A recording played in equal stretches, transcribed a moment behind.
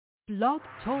Blog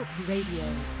Talk Radio. A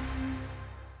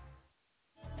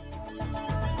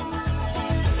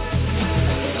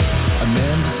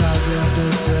man decides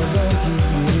after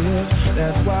 70 years,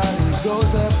 that's why he goes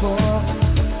there for,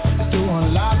 to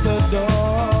unlock the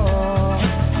door.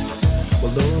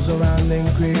 Well, those around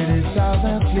him criticize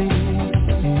and flee.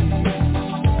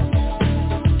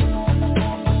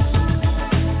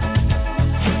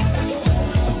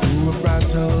 Through a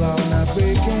bright along that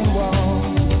breaking wall,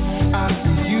 I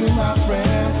see you, my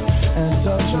friend, and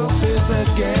touch your face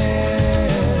again.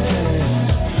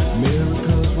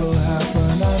 Miracles will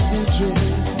happen as we dream.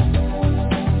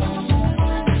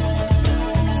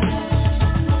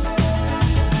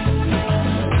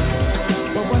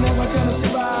 But we're never gonna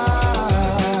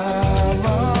survive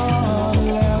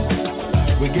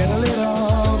unless we get a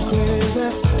little crazy.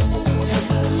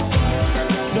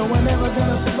 No, we're never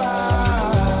gonna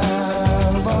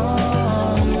survive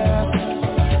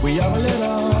unless we are a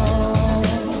little.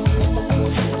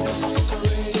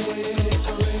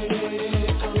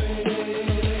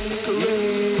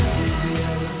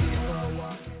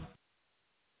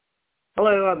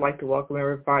 Hello, I'd like to welcome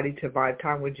everybody to Vibe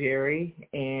Time with Jerry,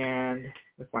 and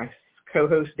with my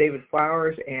co-host David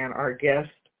Flowers and our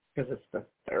guest, because it's the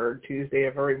third Tuesday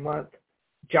of every month,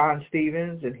 John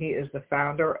Stevens, and he is the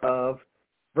founder of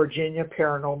Virginia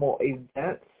Paranormal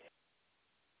Events.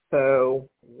 So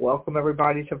welcome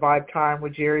everybody to Vibe Time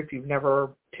with Jerry. If you've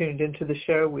never tuned into the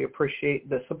show, we appreciate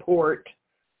the support.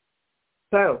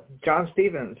 So, John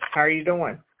Stevens, how are you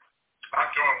doing? I'm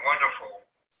doing wonderful.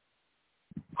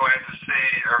 Glad to see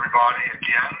everybody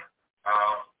again,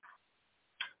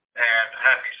 and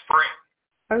happy spring.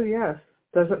 Oh, yes.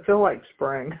 Doesn't feel like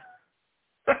spring.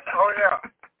 Oh, yeah.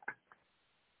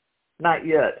 Not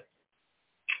yet.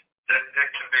 It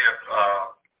can be,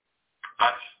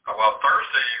 well,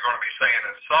 Thursday you're going to be saying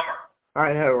it's summer.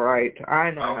 I know, right? I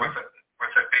know. With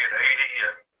it being 80.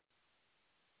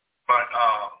 But,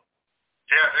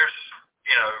 yeah, there's,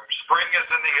 spring is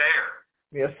in the air.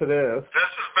 Yes, it is. This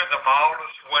has been the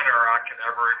mildest winter I can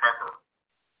ever remember.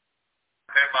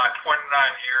 In my 29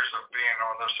 years of being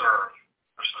on this earth,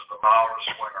 this is the mildest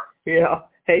winter. Yeah.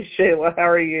 Hey, Shayla, how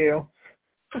are you?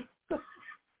 Hey,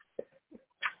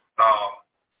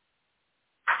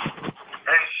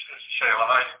 Shayla,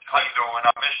 how you doing?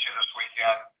 I missed you this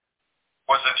weekend.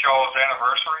 Was it y'all's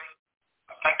anniversary?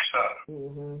 I think so.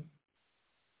 Mm-hmm.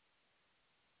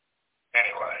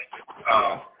 Anyway,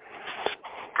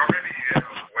 or maybe you have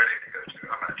a wedding to go to.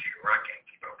 I'm not sure. I can't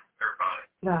keep up with everybody.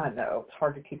 No, I know. It's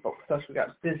hard to keep up with us. We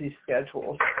got busy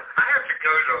schedules. I have to go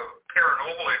to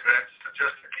paranormal events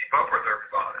just to keep up with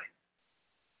everybody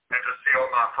and to see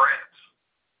all my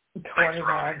friends. 29.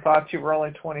 Thought you were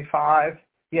only 25.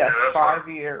 Yes, yeah, 5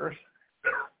 years.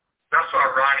 That's why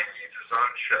Ronnie needs his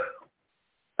own show.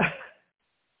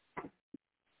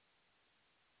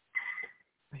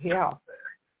 Yeah.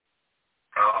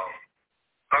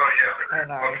 Oh, yeah. Oh,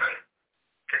 nice. Okay.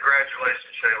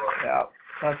 Congratulations, Shayla. Yeah,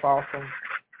 that's awesome.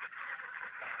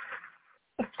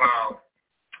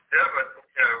 Yeah, but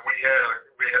we had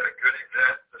a good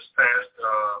event this past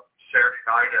Saturday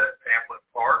night at Amblin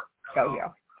Park. Oh,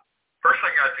 yeah. First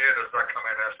thing I did is I come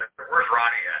in and I said, "Where's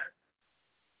Ronnie at?"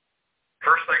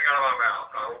 First thing out of my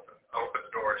mouth, I opened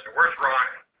the door and said, "Where's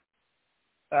Ronnie?"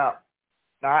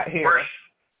 Not here.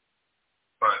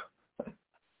 But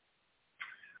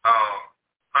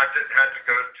I didn't have to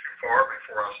go too far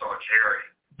before I saw Jerry.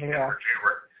 Yeah.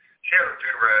 She had a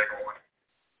do-rag on.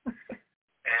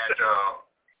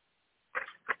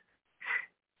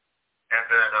 And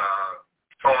then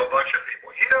saw a bunch of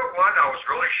people. You know what? I was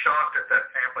really shocked at that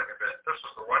Amblin event. This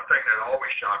is the one thing that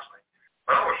always shocks me.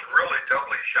 But I was really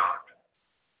doubly shocked.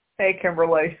 Hey,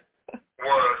 Kimberly.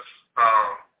 Was,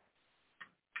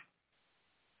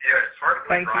 it's hard to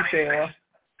believe Thank you, Shayla.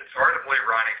 It's hard to believe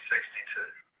Ronnie's 62.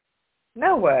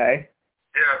 No way.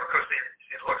 Yeah, because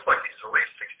he looks like he's at least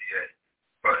 68.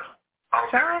 But I'll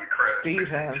give him credit.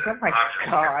 Stevens. Oh, my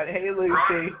God. Hey,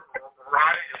 Lucy.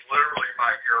 Ronnie is literally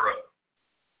my hero.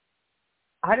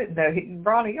 I didn't know.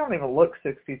 Ronnie, you don't even look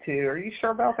 62. Are you sure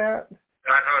about that?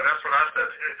 I know. That's what I said.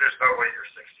 There's no way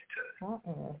you're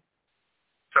 62.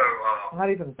 So, not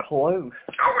even close.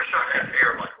 I wish I had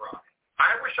hair like Ronnie.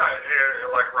 I wish I had hair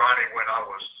like Ronnie when I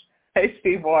was... Hey,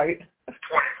 Steve White. 25.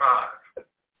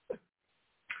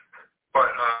 But,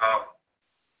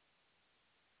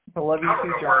 I love you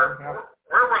too, John.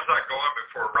 Where was I going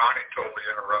before Ronnie totally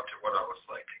interrupted what I was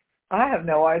thinking? I have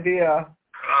no idea.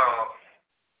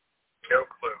 No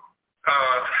clue.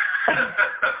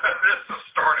 This is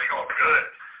starting off good.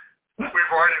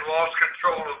 We've already lost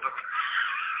control of the...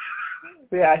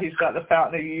 Yeah, he's got the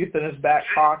fountain of youth in his back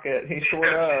pocket. He sure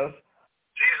does.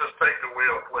 Jesus paid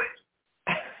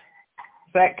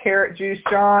Is that carrot juice,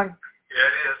 John? Yeah,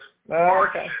 it is. Oh,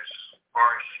 okay.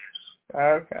 Orange juice.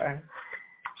 Okay.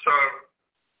 So,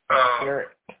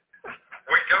 Carrot.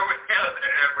 we go in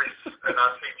and I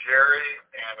see Jerry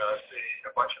and I see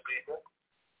a bunch of people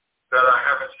that I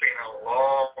haven't seen in a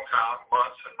long time,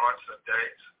 months and months and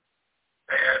days.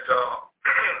 And,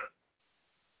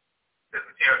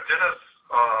 Dennis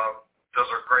does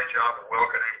a great job of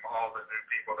welcoming all the new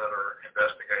people that are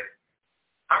investigating.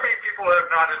 How many people have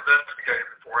not investigated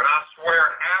before? And I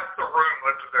swear half the room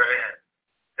lifted their hand.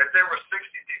 If there were 60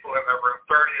 people in that room,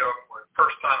 30 of them were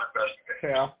first-time investigators.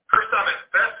 Yeah. First-time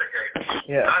investigators.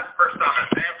 Yeah. Not first-time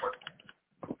examples.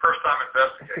 First-time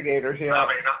investigators. Yeah. I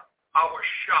mean, I was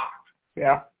shocked.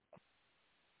 Yeah.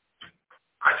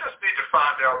 I just need to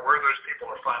find out where those people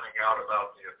are finding out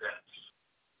about the events.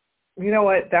 You know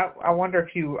what? I wonder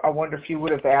if you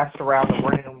would have asked around the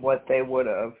room what they would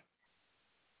have.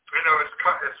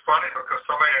 It's funny because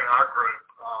somebody in our group,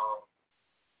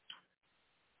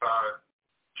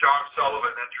 John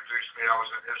Sullivan introduced me. I was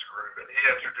in his group, and he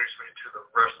introduced me to the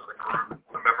rest of the group,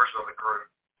 the members of the group,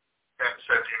 and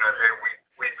said, hey,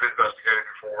 we've investigated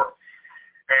before.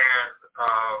 And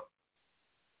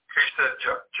he said,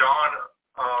 John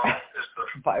is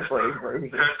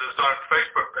has his own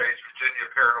Facebook page, Virginia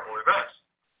Paranormal Events.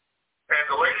 And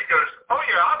the lady goes, oh,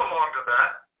 yeah, I belong to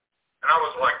that. And I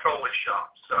was like totally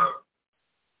shocked. So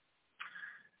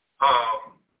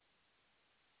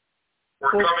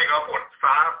we're coming up on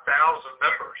 5,000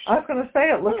 members. I was going to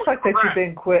say, it looks like that you've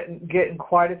been getting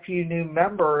quite a few new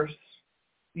members,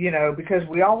 because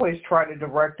we always try to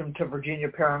direct them to Virginia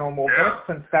Paranormal Events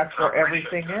since that's where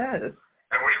everything is.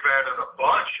 And we've added a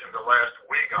bunch in the last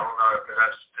week. I don't know if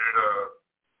that's due to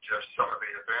just some of the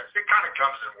events. It kind of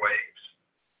comes in waves.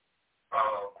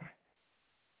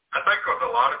 I think with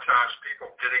a lot of times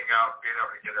people being able to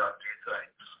get out and do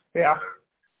things. Yeah.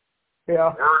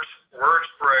 Yeah. Word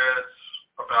spreads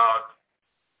about.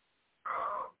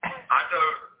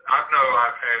 I know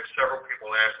I've had several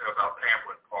people ask me about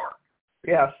Pamplin Park.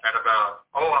 Yes. And about,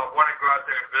 I want to go out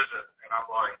there and visit, and I'm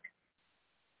like,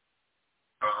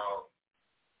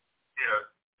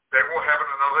 they will have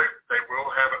another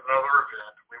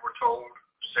event. We were told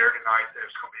Saturday night that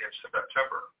it's going to be in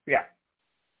September. Yeah.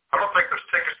 I don't think those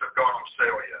tickets have gone on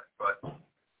sale yet, but.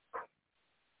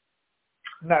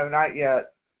 No, not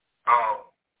yet.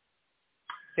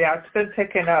 Yeah, it's been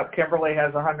picking up. Kimberly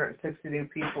has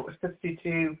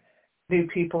 62 new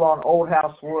people on Old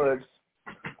House Woods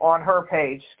on her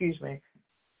page, excuse me.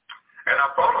 And I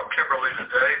thought of Kimberly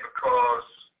today because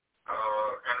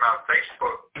in my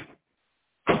Facebook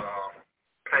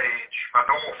page, my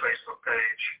normal Facebook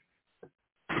page,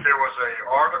 there was an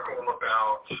article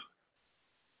about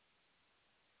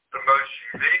the most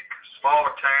unique small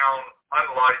town,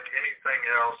 unlike anything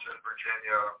else in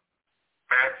Virginia,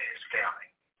 Matthews County,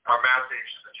 or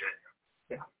Matthews,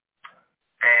 Virginia. Yeah.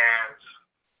 And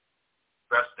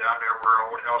that's down there where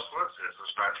Old House Woods is.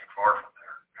 It's not too far from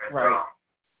there. And, right.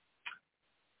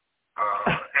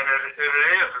 And it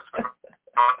is. It's a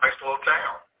nice little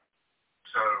town.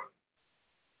 So.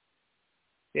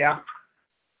 Yeah.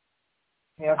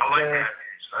 Yeah. I like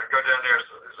Matthews. I go down there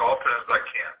as often as I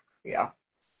can. Yeah.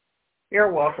 You're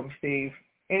welcome, Steve.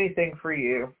 Anything for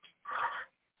you.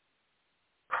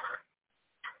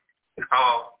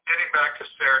 Getting back to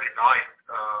Saturday night,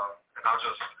 and I'll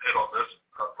just hit on this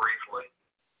briefly,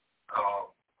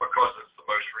 because it's the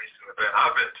most recent event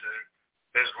I've been to,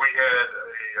 is we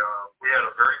had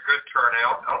a very good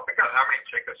turnout. I don't think how many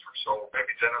tickets were sold.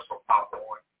 Maybe Dennis will pop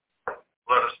on.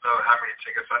 Let us know how many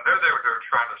tickets. I know they were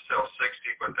trying to sell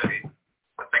 60, but I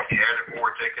think he added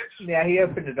more tickets. Yeah, he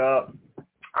opened it up.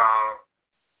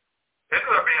 Ended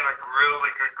up being a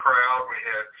really good crowd. We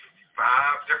had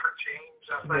 5 different teams,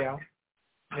 I think.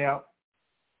 Yeah.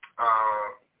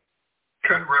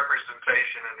 Good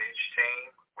representation in each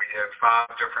team. We had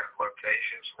 5 different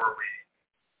locations where 5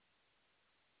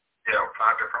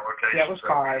 different locations. Yeah, it was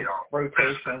 5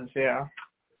 rotations, yeah.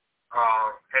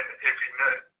 And if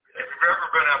you've ever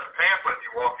been out to Pamplin,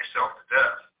 you walk yourself to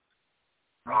death.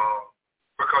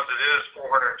 Because it is 400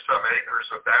 and some acres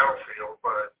of battlefield,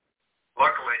 but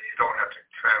luckily you don't have to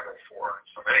travel 400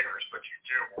 and some acres, but you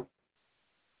do.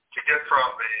 To get from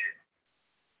the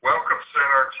Welcome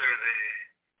Center to the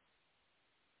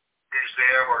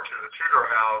museum or to the Tudor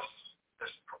House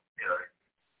is,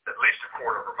 at least a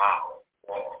quarter of a mile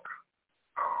walk.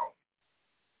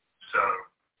 So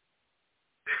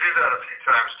you do that a few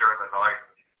times during the night,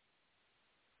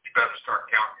 you better start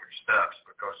counting your steps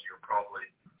because you're probably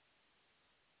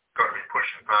going to be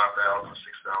pushing 5,000,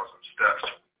 6,000 steps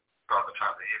by the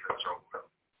time the evening's over.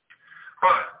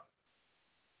 But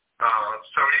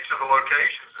so each of the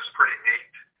locations is pretty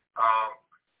neat.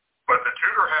 But the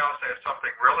Tudor house had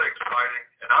something really exciting,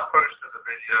 and I posted the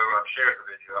video. I've shared the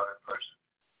video. I didn't post it.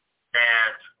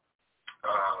 And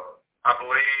I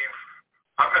believe,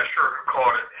 I'm not sure who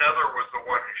caught it. Heather was the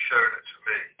one who showed it to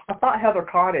me. I thought Heather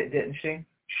caught it, didn't she?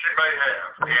 She may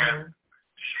have. And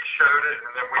she showed it,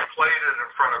 and then we played it in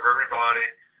front of everybody.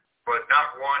 But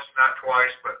not once, not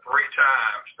twice, but 3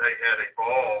 times they had a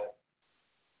ball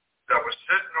that was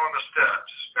sitting on the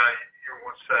steps. Now, you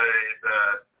would say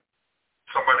that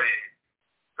somebody,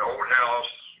 the old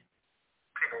house,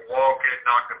 people walk in,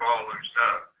 knock the ball loose. No.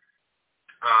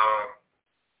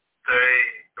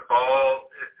 The ball,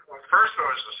 well, first of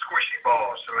all, it's a squishy ball,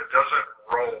 so it doesn't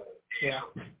roll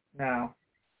easily. Yeah. No.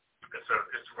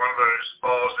 It's one of those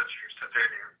balls that you sit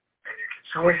in and you can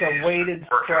squeeze. It's a weighted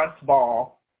stress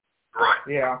ball. Right.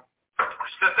 Yeah.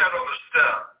 Sit that on the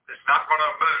step. It's not going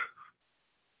to move.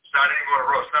 It's not even going to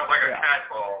roll. It's not like a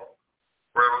cat ball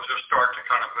where it will just start to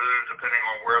kind of move depending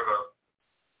on where the,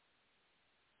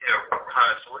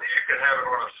 how it's, you can have it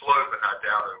on a slope and I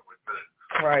doubt it would move.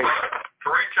 Right.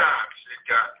 3 times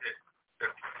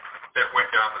it went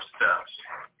down the steps.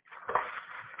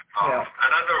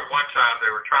 And I know one time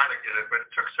they were trying to get it, but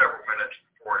it took several minutes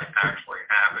before it actually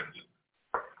happened.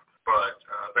 But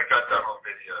they got that on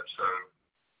video. So,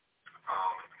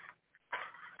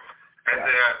 then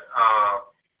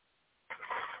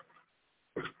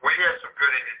we had some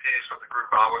good EVPs with the group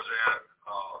I was in,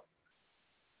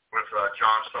 with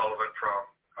John Sullivan from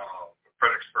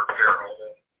Arkansas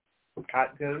Paranormal.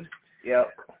 Got Ghost. Yep.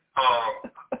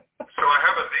 So I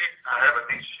have a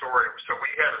neat story. So we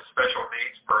had a special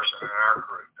needs person in our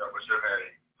group that was in a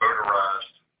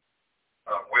motorized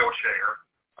wheelchair.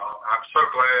 I'm so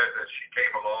glad that she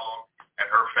came along and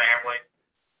her family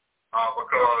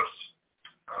because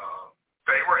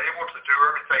they were able to do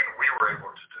everything we were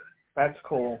able to do. That's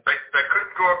cool. They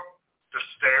couldn't go up the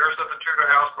stairs of the Tudor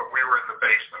house, but we were in the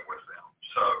basement with them.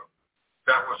 So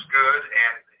that was good.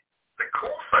 And the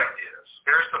cool thing is,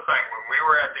 here's the thing, when we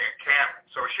were at the encampment,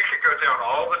 so she could go down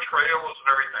all the trails and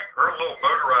everything. Her little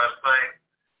motorized thing,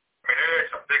 I mean, it had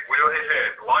some big wheel. It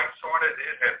had lights on it.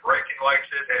 It had braking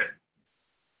lights.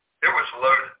 It was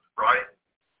loaded, right?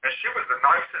 And she was the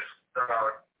nicest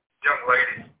young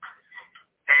lady.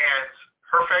 And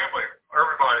her family,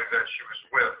 everybody that she was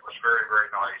with was very, very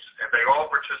nice. And they all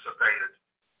participated.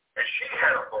 And she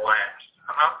had a blast.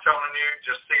 I'm not telling you,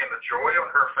 just seeing the joy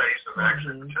on her face of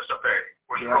actually participating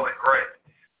was really great.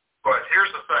 But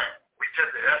here's the thing. We did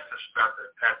the Estes method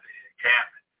at the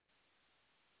encampment.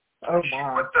 Oh,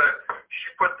 my. She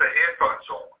put the headphones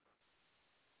on.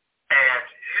 And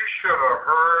you should have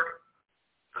heard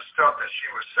the stuff that she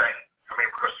was saying. I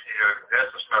mean, because,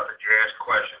 that's the stuff that you ask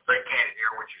questions. They can't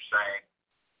hear what you're saying.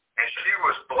 And she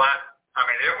was black. I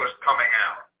mean, it was coming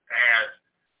out. And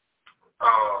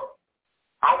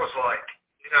I was like,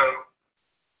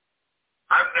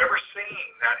 I've never seen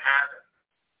that happen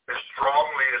as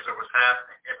strongly as it was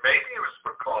happening. And maybe it was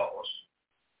because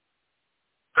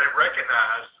they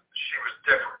recognized she was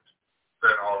different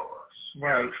than all of us.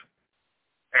 Right.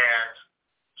 And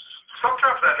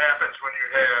sometimes that happens when you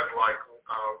have, like,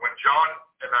 when John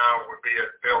and I would be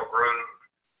at Bell Grove,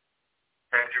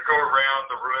 and you go around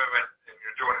the room and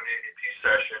you're doing an EVP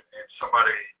session, and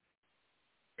somebody,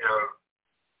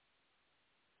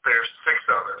 there's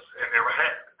 6 of us, and there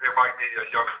might be a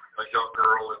young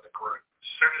girl in the group.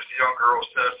 As soon as the young girl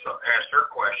asks her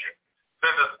question,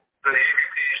 then the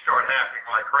EVPs start happening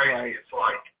like crazy. Right. It's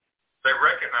like they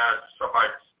recognize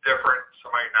somebody's different,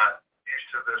 somebody not used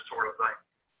to this sort of thing.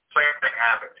 Same thing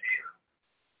happened here.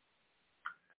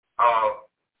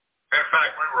 In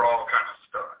fact, we were all kind of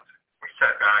stunned. We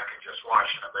sat back and just watched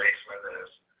in the basement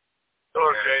as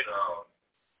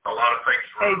a lot of things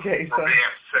were being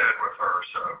said with her.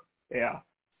 So yeah.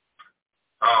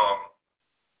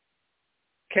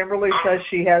 Kimberly says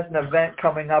she has an event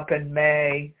coming up in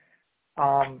May,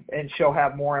 and she'll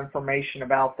have more information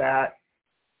about that.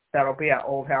 That'll be at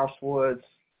Old House Woods.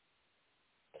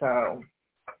 So.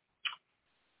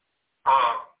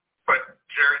 But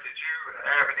Jerry, did you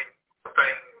have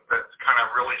anything that kind of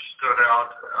really stood out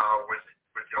with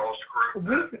y'all's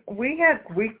group?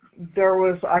 There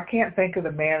was, I can't think of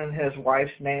the man and his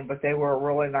wife's name, but they were a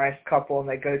really nice couple, and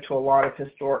they go to a lot of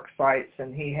historic sites.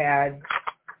 And he had,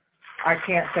 I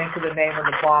can't think of the name of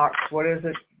the box. What is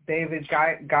it? David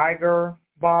Geiger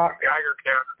box? Geiger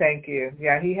counter. Thank you.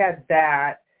 Yeah, he had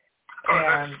that. Oh,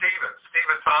 and that's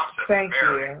Stephen Thompson. Thank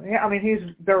you. Yeah, I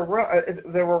mean, they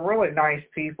were really nice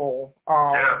people.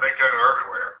 Yeah, they go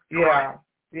everywhere.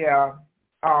 Yeah.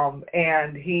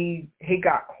 And he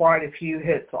got quite a few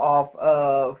hits off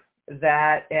of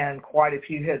that and quite a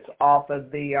few hits off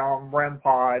of the REM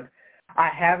pod. I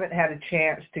haven't had a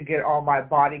chance to get all my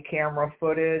body camera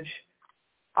footage.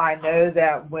 I know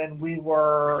that when we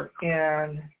were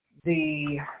in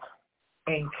the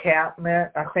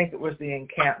encampment, I think it was the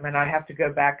encampment, I have to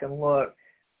go back and look.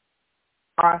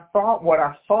 I thought what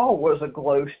I saw was a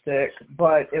glow stick,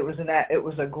 but it was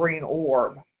a green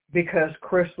orb, because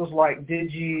Chris was like,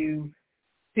 "Did you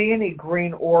see any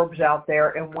green orbs out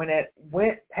there?" And when it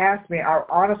went past me, I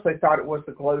honestly thought it was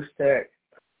the glow stick.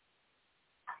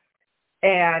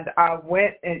 And I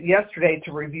went yesterday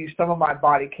to review some of my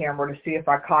body camera to see if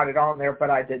I caught it on there, but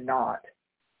I did not,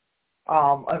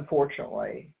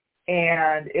 unfortunately.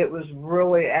 And it was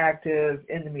really active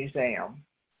in the museum.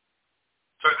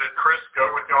 So did Chris go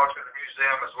with y'all to the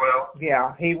museum as well?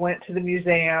 Yeah, he went to the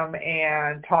museum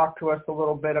and talked to us a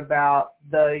little bit about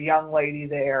the young lady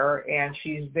there, and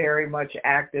she's very much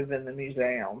active in the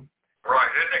museum.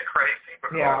 Right, isn't it crazy?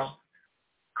 Because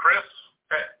Chris,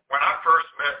 when I first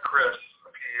met Chris a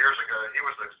few years ago, he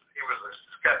was a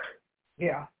skeptic.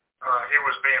 Yeah. He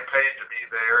was being paid to be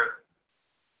there.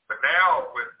 But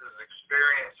now with his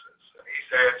experiences, and he's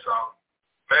had some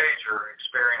major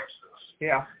experiences.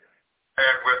 Yeah.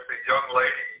 And with the young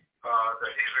lady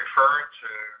that he's referring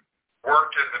to,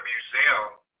 worked in the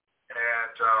museum,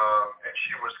 and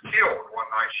she was killed one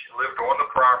night. She lived on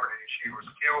the property. She was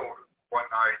killed one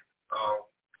night,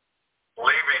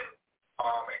 leaving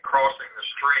and crossing the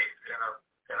street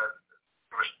it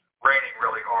was raining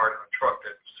really hard, and the truck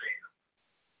didn't see her.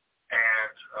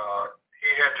 And he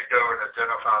had to go and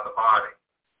identify the body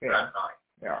that night.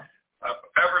 Yeah.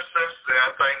 Ever since then,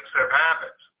 things have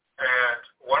happened. And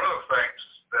one of the things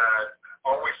that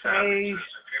always happens is if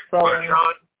you put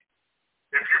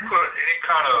any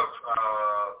kind of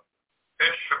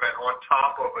instrument on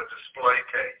top of a display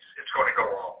case, it's going to go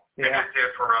off. Yeah. And it did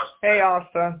for us. Hey,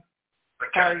 Austin. The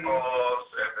cat balls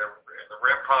and the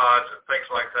REM pods and things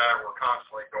like that were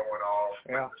constantly going off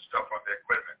with the stuff on the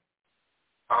equipment.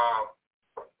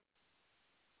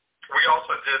 We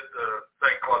also did the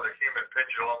thing called the human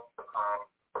pendulum.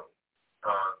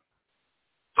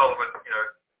 Sullivan,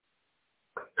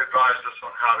 advised us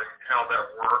on how that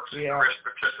works. Yeah. Chris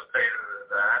participated in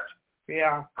that.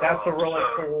 Yeah, that's a really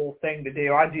cool thing to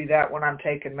do. I do that when I'm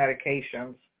taking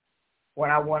medications. When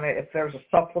I want to, if there's a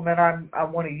supplement I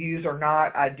want to use or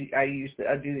not, I do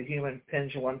the human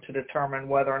pendulum to determine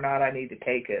whether or not I need to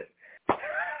take it.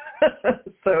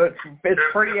 So it's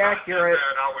pretty accurate.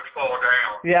 I would fall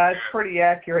down. Yeah, it's pretty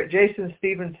accurate. Jason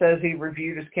Stevens says he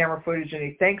reviewed his camera footage and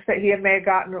he thinks that he may have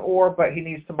gotten an orb, but he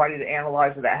needs somebody to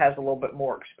analyze it that has a little bit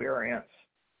more experience.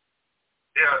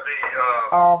 Yeah,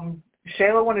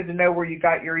 Shayla wanted to know where you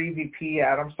got your EVP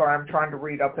at. I'm sorry, I'm trying to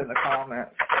read up in the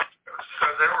comments. So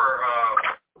there were,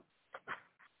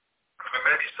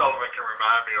 maybe Sullivan can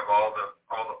remind me of all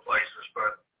the places,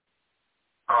 but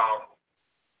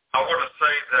I want to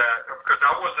say that, because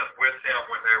I wasn't with him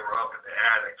when they were up in the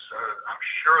attic, so I'm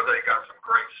sure they got some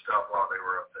great stuff while they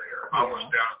were up there. I was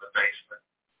down in the basement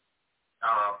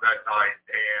that night,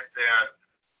 and then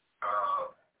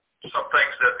some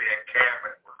things at the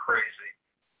encampment were crazy.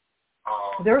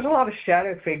 There was a lot of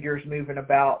shadow figures moving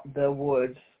about the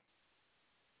woods.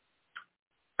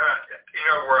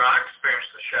 Where I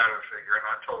experienced the shadow figure, and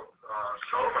I told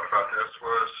Sullivan about this,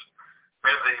 was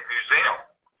in the museum.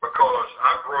 Because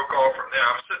I broke off from there.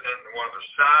 I was sitting in one of the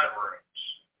side rooms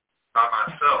by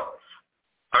myself.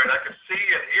 I mean, I could see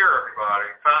and hear everybody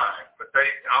fine, but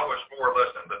I was more or less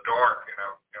in the dark, in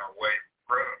a way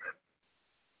room,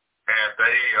 and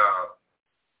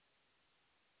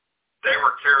they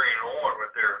were carrying on with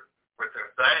their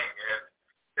thing, and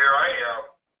here I am.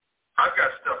 I've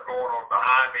got stuff going on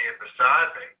behind me and beside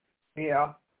me.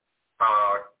 Yeah.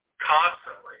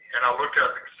 Constantly, and I looked at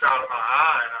the side of my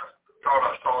eye, and I thought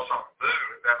I saw something move,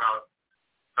 and then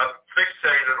I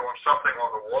fixated on something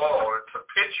on the wall. It's a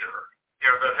picture,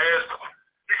 that has,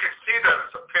 you can see that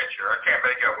it's a picture. I can't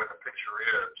make out what the picture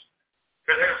is.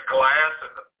 It has glass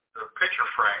in the picture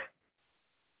frame.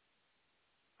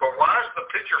 But why does the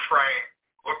picture frame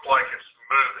look like it's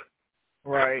moving?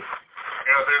 Right.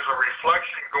 There's a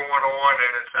reflection going on,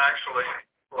 and it's actually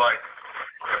like,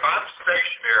 if I'm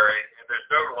stationary and there's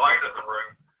no light in the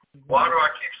room, why do I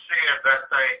keep seeing that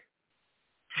thing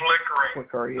flickering,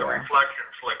 the reflection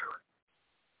flickering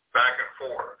back and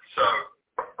forth? So,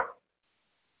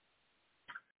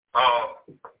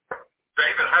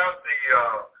 David, how's the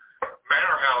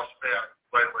Manor House been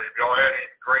lately? Have y'all had any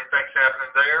great things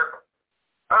happening there?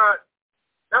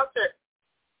 Nothing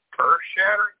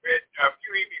earth-shattering, but a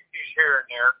few EVPs here and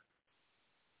there.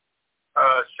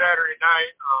 Saturday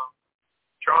night,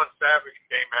 John Savage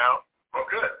came out. Oh,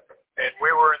 good.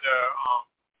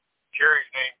 Jerry's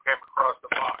name came across the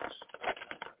box.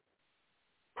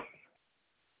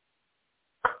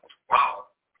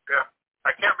 Wow. Yeah.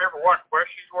 I can't remember what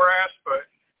questions were asked, but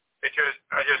I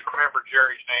just remember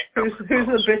Jerry's name. Who's the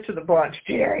bitch of the bunch,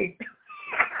 Jerry? It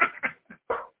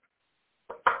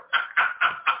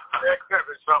could have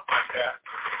been something like that.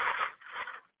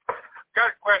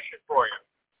 Got a question for you.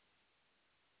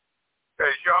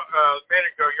 Because a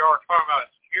minute ago, y'all were talking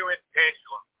about human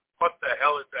pendulum. What the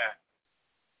hell is that?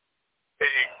 Did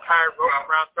you tie a rope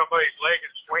around somebody's leg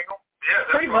and swing them? Yeah,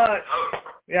 that's pretty much.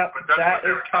 Yep, that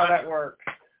is how that works.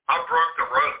 I broke the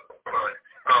rope, but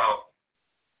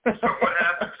so what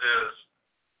happens is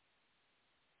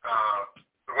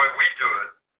the way we do it,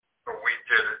 or we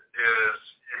did it, is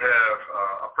you have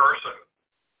a person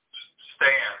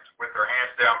stand with their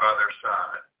hands down by their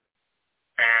side,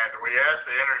 and we ask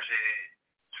the energy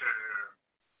to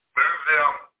move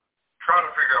them, try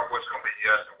to figure out what's going to be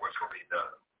yes and what's going to be no.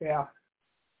 Yeah.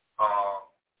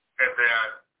 And then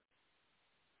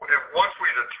once we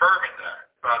determine that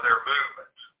by their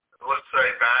movement, let's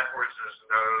say backwards is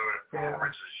no and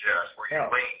forwards is yes, where you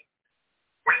lean.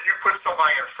 When you put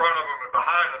somebody in front of them and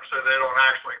behind them so they don't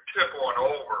actually tip on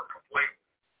over completely.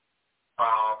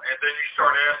 And then you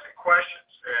start asking questions,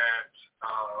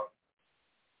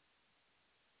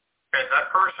 and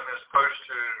that person is supposed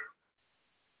to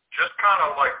just kind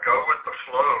of like go with the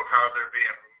flow of how they're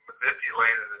being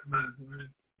manipulated and moved.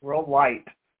 Real light.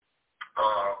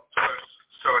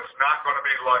 So it's not going to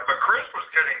be like, but Chris was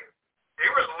he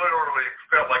was literally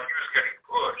felt like he was getting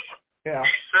pushed. Yeah.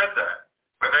 He said that.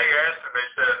 When they asked him, they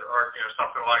said, or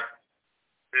something like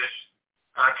this,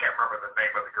 I can't remember the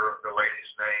name of the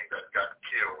lady's name that got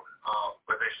killed.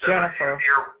 But they said, Jennifer.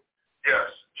 Yes,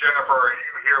 Jennifer, are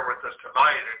you here with us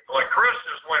tonight? And like Chris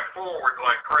just went forward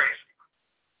like crazy.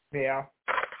 Yeah.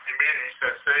 Immediately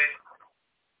said, see?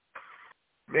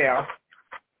 Yeah.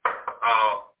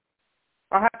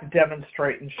 I'll have to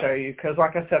demonstrate and show you, because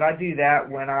like I said, I do that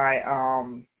when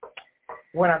I'm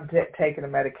taking a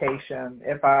medication.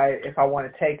 If I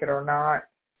want to take it or not,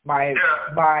 my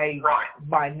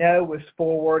no was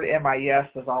forward and my yes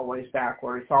is always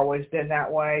backward. It's always been that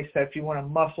way. So if you want a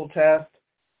muscle test,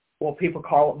 well, people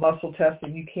call it muscle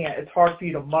testing. You can't. It's hard for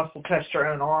you to muscle test your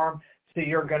own arm. So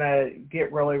you're gonna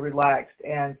get really relaxed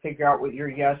and figure out what your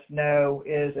yes no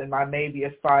is, and my maybe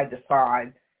is side to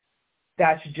side.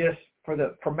 That's just for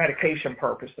medication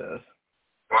purposes.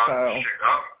 Well, so, I'm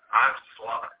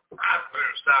slow. I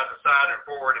move side to side and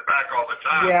forward and back all the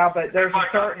time. Yeah, but there's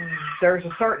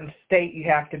a certain state you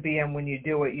have to be in when you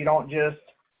do it. You don't just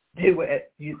do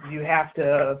it. You have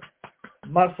to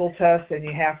muscle test, and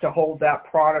you have to hold that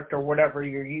product or whatever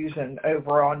you're using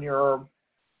over on your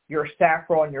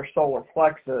sacral and your solar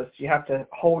plexus. You have to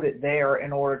hold it there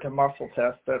in order to muscle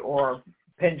test it or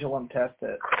pendulum test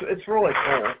it. It's really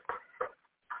cool.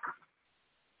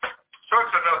 So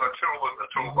it's another tool in the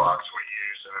toolbox we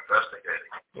use in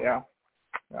investigating. Yeah.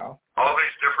 All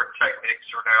these different techniques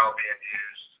are now being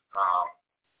used.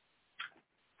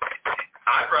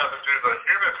 I'd rather do the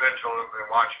human pendulum than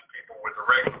watching people with the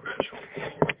regular pendulum.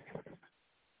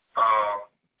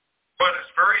 But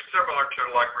it's very similar to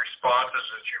like responses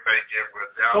that you may get with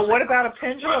dowsing. But what about a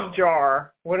pendulum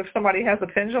jar? What if somebody has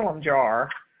a pendulum jar?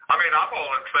 I mean, I'm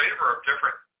all in favor of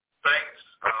different things.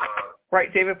 Right,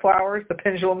 David Flowers, the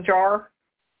pendulum jar?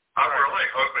 I'm really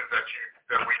hoping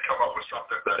that we come up with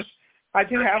something I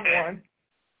do have one.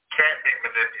 Can't be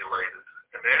manipulated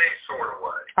in any sort of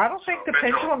way. I don't think the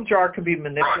pendulum jar can be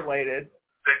manipulated.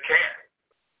 Right. It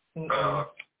can.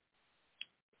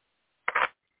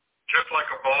 Just like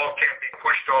a ball can't be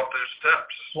pushed off those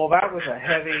steps. Well, that was a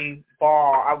heavy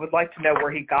ball. I would like to know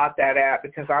where he got that at,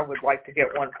 because I would like to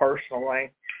get one personally.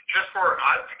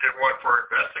 I'd get one for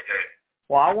investigating.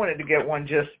 Well, I wanted to get one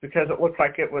just because it looked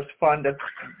like it was fun to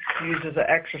use as an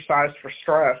exercise for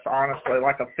stress, honestly,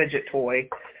 like a fidget toy.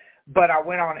 But I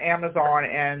went on Amazon,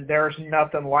 and there's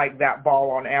nothing like that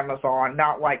ball on Amazon,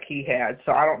 not like he had.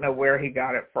 So I don't know where he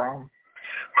got it from.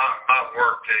 My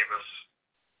work gave us,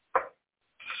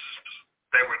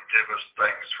 they would give us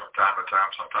things from time to time.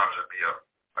 Sometimes it'd be a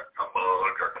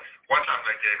mug, or one time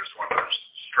they gave us one of those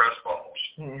stress balls.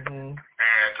 Mm-hmm.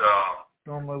 And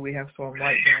normally we have some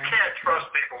light. You can't trust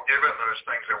people giving those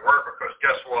things at work, because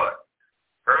guess what?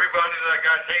 Everybody that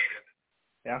got hated.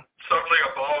 Yeah. Suddenly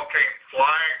a ball came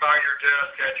flying by your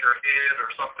desk at your head or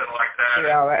something like that.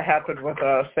 Yeah, that happened with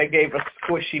us. They gave us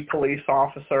squishy police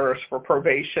officers for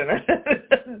probation.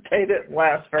 They didn't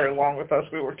last very long with us.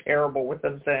 We were terrible with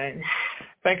them things. I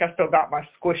think I still got my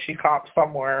squishy cop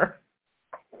somewhere.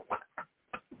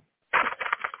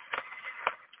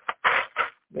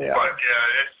 Yeah. But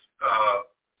yeah, it's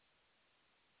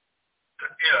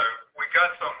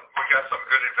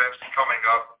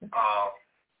up.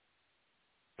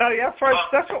 Oh, yeah,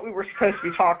 that's what we were supposed to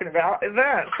be talking about.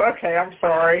 Events. Okay, I'm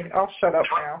sorry. I'll shut up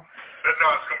now. No,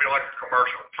 it's going to be like a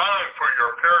commercial. Time for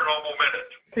your Paranormal Minute.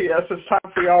 Yes, it's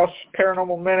time for y'all's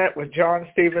Paranormal Minute with John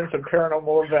Stevens and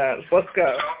Paranormal Events. Let's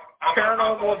go.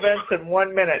 Paranormal Events in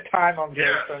 1 minute. Time on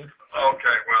Jason. Yes.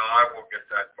 Okay, well, I will get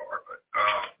that far, but...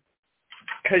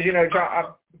 Because, you know, John,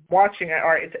 I'm watching it. All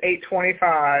right, it's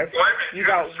 8:25. You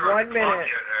got 1 minute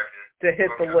to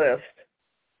hit the list.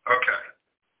 Okay.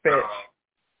 Bitch.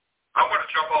 I'm going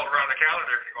to jump all around the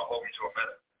calendar if you're going to hold me to a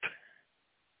minute.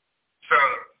 So,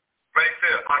 May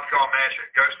 5th, Arkansas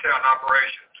Mansion, Ghost Town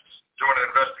Operations, doing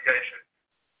an investigation.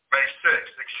 May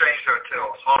 6th, Exchange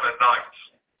Hotels, Haunted Nights.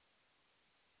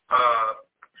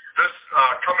 This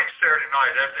coming Saturday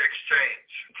night at the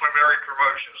Exchange, Preliminary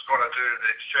Promotions is going to do the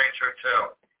Exchange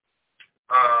Hotel.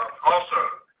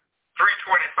 Also, 3:25,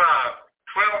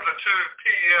 12 to 2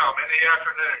 p.m. in the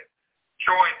afternoon,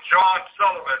 join John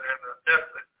Sullivan and the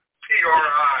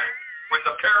PRI with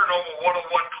the Paranormal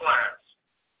 101 class.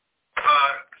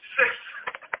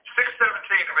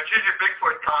 6/17, the Virginia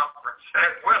Bigfoot Conference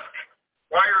at West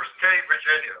Wires Cave,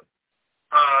 Virginia.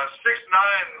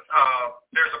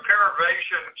 6/9, there's a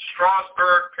Paravation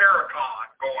Strasbourg Paracon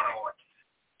going on.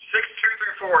 6/2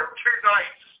 through 4, 2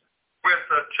 nights with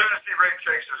the Tennessee Ray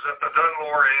Chasers at the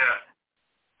Dunlore Inn.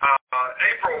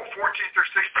 April 14th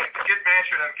through 16th, the Kid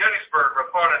Mansion in Gettysburg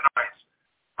with Haunted Nights.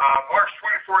 March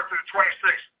 24th through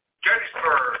 26th,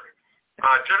 Gettysburg.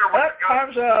 Dinner with the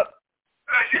Time's up.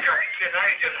 You ain't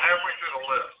getting halfway through the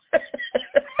list.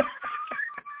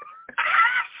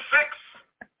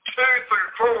 6/2 through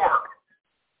 4,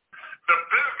 the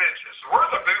Boo Bitches. Where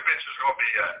are the Boo Bitches going to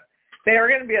be at? They are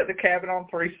going to be at the Cabin on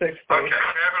 360. Okay, Cabin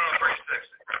on 360.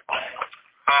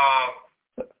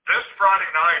 This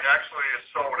Friday night actually is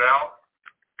sold out.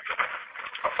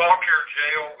 A Fauquier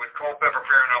Jail with Culpeper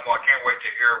Paranormal. I can't wait to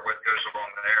hear what goes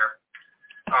on there.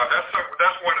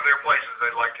 That's one of their places they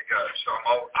like to go.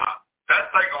 So that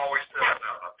thing always sells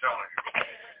out, I'm telling you.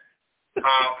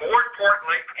 More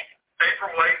importantly,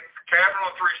 April 8th, Cabin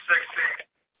on 360,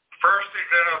 first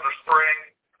event of the spring.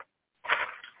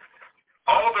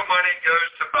 All the money goes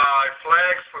to buy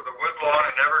flags for the Woodlawn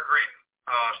and Evergreen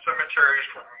cemeteries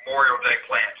for Memorial Day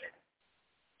planting.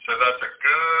 So that's a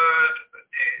good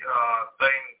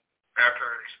thing after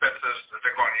expenses that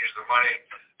they're going to use the money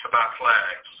to buy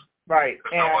flags. Right.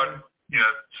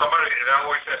 Somebody, it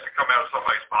always has to come out of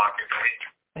somebody's pocket.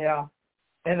 Yeah.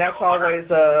 And that's always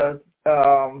nice.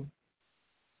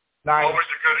 Always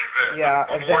a good event. Yeah,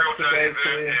 Memorial event to Day go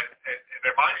to. event, and they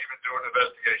might even do an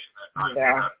investigation that night.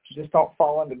 Yeah. Just don't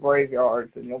fall into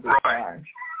graveyards and you'll be fine.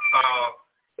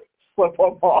 Slip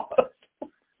them off.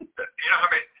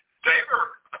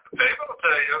 David will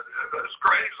tell you, those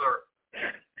graves are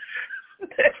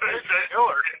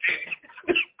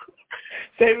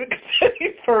David can tell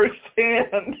you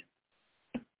firsthand.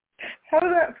 How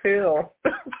did that feel?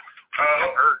 That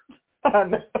hurt. I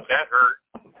know. That hurt.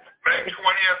 May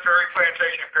 20th, Ferry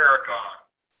Plantation Paracon.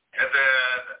 And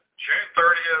then June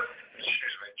 3rd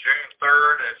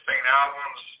at St.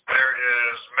 Albans, there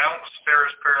is Mountain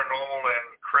Stairs Paranormal, and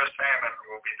Chris Hammond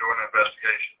will be doing an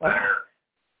investigation there.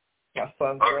 My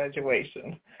son's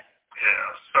graduation. Yeah,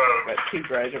 so... Got 2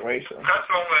 graduations.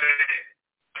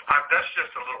 That's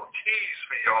just a little tease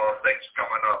for y'all, things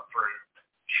coming up for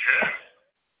June.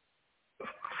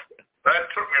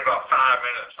 That took me about 5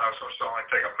 minutes. I was supposed to only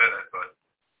take a minute, but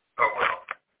oh well.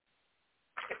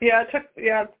 Yeah, it took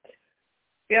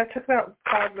about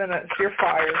 5 minutes. You're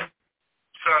fired.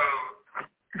 So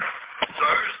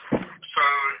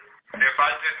if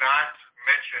I did not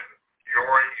mention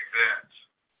your event,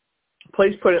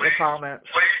 please put it in the comments.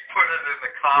 Please put it in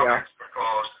the comments,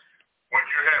 because when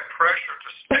you have pressure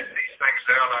to spit these things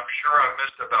out, I'm sure I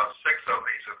missed about 6 of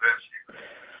these events.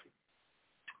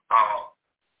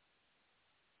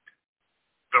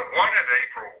 The one in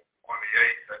April on the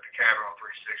 8th at the Cabin on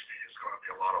 360 is going to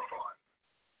be a lot of fun.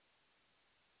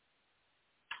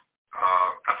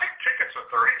 I think tickets are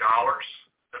 $30.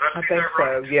 Did I see that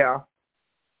right? So, yeah.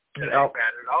 Not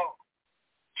bad at all.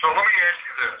 So let me ask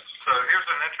you this. So here's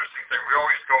an interesting thing. We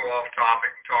always go off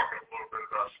topic and talk a little bit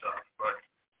about stuff, but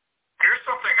here's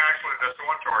something actually that's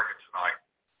on target tonight.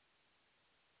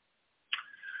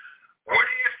 What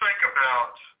do you think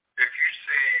about if you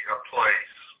see a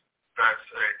place that's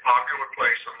a popular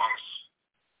place amongst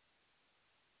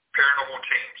paranormal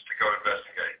teams to go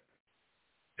investigate?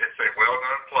 It's a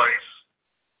well-known place,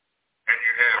 and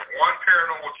you have one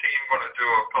paranormal team going to do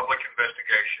a public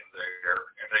investigation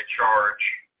there, and they charge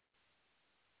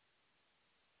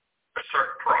a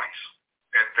certain price.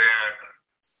 And then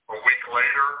a week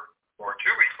later or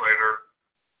 2 weeks later,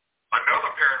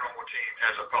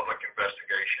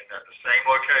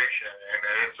 location, and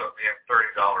it ends up being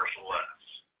 $30 less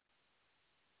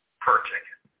per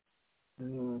ticket.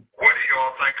 Mm-hmm. What do you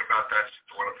all think about that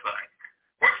sort of thing?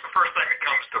 What's the first thing that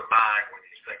comes to mind when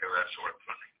you think of that sort of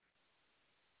thing?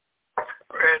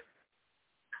 And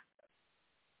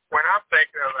when I'm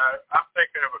thinking of that, I'm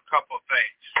thinking of a couple of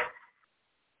things.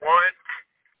 One,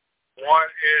 what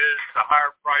is the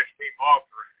higher price team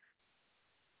offering?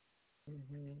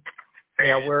 Mm-hmm.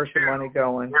 Yeah, where's the money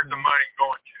going? Where's the money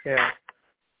going to? Yeah.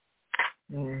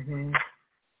 Mm-hmm.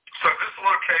 So this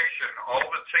location, all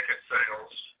the ticket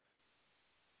sales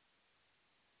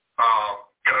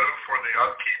go for the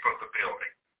upkeep of the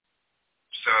building.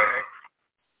 So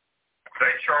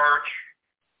they charge.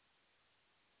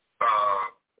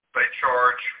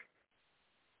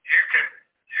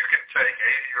 You can take 80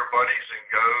 of your buddies and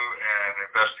go and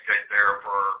investigate there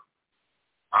for,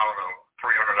 I don't know,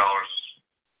 $300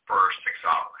 for 6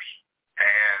 hours.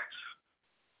 And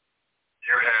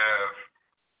you have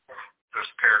this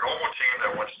paranormal team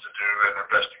that wants to do an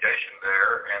investigation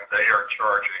there, and they are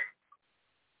charging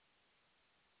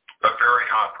a very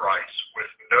high price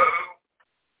with no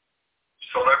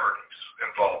celebrities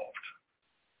involved.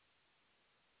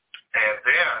 And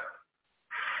then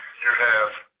you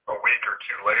have a week or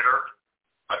two later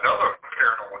another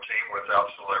paranormal team without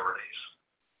celebrities.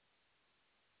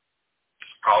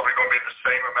 It's probably going to be the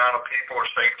same amount of people or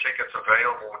same tickets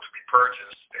available to be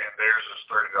purchased, and theirs is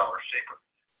 $30 cheaper.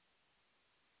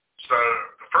 So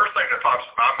the first thing that pops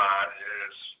in my mind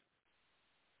is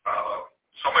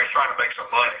somebody's trying to make some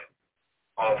money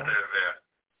off the event.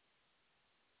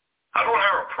 I don't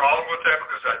have a problem with that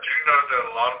because I do know that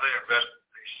a lot of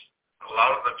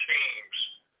the teams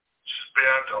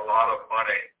spend a lot of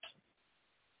money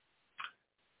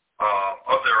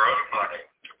of their own money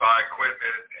to buy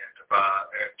equipment and to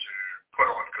put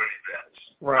on good events.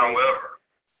 Right.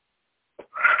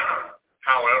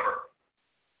 However,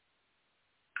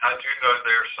 I do know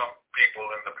there's some people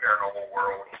in the paranormal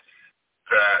world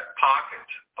that pocket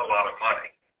a lot of money.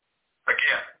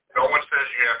 Again, no one says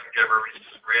you have to give every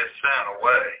red cent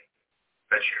away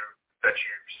that you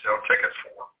sell tickets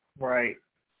for. Right.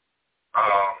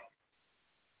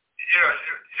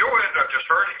 You'll end up just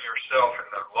hurting yourself in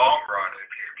the long run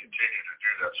if you continue to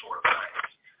do that sort of thing.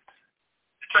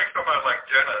 You take somebody like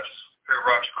Dennis, who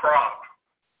runs Crop,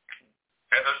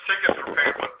 and those tickets for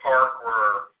Pamplin Park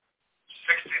were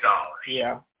 $60.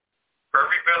 Yeah. For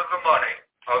every bit of the money,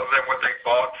 other than what they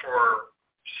bought for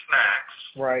snacks.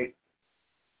 Right.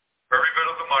 Every bit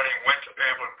of the money went to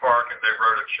Pamplin Park, and they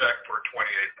wrote a check for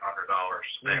 $2,800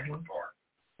 to Pamplin Park.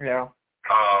 Yeah.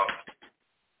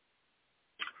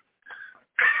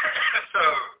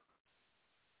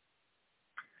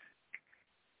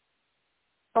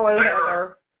 Hello,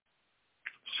 Heather.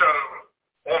 So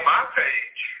on my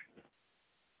page,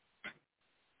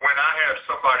 when I have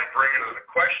somebody bringing a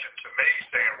question to me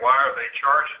saying, why are they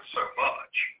charging so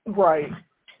much? Right.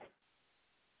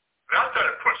 Not that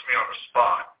it puts me on the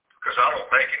spot, because I don't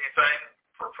make anything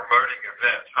for promoting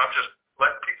events. I'm just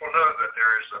letting people know that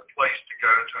there is a place to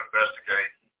go to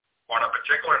investigate on a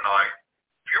particular night.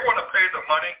 If you want to pay the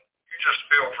money, you just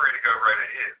feel free to go right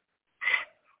ahead.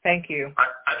 Thank you.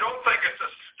 I don't think it's a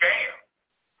scam,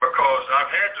 because I've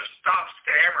had to stop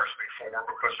scammers before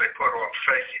because they put on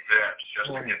fake events just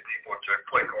to get people to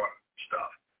click on stuff.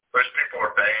 Those people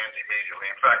are banned immediately.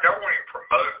 In fact, I won't even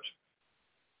promote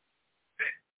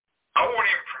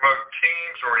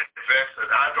teams or events that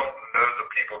I don't know the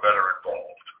people that are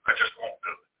involved. I just won't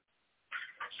do it.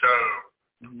 So,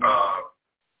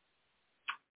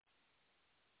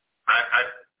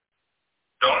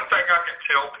 the only thing I can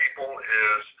tell people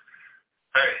is,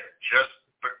 hey,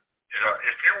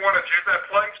 if you want to do that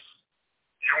place,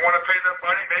 you want to pay them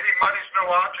money, maybe money's no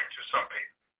object to some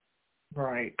people.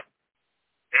 Right.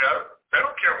 They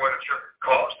don't care what it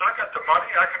costs. I got the money,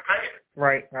 I can pay it.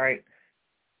 Right.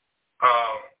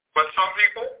 But some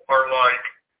people are like,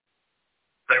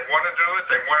 they want to do it,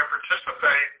 they want to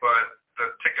participate, but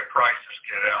the ticket prices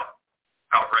get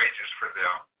outrageous for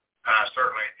them. And I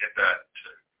certainly get that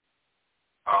too.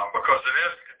 Because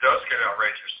it does get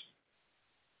outrageous.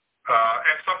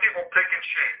 And some people pick and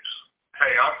choose.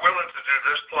 Hey, I'm willing to do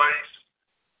this place,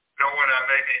 knowing I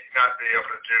maybe not be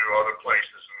able to do other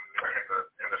places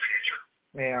in the future.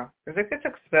 Yeah, because it gets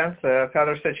expensive.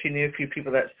 Heather said she knew a few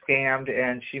people that scammed,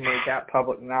 and she made that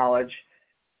public knowledge.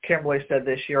 Kimberly said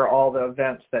this year all the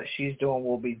events that she's doing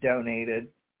will be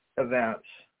donated events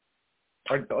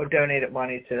or donated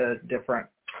money to different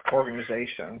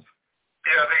organizations.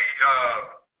 Yeah, the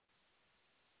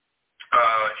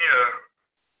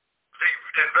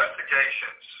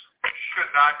investigations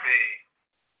should not be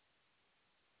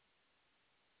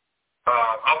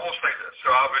I will say this. So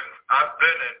I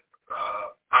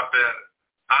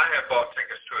have bought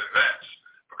tickets to events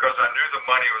because I knew the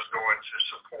money was going to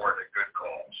support a good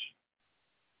cause.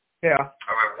 Yeah.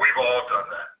 I mean, we've all done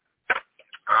that.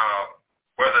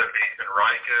 Whether it be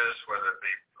Enriquez, whether it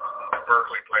be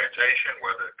Berkeley Plantation,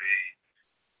 whether it be,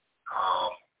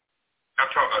 I'm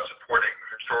talking about supporting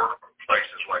historical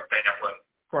places like Pamplin.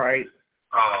 Right.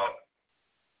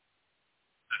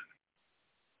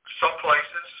 Some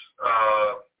places,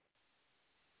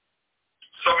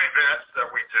 some events that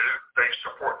we do, they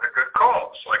support a good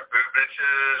cause, like boo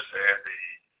bitches and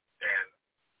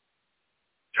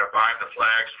buying the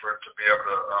flags for it to be able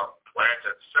to plant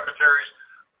at cemeteries.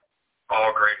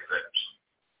 All great events.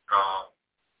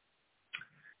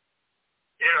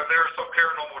 There are some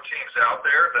paranormal teams out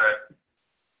there that,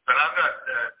 and I'm not.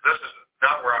 This is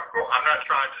not where I'm going. I'm not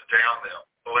trying to down them.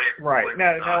 Believe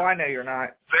No, not. I know you're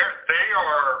not. They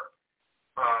are.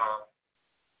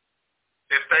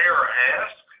 If they are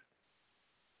asked,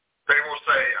 they will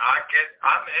say,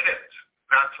 I'm in it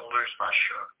not to lose my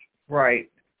shirt. Right.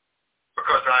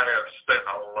 Because I have spent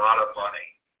a lot of money.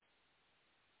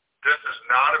 This is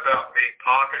not about me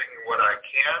pocketing what I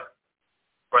can,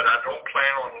 but I don't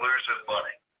plan on losing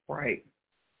money. Right.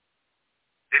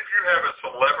 If you have a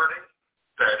celebrity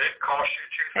that it costs you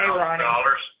 $2,000 to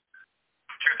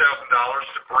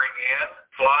bring in,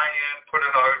 fly in, put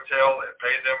in a hotel, and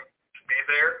pay them to be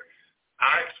there,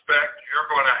 I expect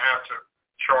you're going to have to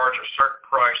charge a certain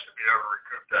price to be able to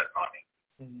recoup that money.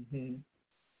 Mm-hmm.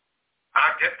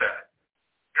 I get that.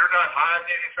 You're not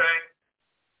hiding anything.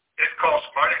 It costs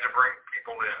money to bring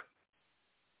people in.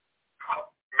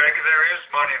 Maybe there is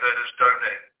money that is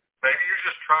donated. Maybe you're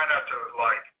just trying not to,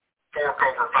 fork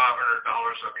over $500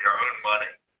 of your own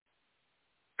money.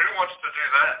 Who wants to do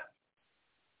that?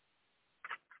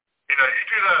 You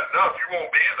do that enough, you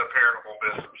won't be in the paranormal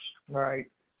business.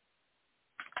 Right.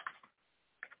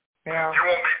 Yeah.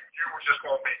 You just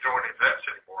won't be doing events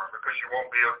anymore because you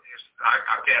won't be able to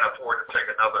I can't afford to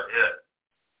take another hit.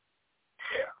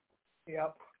 Yeah.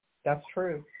 Yep. That's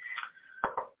true.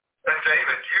 And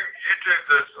David, you do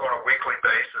this on a weekly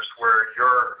basis where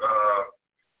you're,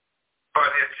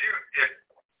 but if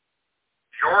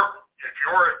your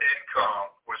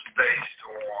income was based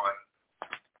on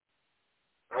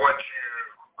what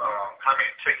how many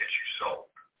tickets you sold,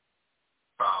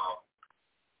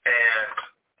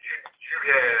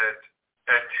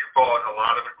 and you bought a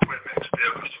lot of equipment to be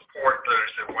able to support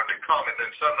those that wanted to come, and then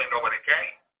suddenly nobody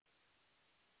came.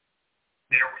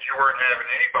 You weren't having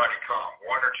anybody come,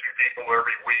 one or two people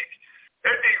every week.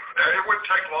 It wouldn't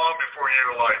take long before you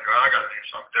were like, I got to do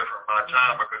something different with my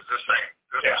time because this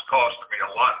is costing me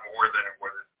a lot more than it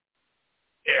would.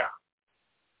 Yeah.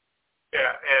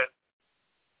 Yeah, and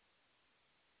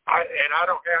I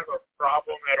don't have a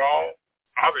problem at all.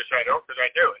 Obviously, I don't because I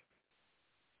do it.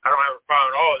 I don't have a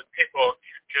problem at all with people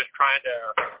just trying to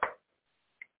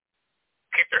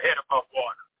keep their head above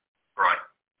water. Right.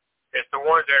 It's the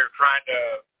ones that are trying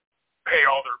to pay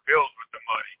all their bills with the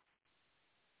money.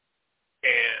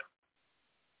 And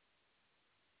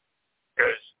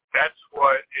because that's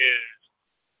what is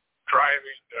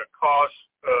driving the cost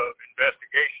of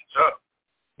investigations up.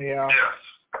 Yeah. Yes.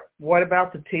 What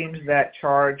about the teams that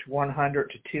charge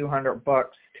 $100 to $200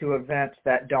 to events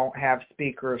that don't have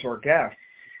speakers or guests?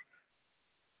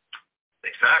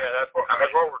 Exactly. Yeah, that's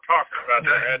what we're talking about.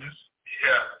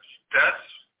 That's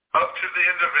up to the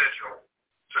individual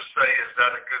to say, is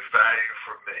that a good value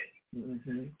for me?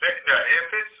 Mm-hmm.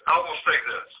 I will say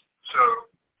this. So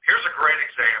here's a great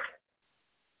example.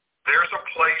 There's a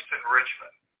place in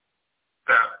Richmond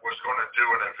that was going to do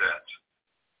an event.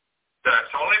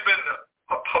 That's only been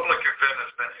a public event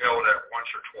has been held at once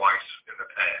or twice in the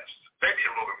past. Maybe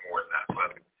a little bit more than that,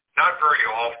 but not very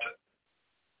often.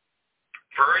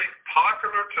 Very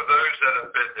popular to those that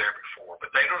have been there before, but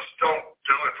they just don't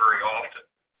do it very often.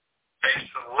 A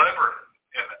celebrity,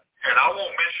 and I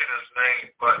won't mention his name,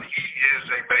 but he is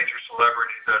a major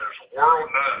celebrity that is world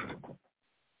known.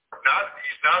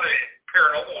 He's not a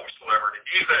paranormal celebrity.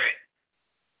 He's a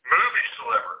movie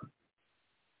celebrity.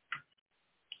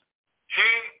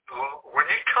 When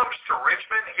he comes to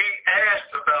Richmond, he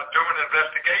asked about doing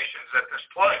investigations at this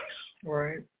place.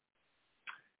 Right.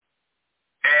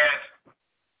 And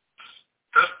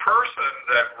this person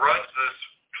that runs this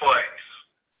place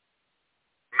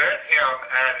met him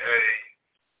at a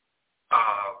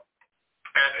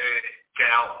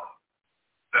gala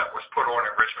that was put on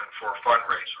in Richmond for a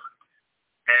fundraiser.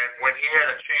 And when he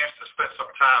had a chance to spend some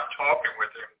time talking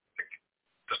with him,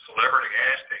 the celebrity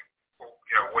asked him, what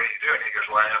are you doing? He goes,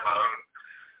 well, I have my own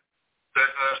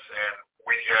business, and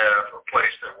we have a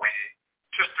place that we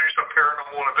just do some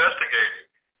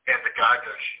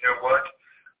because you know what?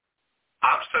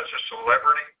 I'm such a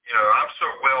celebrity. You know, I'm so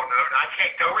well known. I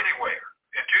can't go anywhere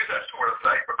and do that sort of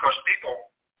thing because people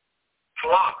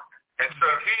flock. And so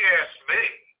he asked me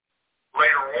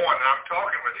later on, and I'm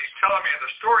talking with, he's telling me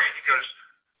the story, and he goes,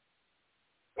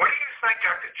 what do you think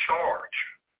I could charge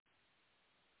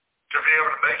to be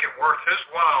able to make it worth his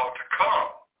while to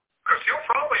come? Because he'll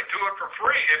probably do it for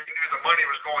free if he knew the money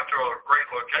was going to a great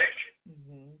location.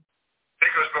 Mm-hmm. He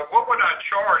goes, but what would I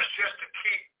charge just to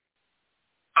keep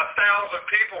 1,000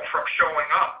 people from showing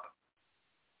up?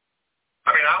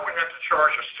 I mean, I would have to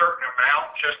charge a certain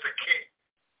amount just to keep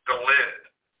the lid.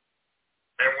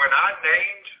 And when I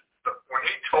named, when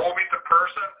he told me the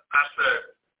person, I said,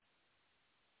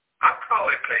 I'd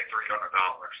probably pay $300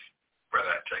 for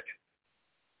that ticket.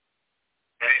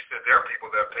 And he said, there are people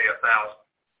that pay $1,000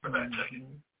 for that ticket.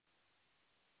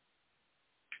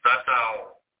 That's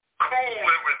how cool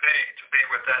it would be to be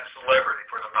with that celebrity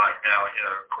for the night. Now, you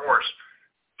know, of course,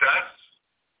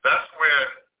 that's when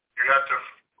you have to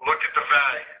look at the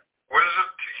value. What is it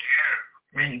to you?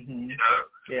 You know?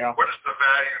 Yeah. What is the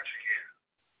value to you?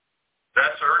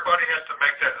 That's everybody has to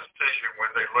make that decision when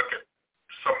they look at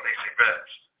some of these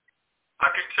events. I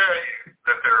can tell you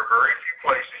that there are very few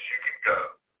places you can go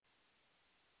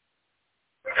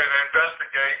and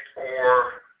investigate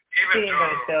or even do.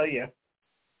 I tell you.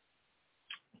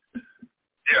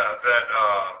 Yeah, that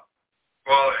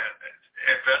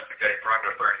investigate for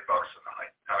under $30 a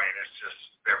night. I mean, it's just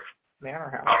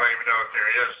Manor House. I don't even know if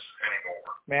there is anymore.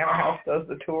 Manor House does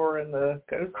the tour and the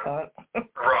ghost hunt.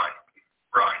 Right.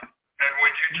 And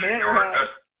when you do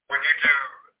when you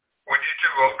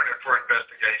do open it for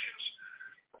investigations,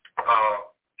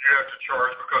 you have to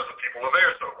charge because the people are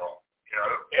there so long, you know.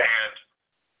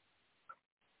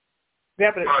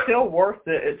 Yeah, but it's still worth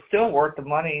it. It's still worth the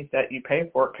money that you pay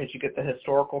for it because you get the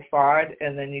historical side,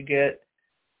 and then you get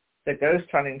the ghost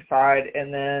hunting side,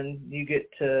 and then you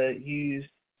get to use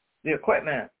the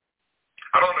equipment.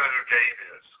 I don't know who Gabe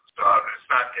is, so it's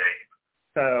not Gabe.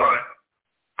 So,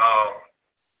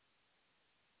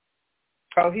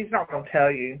 but, he's not going to tell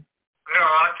you. No,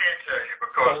 I can't tell you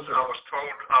because I was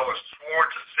sworn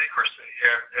to secrecy.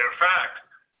 And in fact,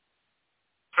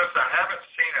 since I haven't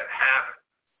seen it happen,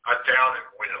 I doubt it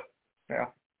will. Yeah.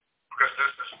 Because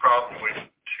this is probably 2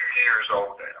 years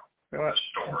old now, the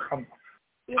story.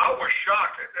 I was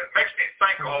shocked. It makes me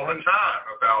think all the time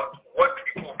about what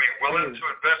people will be willing to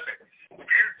investigate.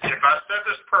 If I said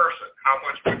this person, how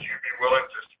much would you be willing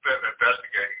to spend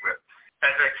investigating with?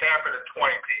 And they cap it at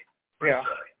 20 people, per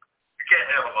se. You can't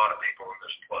have a lot of people in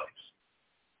this place.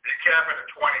 If you cap it at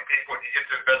 20 people and you get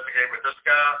to investigate with this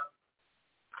guy.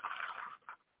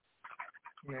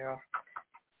 Yeah.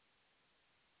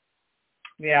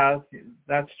 Yeah,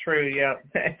 that's true. Yeah.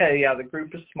 Yeah, the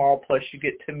group is small, plus you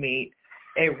get to meet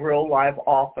a real live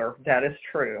author. That is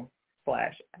true.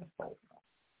 Slash asshole.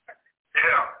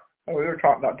 Yeah. Oh, we were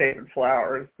talking about David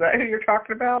Flowers. Is that who you're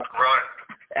talking about? Right.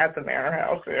 At the Manor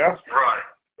House, yeah. Right.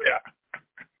 Yeah.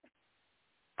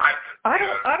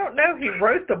 I don't know. He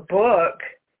wrote the book.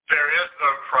 There is no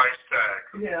price tag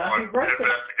on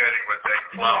investigating with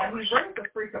David Flowers. Yeah, he wrote the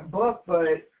freaking book,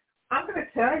 but I'm going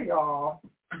to tell y'all,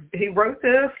 he wrote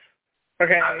this.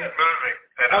 Okay.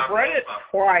 I've read it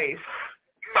twice.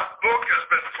 My book has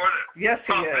been put in. Yes,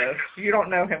 he is. You don't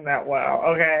know him that well,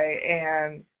 okay?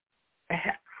 And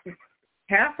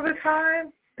half of the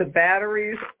time, the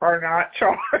batteries are not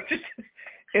charged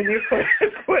in the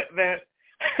equipment.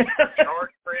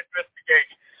 Charged for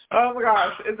investigation. Oh my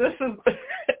gosh, this is.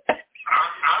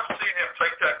 I've seen him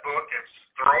take that book and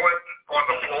throw it on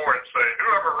the floor and say,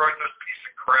 "Whoever wrote this piece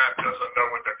of crap doesn't know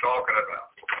what they're talking about."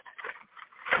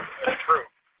 That's true.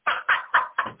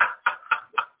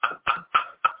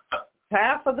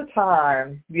 Half of the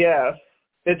time, yes,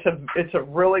 it's a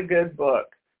really good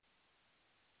book.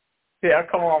 Yeah,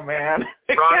 come on, man.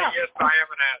 Ronnie, yes, I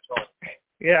am an asshole.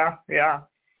 Yeah,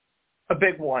 a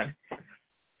big one.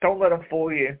 Don't let them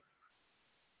fool you.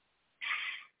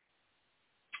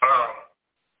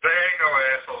 They ain't no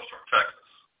assholes from Texas.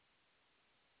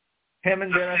 Him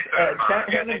and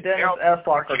Dennis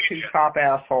Eslock are two top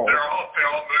assholes. They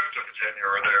all moved to Virginia,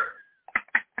 or there.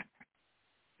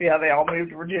 Yeah, they all moved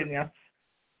to Virginia.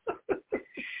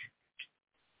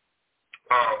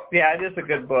 Yeah, it is a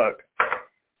good book.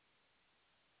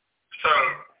 So,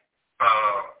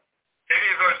 any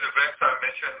of those events I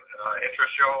mentioned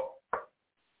interest y'all?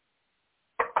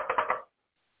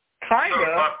 Kind of. So,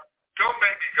 don't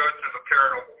make me go through the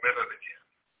paranormal minute again.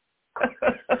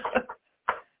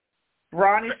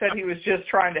 Ronnie said he was just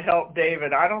trying to help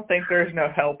David. I don't think there's no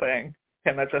helping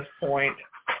him at this point.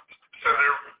 So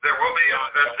there will be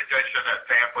investigation at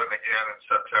Pamplin again in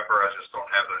September. I just don't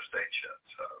have those dates yet.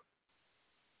 So,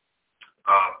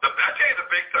 I tell you the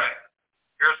big thing.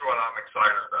 Here's what I'm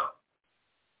excited about.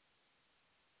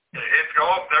 If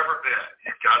y'all have never been,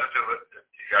 you've got to do it.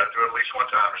 You got to do it at least one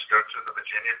time. Just go to the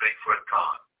Virginia Bigfoot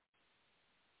Con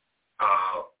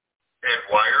in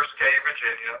Wyers Cave,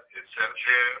 Virginia. It's in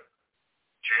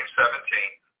June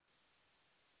 17th.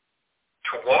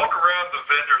 To walk around the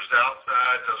vendors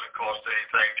outside doesn't cost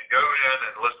anything. To go in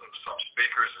and listen to some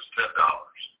speakers is $10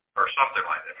 or something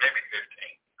like that, maybe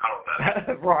 $15. I don't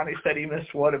know. Ronnie said he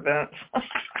missed what event?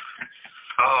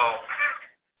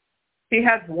 He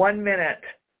had 1 minute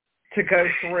to go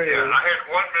through. Yeah, I had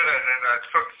 1 minute and I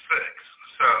took 6.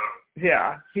 So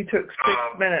yeah, he took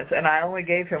 6 minutes, and I only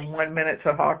gave him 1 minute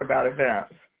to talk about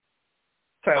events.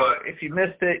 So if you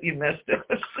missed it, you missed it.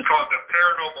 It's called the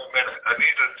Paranormal Minute. I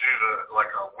need to do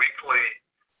a weekly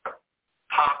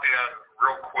pop in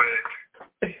real quick.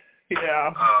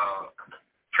 Yeah.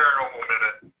 Paranormal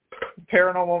Minute.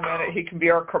 Paranormal Minute. He can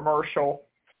be our commercial.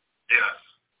 Yes.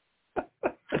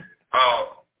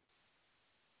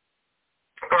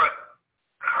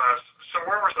 So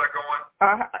where was I going?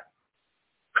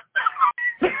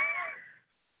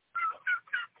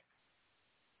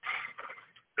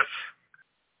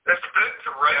 It's been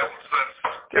derailed since.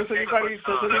 Does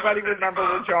anybody remember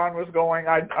where John was going?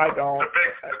 I don't. The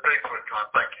Bigfoot Con.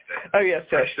 Thank you, Dave. Oh yes,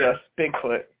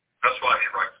 Bigfoot. That's why he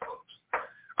writes books.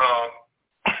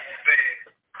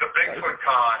 The Bigfoot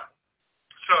Con.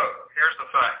 So here's the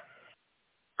thing.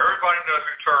 Everybody knows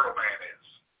who Turtle Man is.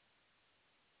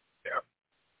 Yeah.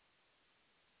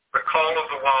 The Call of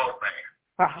the Wild Man.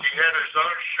 Uh-huh. He had his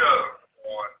own show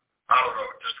on, I don't know,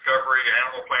 Discovery,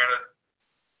 Animal Planet,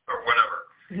 or whatever.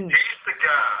 Mm-hmm. He's the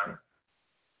guy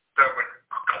that would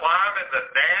climb in the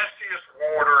nastiest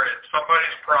water in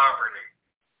somebody's property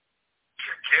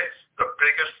to get the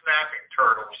biggest snapping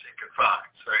turtles he could find.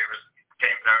 So he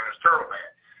became known as Turtle Man.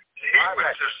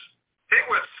 He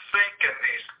would sink in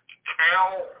these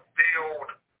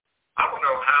cow-filled, I don't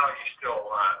know how he's still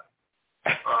alive,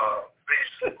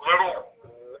 these little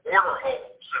water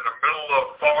holes in the middle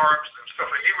of farms and stuff.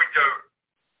 He would go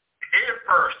head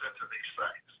first into these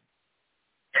things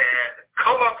and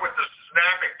come up with the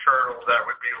snapping turtles that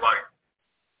would be like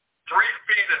 3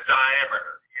 feet in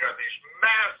diameter, these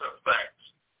massive things.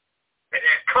 And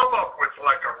he'd come up with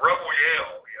like a rebel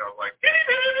yell, like,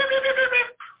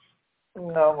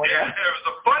 no, and it was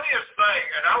the funniest thing,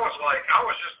 and I was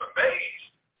just amazed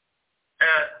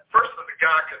at first that the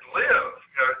guy could live,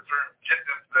 through getting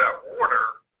into that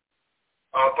water.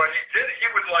 But he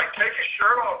would like take his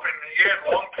shirt off and he had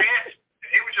long pants, and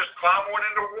he would just climb one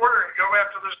into the water and go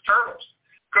after those turtles.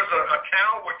 Because a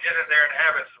cow would get in there and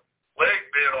have its leg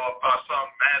bit off by some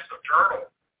massive turtle,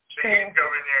 so he'd go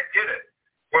in there and get it.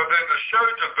 Well, then the show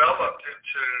developed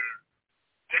into,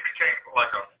 he became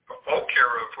like a folk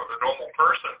hero for the normal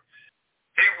person.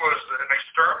 He was an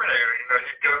exterminator.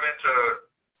 He'd go into,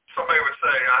 somebody would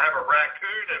say, I have a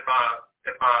raccoon in my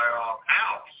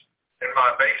house, in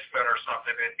my basement or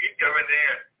something, and he'd go in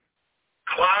there and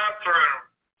climb through,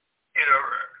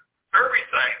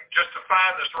 everything just to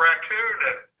find this raccoon.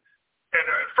 And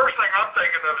the first thing I'm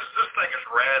thinking of is this thing is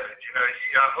rabid.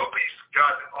 I hope he's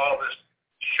got all this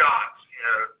shots.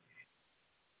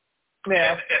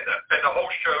 Yeah. And the whole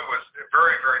show was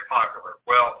very, very popular.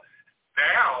 Well,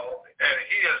 now, and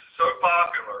he is so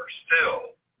popular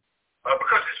still,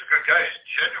 because he's a good guy. He's a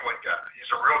genuine guy.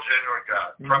 He's a real genuine guy.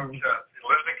 Mm-hmm. He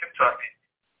lives in Kentucky,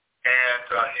 and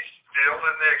he's still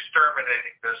in the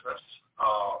exterminating business.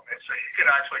 And so you can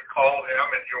actually call him,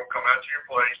 and he'll come out to your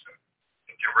place and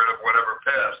get rid of whatever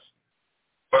pests.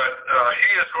 But he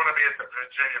is going to be at the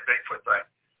Virginia Bigfoot thing.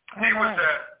 He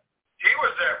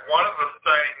was at one of the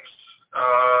things.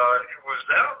 He was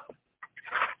out.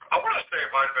 I want to say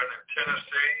it might have been in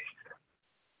Tennessee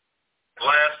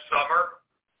last summer.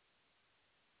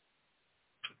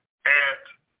 And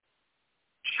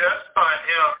just by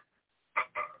him,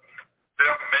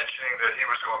 them mentioning that he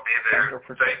was going to be there,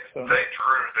 they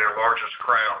drew their largest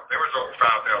crowd. There was over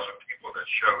 5,000 people that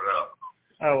showed up.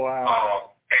 Oh,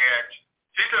 wow. And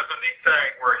he does a neat thing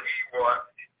where he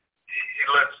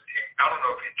I don't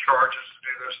know if he charges to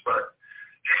do this, but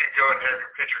you can go and have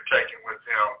your picture taken with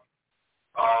him.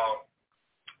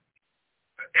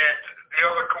 And the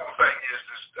other cool thing is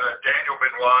Daniel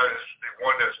Benoit is the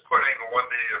one that's putting on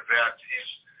the event.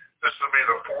 This will be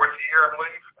the 4th year, I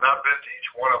believe. And I've been to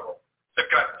each one of them. They've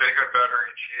gotten bigger and better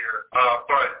each year.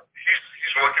 But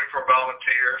he's looking for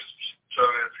volunteers. So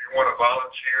if you want to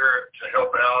volunteer to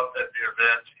help out at the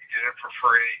event, you get in for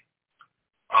free.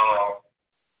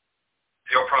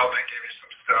 He'll probably give you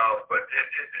some stuff, but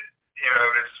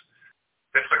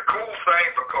it's a cool thing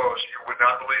because you would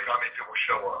not believe how many people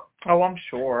show up. Oh, I'm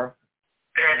sure.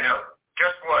 And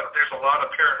guess what? There's a lot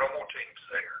of paranormal teams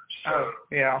there. So,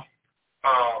 yeah.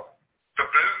 The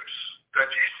booths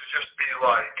that used to just be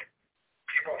like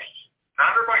people,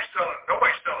 nobody's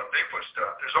selling Bigfoot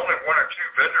stuff. There's only one or two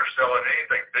vendors selling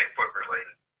anything Bigfoot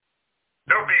related.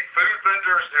 There'll be food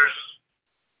vendors.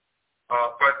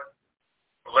 But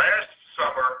last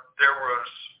summer there was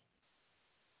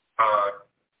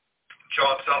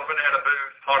John Sullivan had a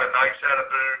booth. Haunted Nights had a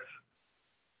booth.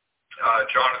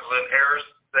 John and Lynn Harris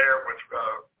there with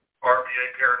RVA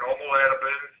Paranormal had a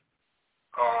booth.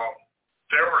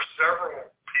 There were several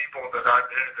people that I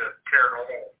knew that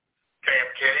paranormal. Pam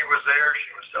Kenny was there.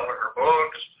 She was selling her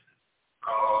books.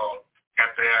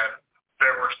 And then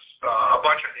there was a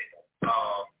bunch of people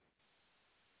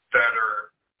that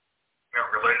are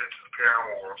related to the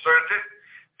paranormal world. So it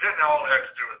didn't all have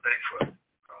to do with Bigfoot.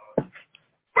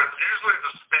 But usually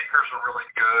the speakers are really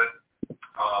good.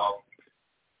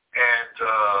 And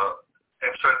so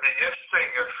it'd be interesting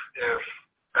if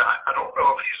I don't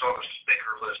know if he's on the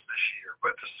speaker list this year,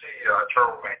 but to see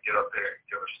Turtleman get up there and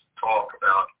give us a talk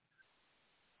about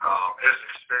his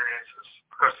experiences,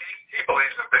 because he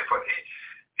believes in Bigfoot.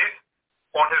 He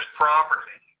on his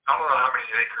property, I don't know how many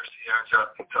acres he owns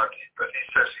out in Kentucky, but he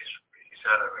says he's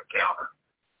had an encounter.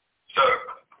 So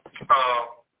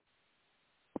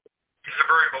he's a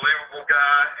very believable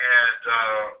guy,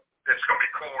 and it's going to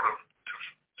be cool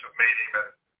to meet him.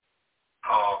 And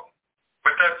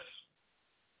but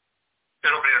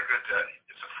it'll be a good day.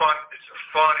 It's a fun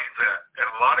event, and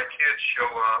a lot of kids show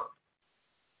up.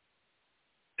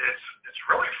 It's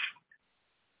really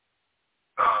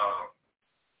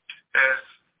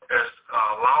as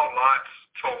Lyle Lotz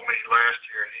told me last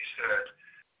year. He said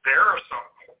there are some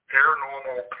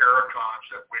paranormal paracons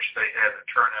that wish they had the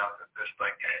turnout that this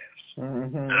thing has,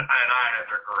 and I had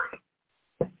to agree.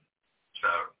 So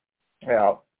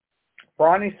yeah.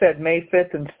 Ronnie said May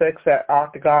 5th and 6th at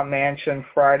Octagon Mansion.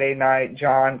 Friday night,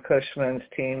 John Cushman's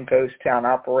team, Ghost Town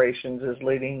Operations, is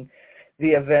leading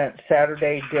the event.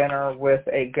 Saturday, dinner with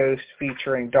a ghost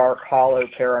featuring Dark Hollow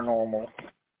Paranormal.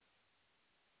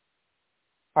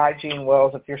 Hi, Gene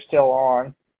Wells, if you're still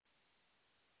on.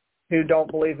 Who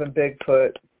don't believe in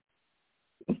Bigfoot.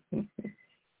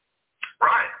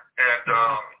 Right. And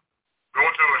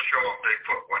going to a show of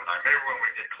Bigfoot one night, maybe when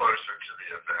we get closer to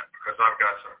the event, because I've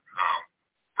got some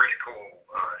pretty cool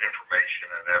information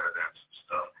and evidence and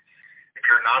stuff. If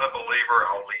you're not a believer,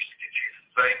 I'll at least get you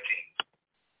thinking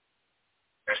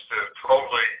instead of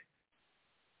totally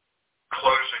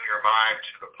closing your mind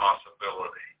to the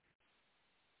possibility.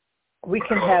 We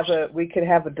can have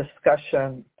a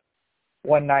discussion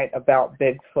one night about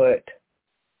Bigfoot.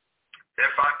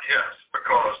 Yes,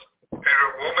 because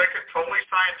we'll make it totally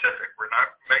scientific. We're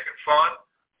not making fun.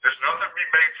 There's nothing to be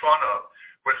made fun of.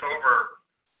 With over,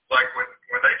 like when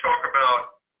they talk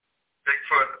about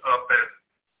Bigfoot up in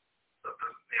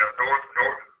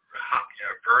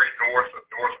very north of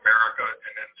North America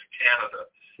and into Canada,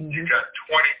 you've got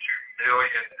 22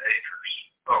 million acres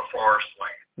of forest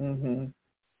land.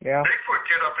 Yeah. Bigfoot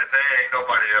get up in there, ain't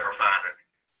nobody ever find it.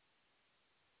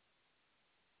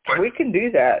 But we can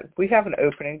do that. We have an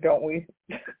opening, don't we?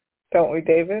 Don't we,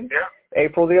 David? Yeah.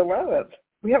 April the 11th.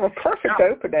 We have a perfect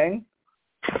opening.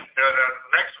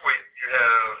 Next week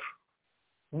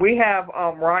we have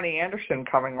Ronnie Anderson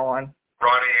coming on.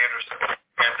 Ronnie Anderson,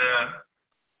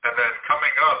 and then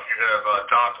coming up you have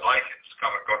Doc Likens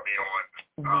going to be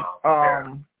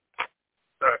on.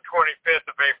 The 25th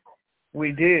of April.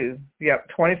 We do. Yep,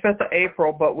 25th of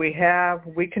April. But we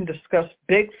can discuss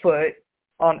Bigfoot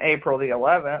on April the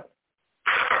 11th.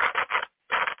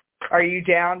 Are you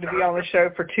down to be on the show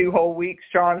for 2 whole weeks,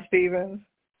 John Stevens?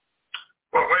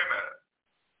 Well, wait a minute.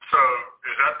 So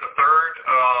is that the third?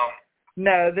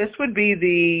 No, this would be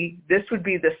the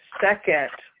second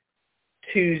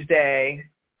Tuesday.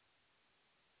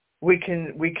 We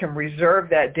can reserve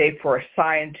that day for a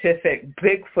scientific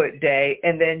Bigfoot day,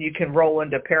 and then you can roll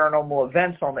into paranormal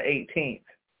events on the 18th.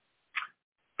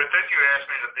 But then you asked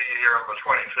me to be here on the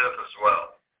 25th as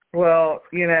well. Well,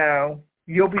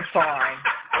 you'll be fine.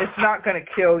 It's not going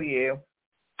to kill you.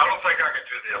 I don't think I can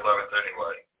do the 11th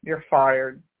anyway. You're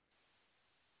fired.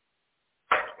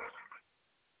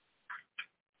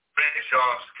 Big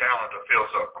Sean's calendar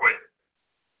fills up quick.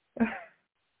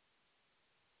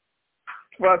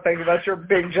 Well, I think about your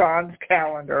Big John's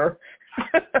calendar.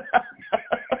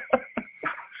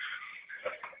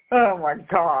 Oh my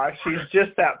gosh, he's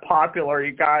just that popular,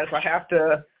 you guys. I have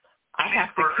to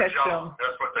catch him.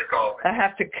 That's what they call me. I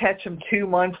have to catch him 2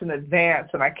 months in advance,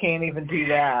 and I can't even do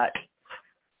that.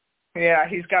 Yeah,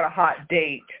 he's got a hot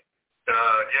date.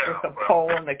 Yeah. With a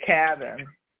pole in the cabin.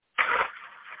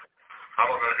 I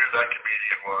don't know who that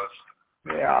comedian was.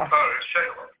 Yeah. Oh, it's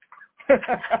Shayla.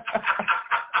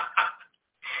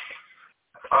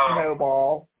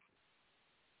 Snowball.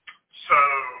 So,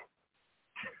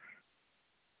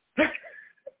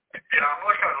 yeah, I'm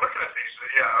looking at these.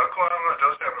 Yeah, Oklahoma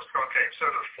does have a skunk ape. So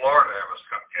does Florida have a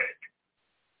skunk ape.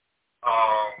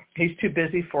 He's too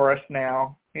busy for us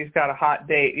now. He's got a hot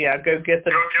date. Yeah, go get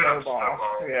the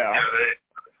snowball. Yeah.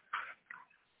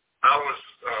 I was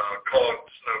called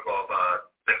Snowball by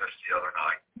Dennis the other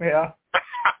night. Yeah.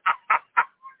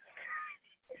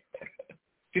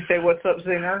 Did you say, what's up,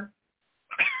 Zinger?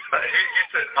 He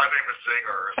said, my name is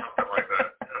Zinger, or something like that.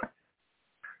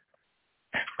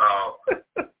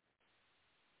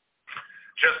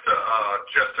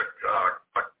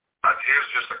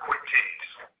 Here's just a quick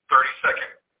tease,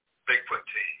 30-second Bigfoot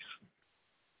tease.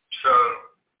 So,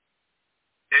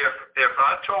 if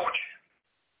I told you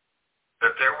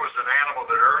that there was an animal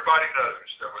that everybody knows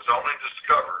that was only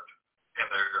discovered in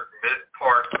the mid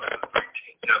part of the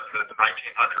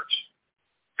 1900s,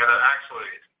 and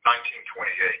actually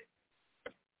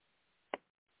 1928,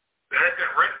 that had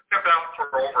been written about for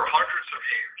over hundreds of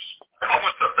years,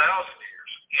 almost 1,000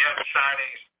 years, in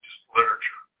Chinese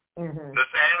literature. Mm-hmm.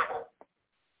 This animal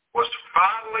was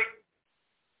finally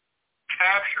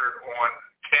captured on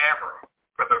camera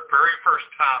for the very first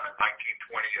time in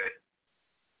 1928.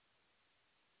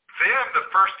 Then the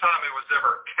first time it was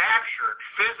ever captured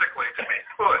physically to be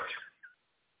put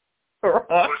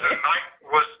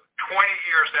was 20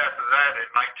 years after that in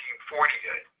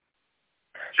 1948.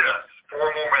 Just 4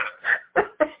 more minutes.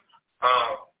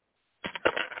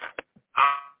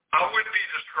 I would be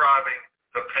describing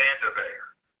the panda bear.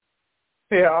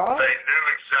 Yeah. They knew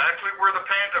exactly where the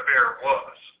panda bear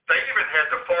was. They even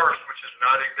had the forest, which is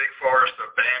not a big forest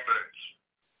of bamboos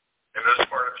in this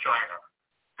part of China.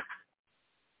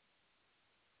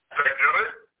 They knew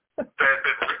it. They had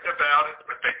been written about it,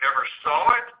 but they never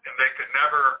saw it, and they could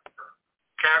never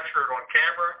capture it on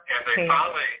camera, and they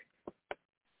finally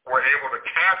were able to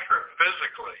capture it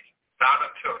physically, not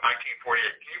until 1948.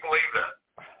 Can you believe that?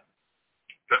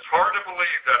 It's hard to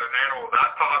believe that an animal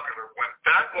that popular went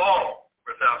that long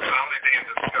without finally being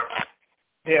discovered.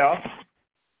 Yeah.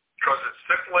 Because it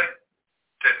simply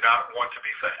did not want to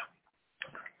be found.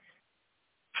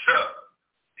 So,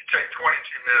 you take 22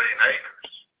 million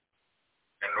acres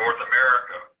in North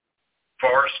America,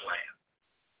 forest land,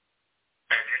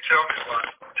 and you tell me a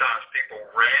lot of times people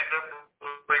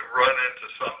randomly run into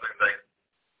something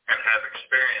and have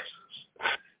experiences.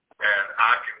 And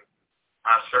I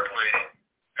certainly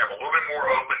am a little bit more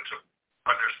open to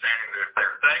understanding that there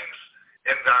are things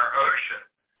in our ocean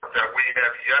that we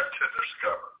have yet to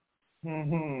discover.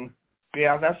 Mm-hmm.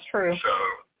 Yeah, that's true. So,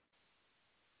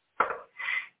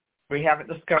 we haven't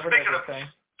discovered everything.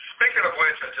 Speaking of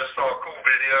which, I just saw a cool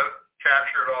video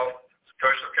captured off the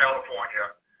coast of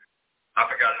California. I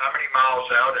forgot how many miles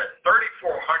out, at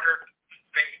 3,400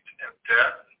 feet in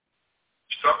depth,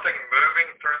 something moving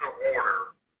through the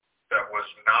water that was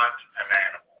not an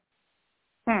animal.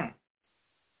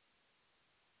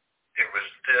 It was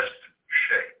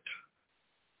disc-shaped.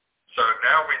 So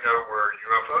now we know where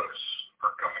UFOs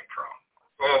are coming from.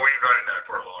 Well, we've known that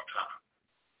for a long time.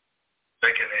 They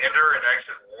can enter and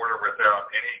exit water without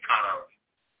any kind of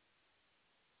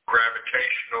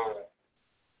gravitational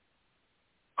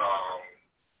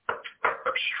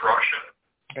obstruction.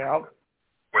 Yep.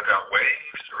 Without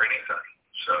waves or anything.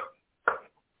 So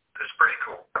it's pretty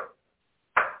cool.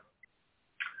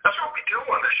 That's what we do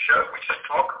on this show. We just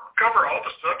cover all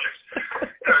the subjects.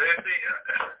 It'd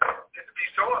be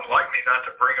so unlike me not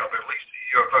to bring up at least the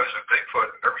UFOs and Bigfoot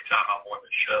every time I'm on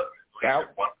the show, at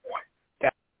least at one point.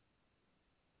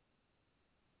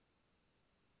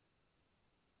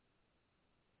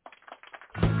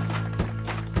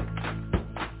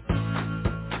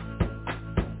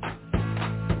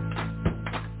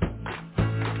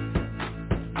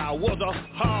 I was a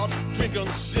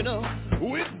hard-drinking sinner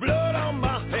with blood on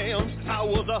my hands. I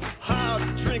was a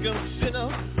hard-drinking sinner,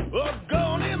 a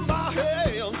gun in my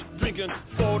hands, drinking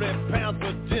 40 pounds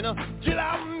for dinner till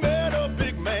I met a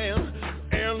big man.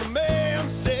 And the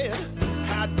man said,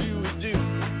 how do we do?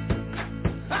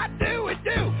 How do we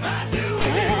do? How do we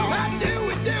do? How do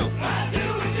we do? How do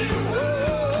we do?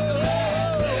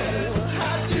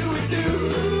 How do we do?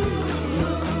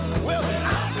 Well, I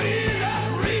feel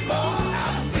like reborn.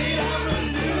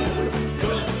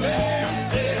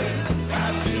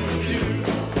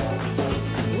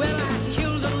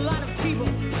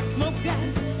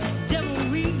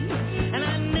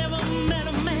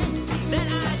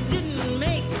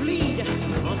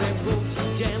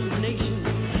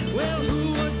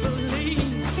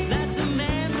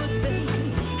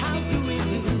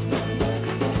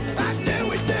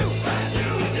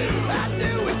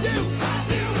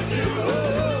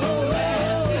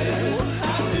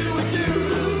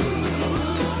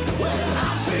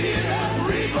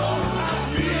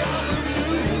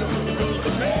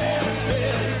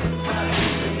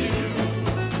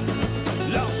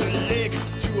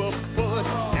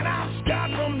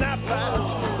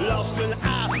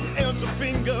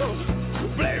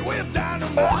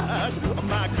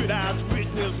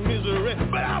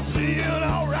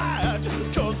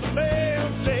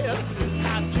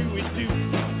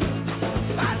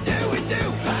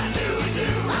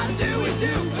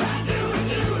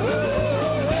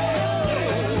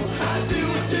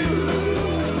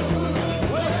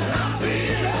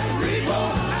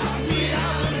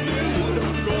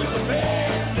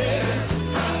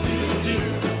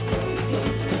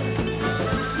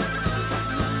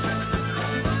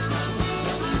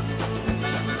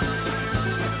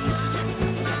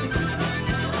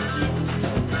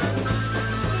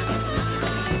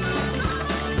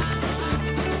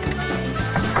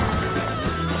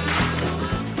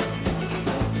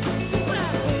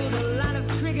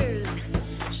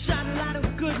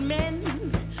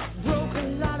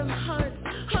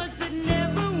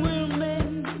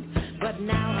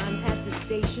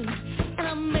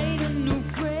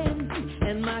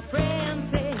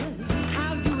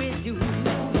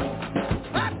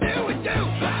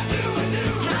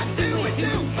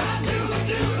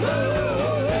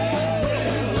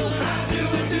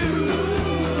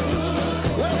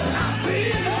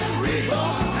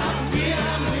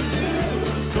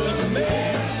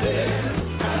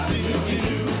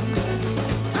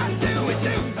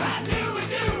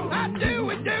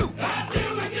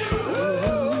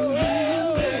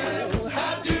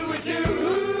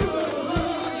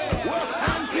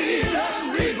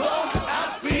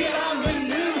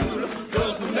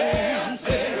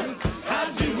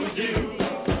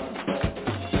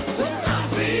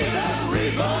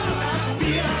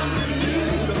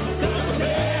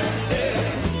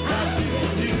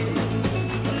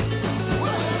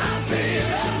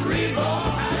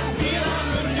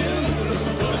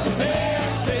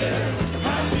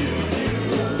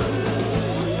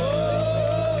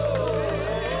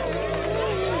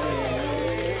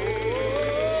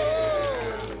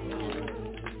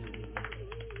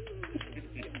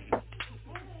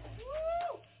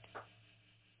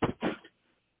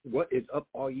 What is up,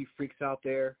 all you freaks out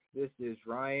there? This is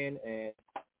Ryan, and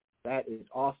that is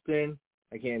Austin.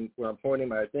 Again, where I'm pointing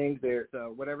my things there.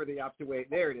 So whatever the opposite way,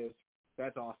 there it is.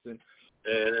 That's Austin.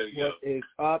 There you What is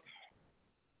up,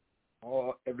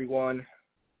 everyone?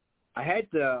 I had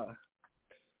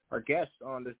our guests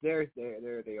on this. There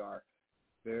they are.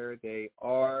 There they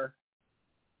are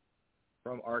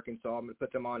from Arkansas. I'm going to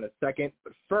put them on a second.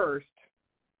 But first,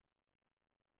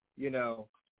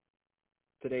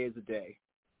 today is a day.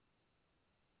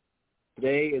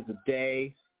 Today is a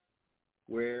day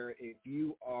where if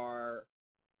you are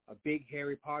a big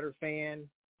Harry Potter fan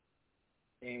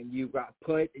and you got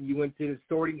and you went to the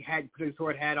sorting hat, put a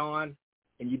sword hat on,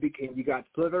 and you got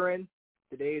Slytherin,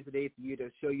 today is the day for you to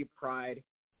show your pride.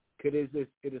 It is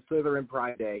Slytherin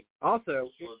Pride Day. Also,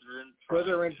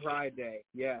 Slytherin Pride Day.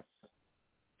 Yes,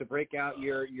 to break out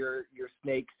your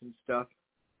snakes and stuff.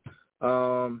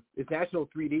 It's National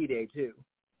 3D Day too.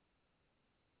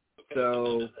 Okay,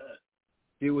 So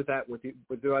do with that what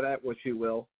you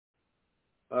will.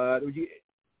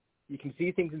 You can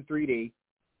see things in 3D.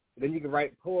 Then you can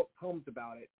write poems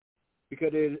about it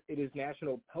because it is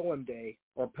National Poem Day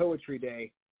or Poetry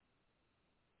Day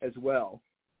as well.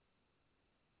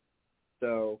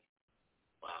 So,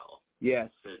 wow. Yes.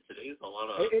 Today's a lot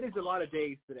of. It is a lot of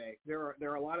days today. There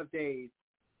are a lot of days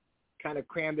kind of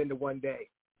crammed into one day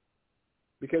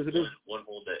because it is one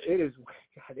whole day. It is.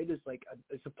 God, it is like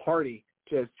it's a party.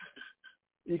 Just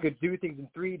you could do things in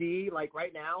 3D. Like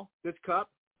right now, this cup.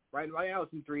 Right now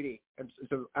it's in 3D.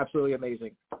 It's absolutely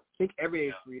amazing. I think every day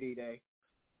is 3D day.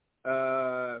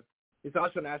 It's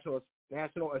also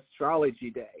National Astrology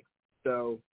Day.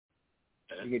 So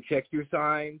you can check your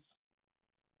signs.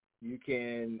 You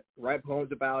can write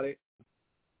poems about it.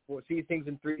 See things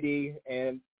in 3D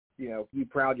and, be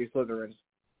proud you're Slytherins.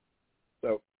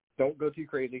 So don't go too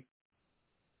crazy.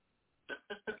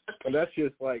 And that's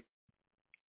just like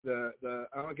I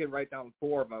don't get write down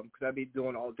 4 of them because I'd be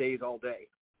doing all day.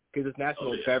 Because it's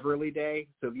National Beverly Day,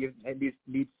 so if you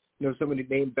need somebody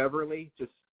named Beverly,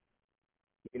 just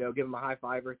give them a high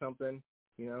five or something.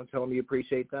 Tell them you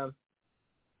appreciate them.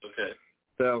 Okay.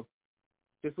 So,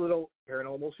 just a little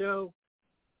paranormal show.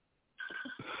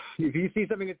 If you see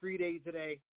something in 3 days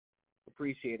today,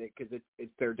 appreciate it because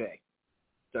it's their day.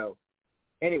 So,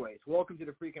 anyways, welcome to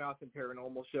the Freaking Austin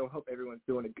Paranormal Show. Hope everyone's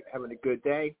having a good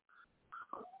day.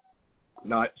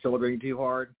 Not celebrating too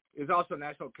hard. It's also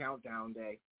National Countdown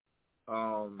Day.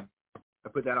 I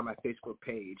put that on my Facebook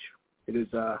page. It is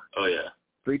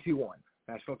 3, 2, 1,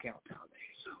 National Countdown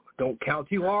Day. So don't count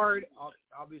too hard.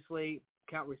 Obviously,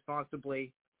 count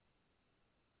responsibly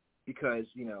because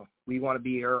we want to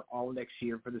be here all next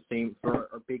year for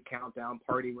our big countdown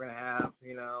party we're gonna have.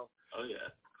 Oh yeah.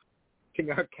 Can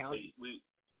our count? We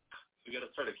got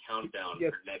to start a countdown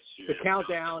yes, for next year. The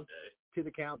countdown to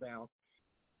the countdown.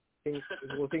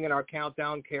 We're singing our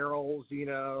countdown carols,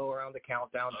 around the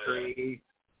countdown tree,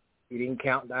 eating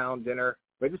countdown dinner.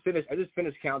 I just finished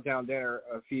countdown dinner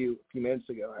a few minutes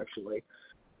ago, actually.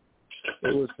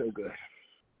 It was so good.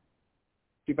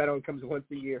 Too bad it only comes once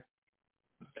a year.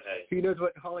 Hey. Who knows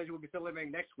what holidays we'll be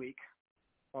celebrating next week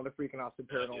on the Freaking Austin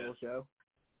Paranormal Show.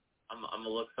 I'm going to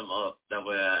look some up. That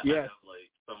way I have,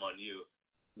 some on you.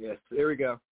 Yes, there we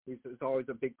go. It's always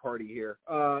a big party here.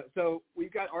 So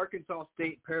we've got Arkansas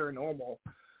State Paranormal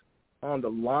on the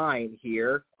line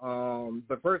here.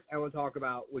 But first, I want to talk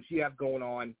about what you have going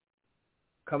on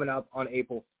coming up on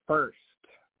April 1st.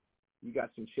 You got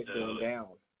some shit going down.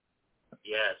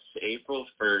 Yes, April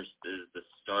 1st is the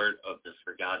start of the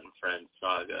Forgotten Friends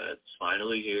saga. It's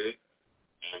finally here,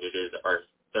 and it is our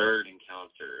 3rd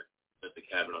encounter with the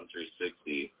Cabin on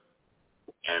 360.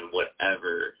 And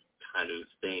whatever kind of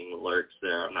thing lurks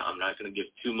there. I'm not going to give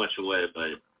too much away,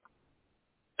 but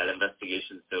that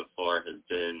investigation so far has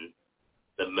been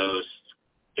the most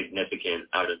significant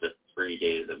out of the 3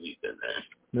 days that we've been there.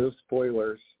 No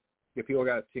spoilers. If people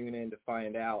got to tune in to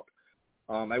find out,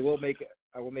 I will make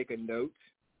a note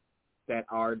that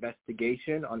our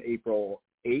investigation on April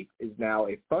 8th is now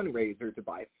a fundraiser to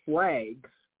buy flags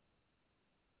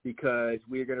because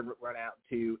we're going to run out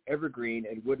to Evergreen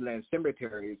and Woodland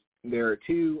cemeteries. There are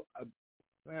 2,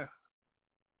 I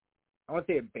want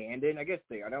to say abandoned. I guess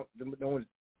they are. No one's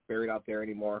buried out there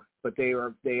anymore. But they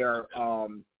are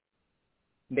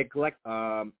neglect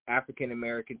African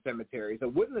American cemeteries. The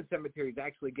Woodland Cemetery is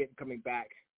actually coming back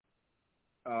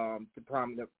to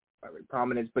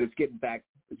prominence, but it's getting back.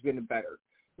 It's getting better.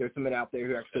 There's someone out there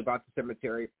who actually bought the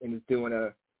cemetery and is doing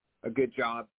a good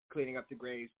job cleaning up the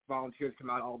graves. Volunteers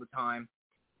come out all the time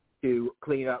to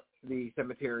clean up the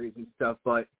cemeteries and stuff.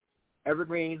 But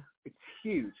Evergreen, it's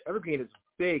huge. Evergreen is a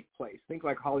big place. Think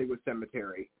like Hollywood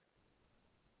Cemetery.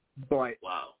 but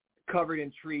Wow. covered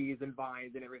in trees and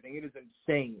vines and everything. It is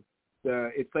insane.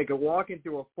 It's like a walking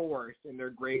through a forest, and there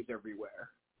are graves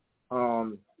everywhere.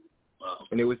 Wow.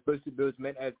 And it was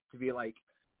meant as to be like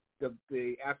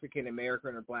the African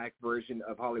American or black version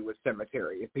of Hollywood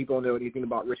Cemetery. If people know anything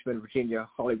about Richmond, Virginia,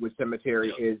 Hollywood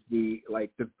Cemetery is the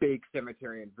big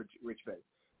cemetery in Richmond,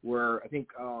 where I think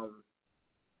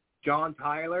John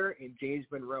Tyler and James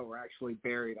Monroe are actually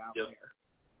buried out there.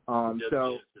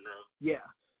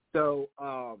 So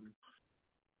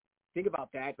think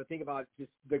about that, but think about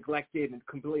just neglected and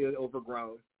completely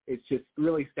overgrown. It's just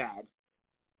really sad.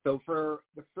 So for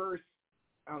the first,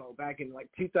 I don't know, back in like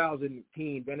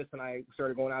 2010, Dennis and I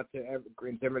started going out to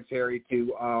Evergreen Cemetery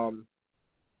to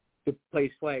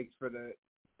place flags for the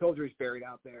soldiers buried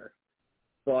out there.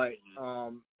 But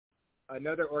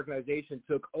another organization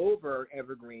took over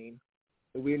Evergreen,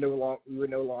 and we were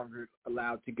no longer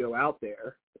allowed to go out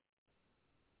there.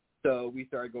 So we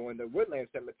started going to Woodland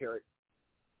Cemetery,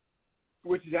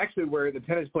 which is actually where the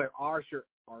tennis player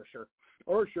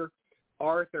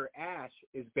Arthur Ashe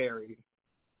is buried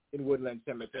in Woodland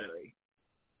Cemetery.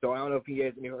 So I don't know if you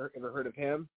guys ever heard of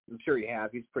him. I'm sure you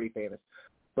have. He's pretty famous.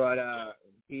 But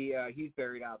he's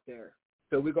buried out there.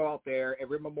 So we go out there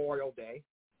every Memorial Day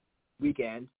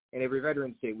weekend and every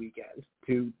Veterans Day weekend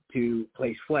to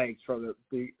place flags for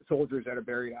the soldiers that are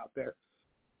buried out there.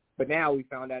 But now we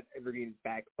found out Evergreen is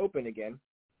back open again.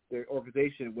 The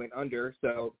organization went under,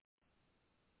 so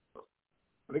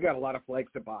we got a lot of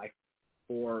flags to buy.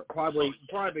 Or probably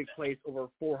place over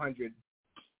 400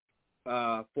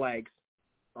 flags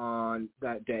on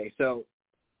that day. So,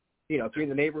 if you're in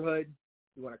the neighborhood,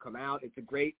 you want to come out. It's a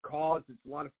great cause. It's a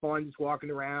lot of fun just walking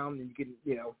around, and you can,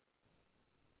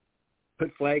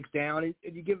 put flags down and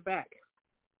you give back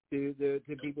to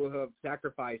people who have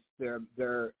sacrificed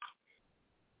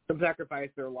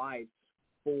sacrificed their lives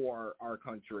for our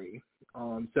country.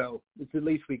 So it's the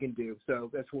least we can do. So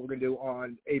that's what we're going to do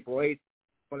on April 8th.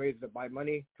 Fundraiser to buy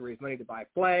money, to raise money to buy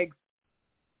flags.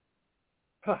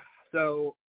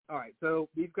 So, all right. So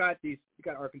we've got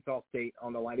Arkansas State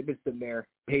on the line. They've been sitting there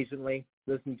patiently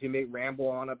listening to me ramble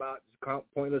on about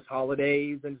pointless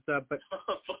holidays and stuff. But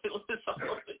pointless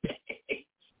holidays.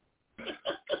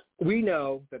 We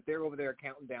know that they're over there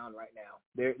counting down right now.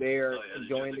 They're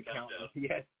enjoying the countdown.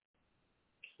 Yes.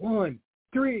 1,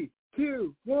 3,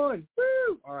 2, 1.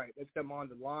 Woo! All right. Let's come on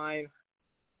the line.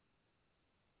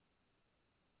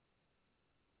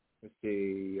 Let's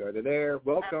see. Are they there?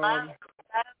 Welcome.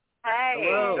 Hey,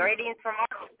 hello. Greetings from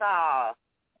Arkansas.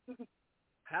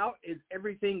 How is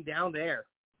everything down there?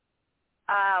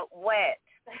 Wet.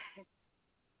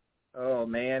 Oh,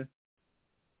 man.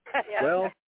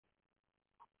 Well,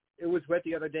 it was wet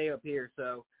the other day up here,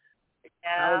 so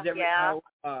how is everything?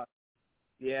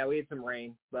 Yeah, we had some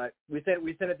rain, but we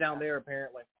sent it down there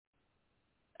apparently.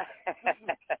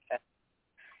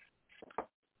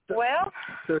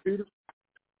 So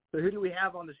who do we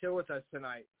have on the show with us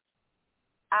tonight?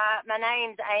 My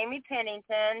name's Amy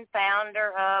Pennington,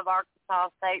 founder of Arkansas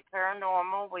State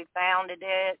Paranormal. We founded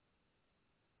it,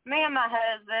 me and my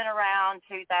husband, around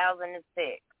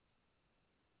 2006.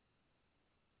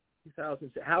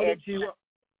 2006. How did you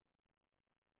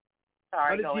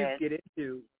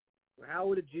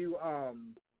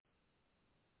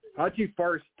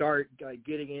first start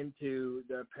getting into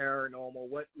the paranormal?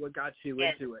 What got you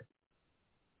into it?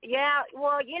 Yeah,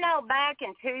 well, back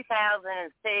in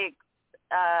 2006,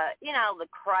 the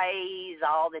craze,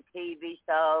 all the TV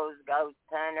shows, ghost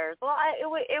hunters. Well,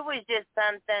 it was just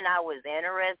something I was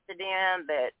interested in,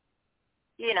 but,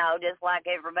 just like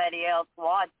everybody else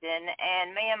watching.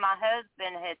 And me and my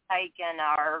husband had taken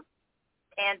our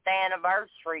 10th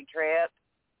anniversary trip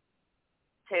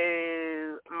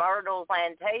to Myrtle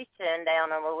Plantation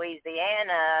down in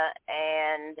Louisiana,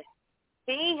 and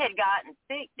he had gotten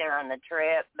sick during the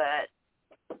trip, but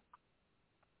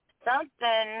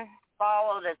something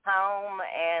followed us home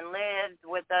and lived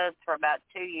with us for about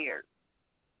 2 years.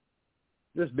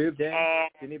 Just moved in?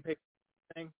 Didn't he pick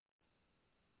anything?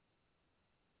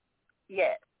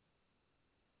 Yes.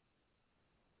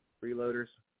 Freeloaders?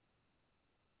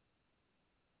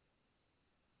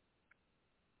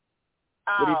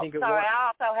 What do you think it sorry, was? I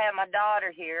also have my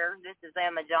daughter here. This is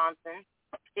Emma Johnson.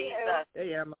 She's,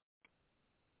 hey, Emma.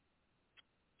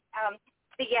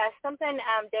 But yeah, something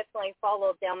definitely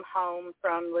followed them home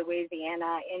from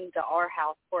Louisiana into our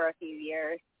house for a few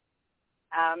years.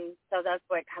 So that's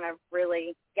what kind of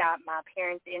really got my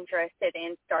parents interested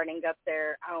in starting up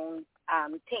their own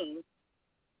team.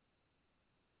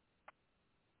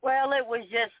 Well, it was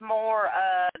just more,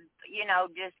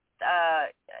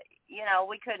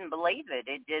 we couldn't believe it.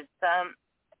 It just,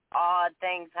 odd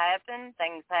things happen.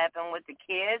 Things happen with the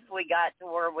kids. We got to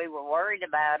where we were worried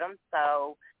about them,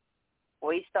 so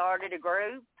we started a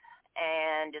group,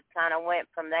 and it kind of went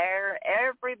from there.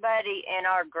 Everybody in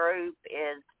our group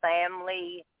is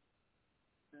family-based.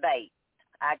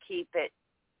 I keep it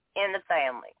in the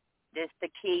family just to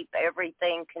keep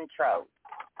everything controlled.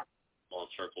 Small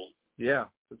circle. Yeah,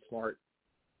 that's smart.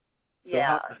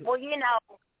 Yeah. Well, you know,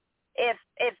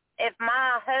 if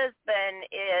my husband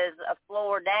is a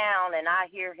floor down and I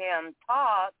hear him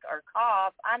talk or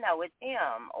cough, I know it's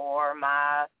him or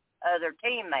my other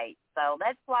teammates. So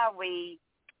that's why we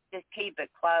just keep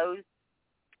it close.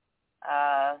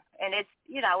 And it's,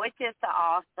 you know, it's just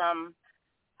awesome.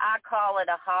 I call it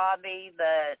a hobby,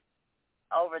 but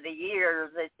over the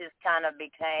years it just kind of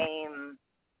became,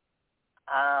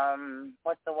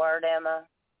 what's the word, Emma?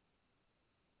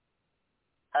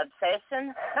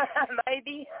 Obsession,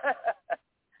 maybe.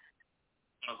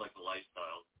 Sounds like a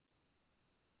lifestyle.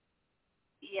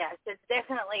 Yes, it's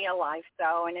definitely a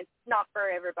lifestyle, and it's not for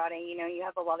everybody. You know, you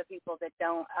have a lot of people that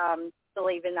don't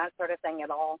believe in that sort of thing at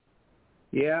all.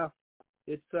 Yeah,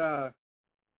 it's so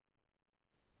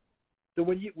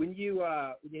when you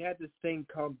had this thing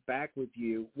come back with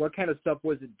you, what kind of stuff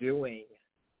was it doing?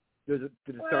 Did it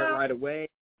start right away,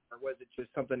 or was it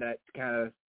just something that kind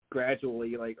of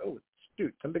gradually, like, oh,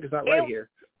 shoot, something's not right here?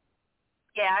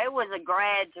 Yeah, it was a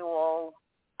gradual.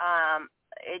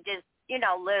 It just, you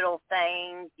know, little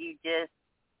things. You just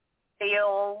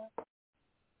feel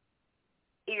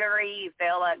eerie. You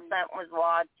feel like something was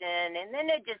watching, and then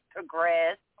it just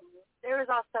progressed. There was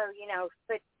also, you know,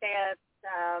 footsteps.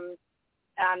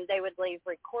 They would leave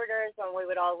recorders when we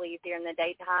would all leave during the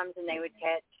daytimes, and they would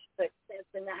catch footsteps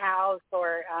in the house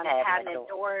or cabinet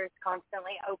doors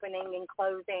constantly opening and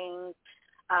closing.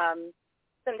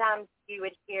 Sometimes you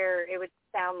would hear, it would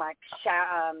sound like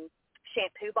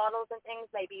shampoo bottles and things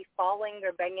maybe falling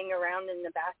or banging around in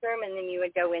the bathroom, and then you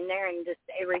would go in there and just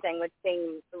everything would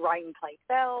seem right in place,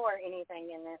 fell or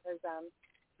anything, and it was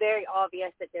very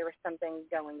obvious that there was something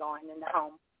going on in the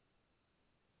home.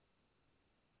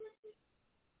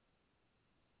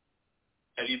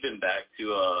 Have you been back to,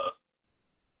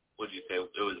 what did you say, it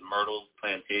was Myrtle's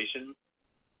Plantation?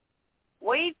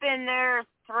 We've been there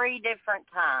 3 different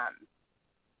times.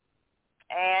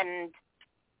 And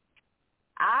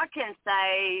I can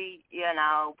say, you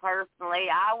know, personally,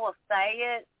 I will say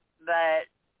it, but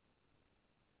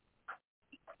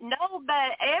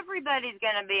everybody's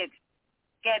going to be a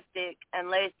skeptic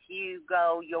unless you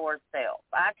go yourself.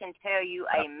 I can tell you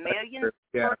a million.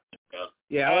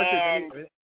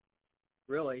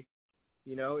 Really,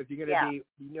 you know, if you're going to be,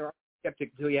 you're a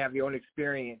skeptic until you have your own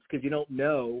experience, because you don't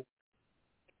know.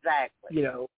 Exactly. You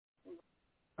know,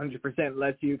 100%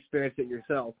 unless you experience it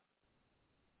yourself.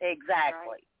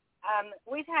 Exactly. Right.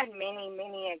 We've had many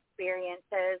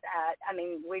experiences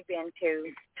we've been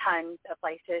to tons of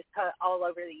places all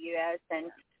over the U.S.,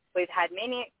 and we've had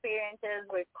many experiences.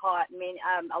 We've caught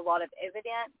a lot of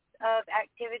evidence of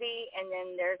activity, and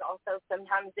then there's also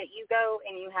sometimes that you go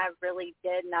and you have really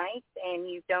dead nights and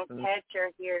you don't catch or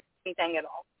hear anything at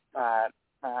all.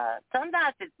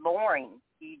 Sometimes it's boring.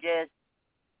 You just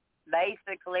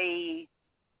basically,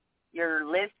 you're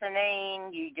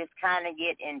listening, you just kind of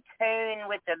get in tune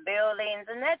with the buildings,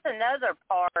 and that's another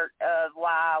part of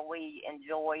why we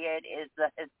enjoy it, is the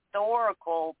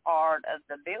historical part of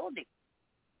the building.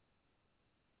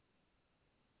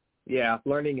 Yeah,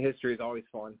 learning history is always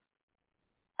fun.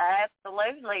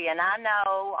 Absolutely, and I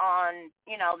know on,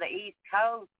 you know, the East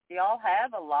Coast, y'all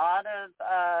have a lot of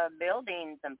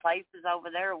buildings and places over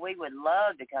there we would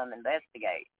love to come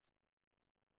investigate.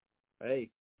 Hey,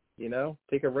 you know,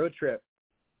 take a road trip.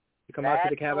 You come out to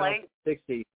the cabin on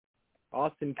 60.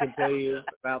 Austin can tell you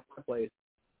about the place.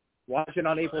 Watch it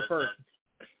on April 1st.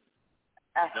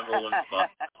 Number one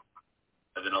spot.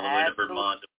 I've been all the way to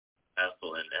Vermont,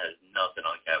 Castle, and it has nothing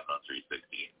on cabin on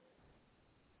 360.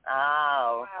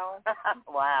 Oh,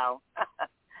 wow.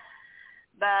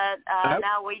 But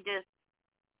now we just,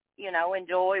 you know,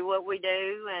 enjoy what we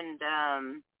do. And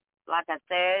like I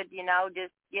said, you know,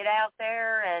 just get out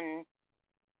there and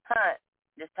hunt.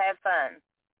 Just have fun.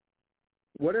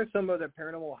 What are some of the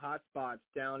paranormal hotspots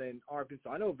down in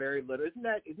Arkansas? I know very little. Isn't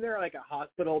there like a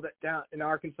hospital that down in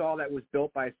Arkansas that was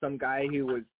built by some guy who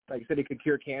was, like, said he could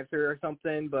cure cancer or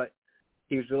something, but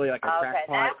he was really like a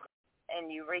crackpot? In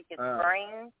Eureka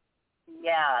Springs.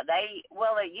 Yeah,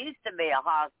 it used to be a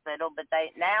hospital, but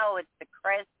now it's the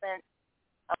Crescent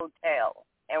Hotel,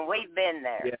 and we've been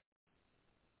there. Yeah.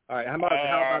 All right, how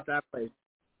about that place?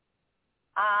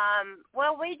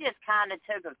 Well, we just kind of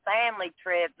took a family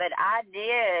trip, but I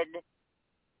did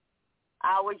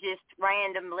I was just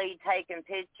randomly taking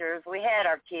pictures. We had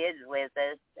our kids with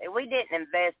us. We didn't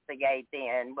investigate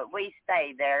then, but we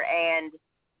stayed there and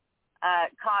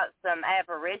caught some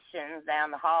apparitions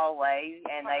down the hallway,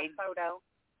 and they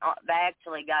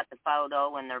actually got the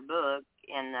photo in their book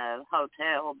in the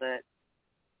hotel. But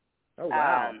oh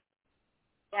wow,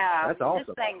 yeah, that's awesome.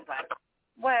 Just things like,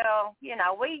 well, you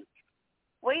know,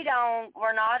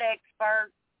 we're not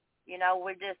experts. You know,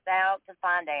 we're just out to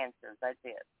find answers. That's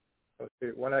it.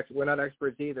 We're not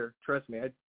experts either. Trust me.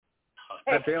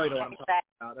 I barely know what I'm talking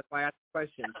about. That's why I asked the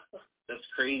question. That's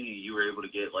crazy. You were able to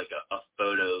get like a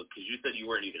photo because you said you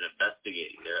weren't even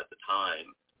investigating there at the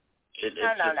time. It's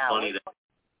funny that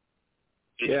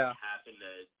it just happened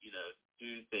to, you know,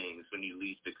 do things when you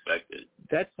least expected.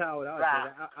 That's how it is.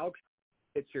 Right. I'll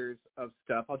take pictures of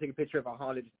stuff. I'll take a picture of a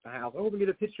haunted house. Oh, we get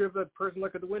a picture of a person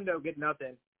look at the window, get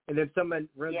nothing. And then someone,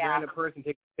 random person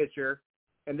takes a picture,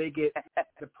 and they get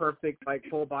the perfect, like,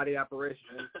 full-body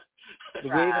apparition.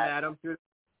 Waving at them through.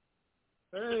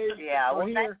 Hey, we're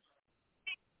here.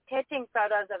 Catching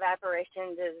photos of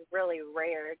apparitions is really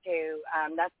rare, too.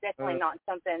 That's definitely not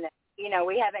something that, you know,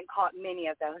 we haven't caught many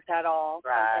of those at all.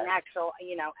 Right. An actual,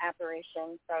 you know,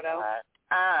 apparition photo. Right.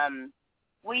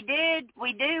 We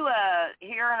do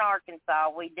here in Arkansas,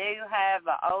 we do have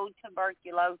an old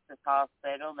tuberculosis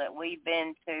hospital that we've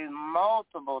been to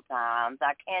multiple times.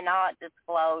 I cannot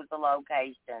disclose the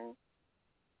location.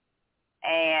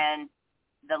 And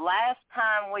the last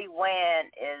time we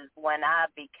went is when I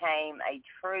became a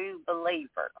true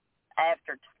believer.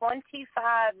 After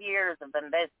 25 years of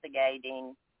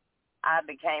investigating, I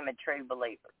became a true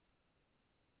believer.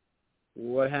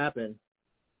 What happened?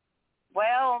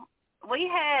 Well, we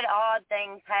had odd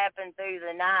things happen through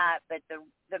the night, but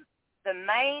the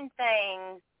main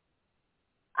thing,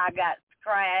 I got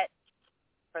scratched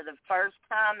for the first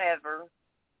time ever,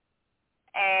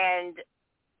 and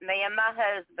me and my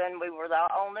husband, we were the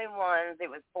only ones. It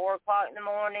was 4 o'clock in the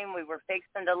morning. We were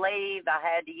fixing to leave. I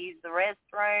had to use the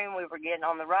restroom. We were getting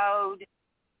on the road.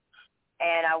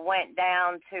 And I went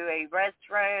down to a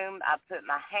restroom. I put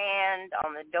my hand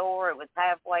on the door. It was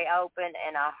halfway open,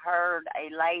 and I heard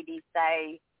a lady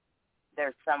say,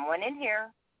 "There's someone in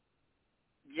here."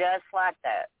 Just like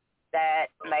that.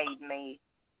 That made me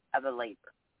a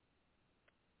believer.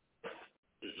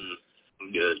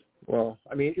 I'm good. Well,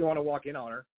 I mean, you want to walk in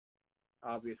on her,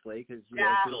 obviously, because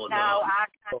yeah.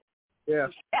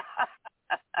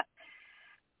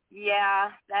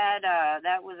 Yeah,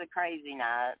 that was a crazy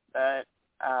night, but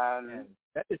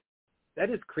that is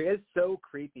it's so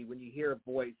creepy when you hear a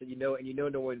voice and you know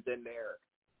no one's in there.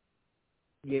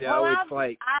 You know, well,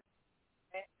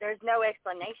 there's no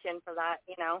explanation for that,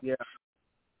 you know. Yeah.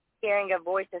 Hearing a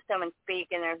voice of someone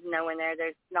speak and there's no one there,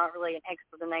 there's not really an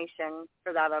explanation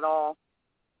for that at all.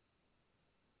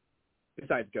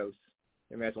 Besides ghosts.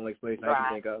 I mean, that's the only explanation I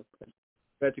can think of.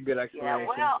 That's a good explanation. Yeah,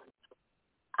 well,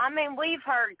 I mean, we've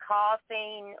heard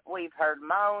coughing, we've heard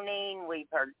moaning, we've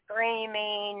heard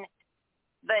screaming,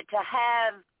 but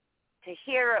to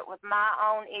hear it with my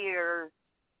own ears,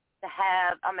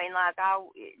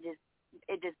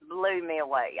 it just blew me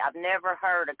away. I've never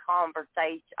heard a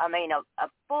conversation, a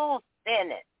full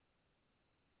sentence.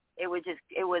 It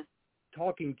was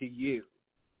talking to you.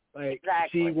 Like,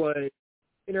 exactly. She was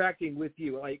interacting with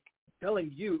you, like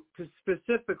telling you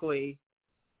specifically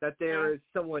that there is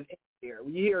someone in here.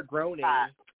 When you hear groaning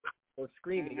or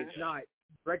screaming, it's not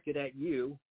directed at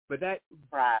you, but that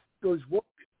those words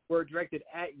were directed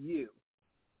at you.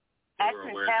 That's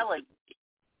intelligent.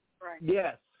 Right.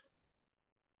 Yes.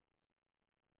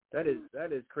 That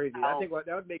is crazy. I think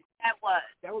that would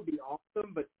be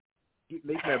awesome, but it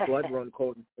makes my blood run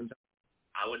cold.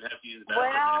 I wouldn't have to use that.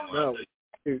 No.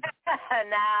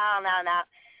 No.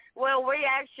 Well,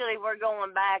 we're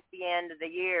going back the end of the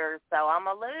year, so I'm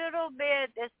a little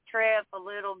bit, this trip,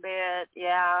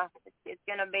 yeah, it's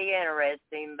going to be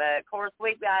interesting, but of course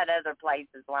we've got other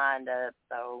places lined up,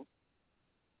 so.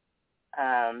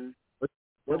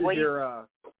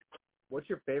 What's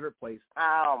your favorite place?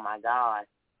 Oh my God.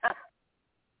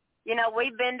 You know,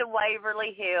 we've been to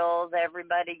Waverly Hills.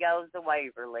 Everybody goes to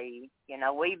Waverly. You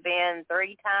know, we've been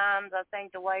 3 times, I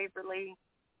think, to Waverly.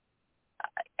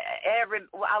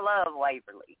 I love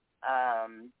Waverly.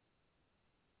 Of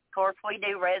course, we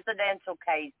do residential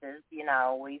cases. You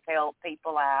know, we've helped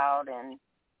people out, and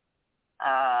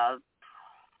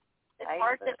it's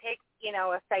hard to pick, you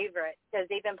know, a favorite, because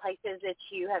even places that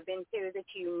you have been to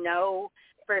that you know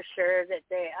for sure that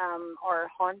they are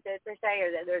haunted per se,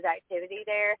 or that there's activity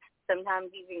there,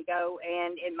 sometimes you can go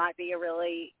and it might be a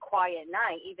really quiet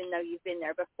night, even though you've been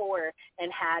there before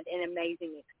and had an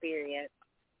amazing experience.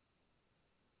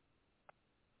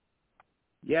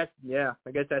 Yes, yeah.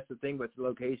 I guess that's the thing with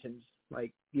locations.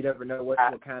 Like, you never know what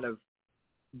kind of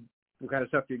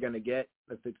stuff you're gonna get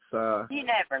if it's you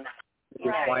never know. If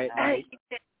it's quiet night.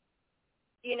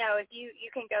 You know, if you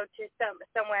can go to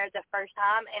somewhere the first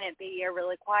time and it be a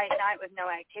really quiet night with no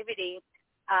activity,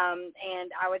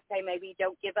 and I would say maybe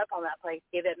don't give up on that place.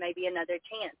 Give it maybe another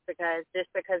chance, because just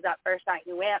because that first night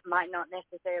you went might not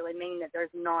necessarily mean that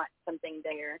there's not something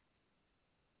there.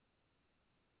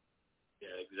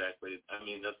 Yeah, exactly. I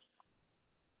mean, that's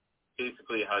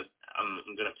basically how I'm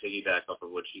going to piggyback off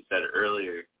of what she said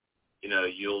earlier. You know,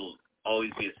 you'll always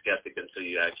be a skeptic until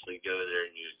you actually go there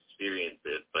and you experience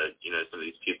it. But, you know, some of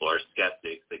these people are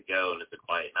skeptics that go and it's a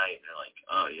quiet night and they're like,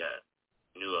 oh, yeah,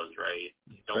 I knew I was right.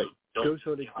 Don't Ghosts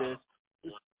don't exist.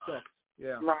 It sucks.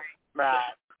 Yeah.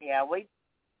 Right. Yeah,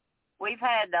 we've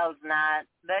had those nights,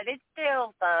 but it's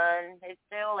still fun. It's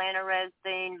still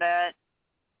interesting, but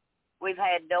we've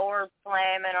had doors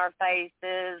slam in our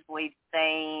faces. We've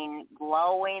seen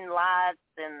glowing lights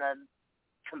in the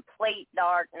complete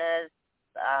darkness.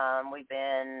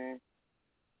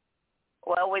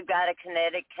 We've got a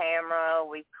kinetic camera.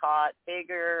 We've caught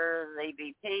figures,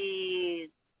 EVPs.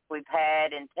 We've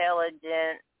had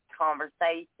intelligent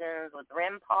conversations with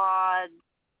REM pods.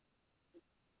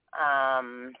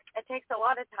 It takes a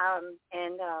lot of time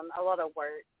and a lot of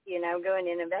work, you know, going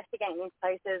and investigating these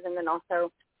places, and then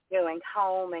also going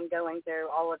home and going through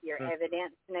all of your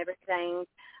evidence and everything.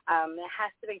 It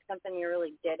has to be something you're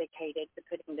really dedicated to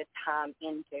putting the time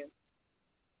into.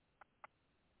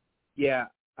 Yeah,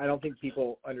 I don't think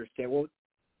people understand. Well,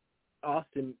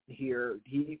 Austin here,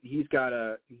 he's got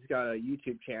a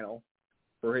YouTube channel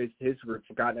for his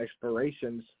Forgotten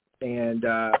Explorations, and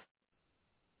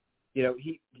you know,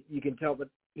 you can tell that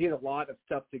he has a lot of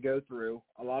stuff to go through,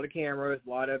 a lot of cameras, a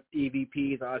lot of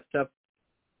EVPs, a lot of stuff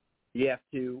you have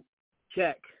to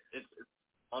check. It's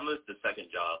almost a second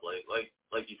job.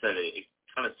 Like you said, it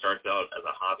kind of starts out as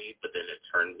a hobby, but then it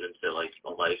turns into like a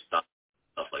lifestyle,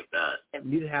 stuff like that. You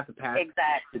need to have the passion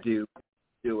to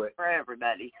do it. For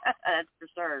everybody. That's for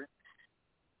sure.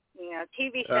 You know,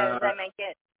 TV shows, they make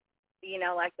it, you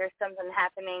know, like there's something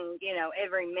happening, you know,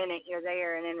 every minute you're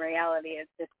there, and in reality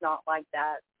it's just not like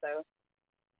that. So.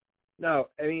 No,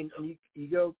 I mean, you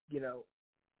go, you know,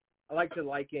 I like to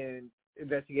liken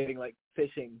investigating like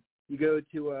fishing. You go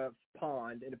to a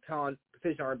pond, and the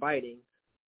fish aren't biting.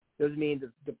 Doesn't mean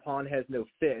that the pond has no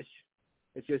fish.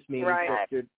 It just means that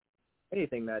there's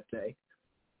anything that day.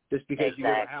 Just because you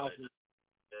go to a house.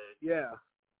 Yeah.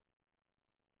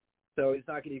 So it's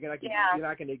not you're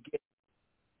not going to get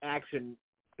action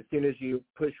as soon as you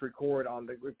push record on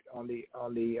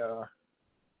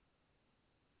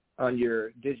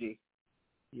your digi.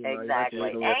 You know,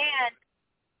 exactly. And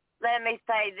let me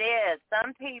say this: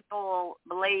 some people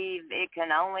believe it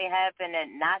can only happen at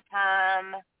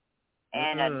nighttime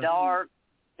in a dark,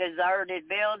 deserted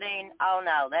building. Oh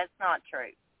no, that's not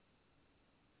true.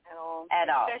 At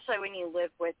all. Especially when you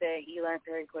live with it, you learn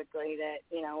very quickly that,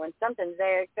 you know, when something's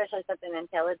there, especially something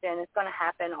intelligent, it's going to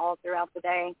happen all throughout the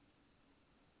day.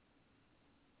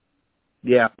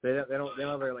 Yeah, they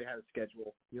don't really have a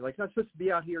schedule. You're like, it's not supposed to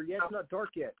be out here yet. It's not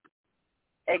dark yet.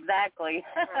 Exactly.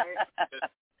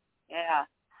 Yeah.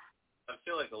 I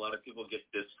feel like a lot of people get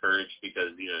discouraged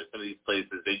because, you know, some of these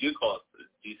places, they do cost a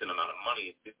decent amount of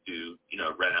money to, you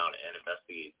know, rent out and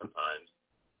investigate sometimes.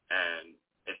 And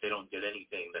if they don't get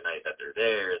anything the night that they're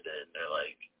there, then they're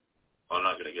like, well, I'm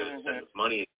not going to go spend this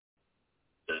money.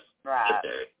 Just sit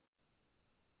there.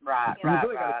 Right.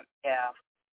 Yeah.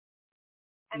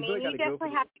 I mean, you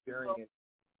definitely have to Oh,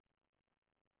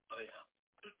 yeah.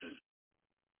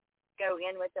 Go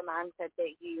in with the mindset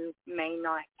that you may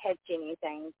not catch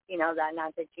anything, you know, that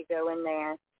night that you go in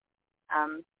there.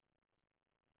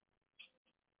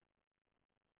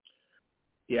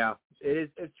 Yeah,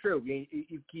 it's true.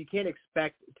 You can't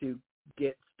expect to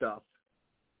get stuff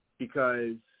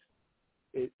because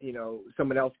you know,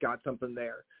 someone else got something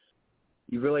there.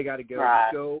 You really got to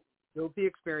go with the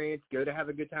experience, go to have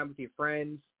a good time with your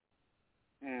friends.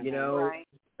 You know, you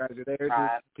guys are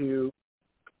there to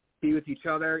be with each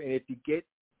other, and if you get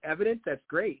evidence, that's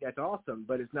great, that's awesome,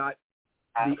 but it's not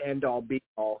the end all be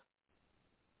all.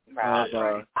 I've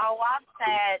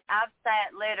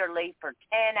sat literally for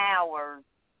 10 hours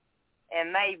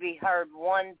and maybe heard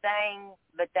one thing,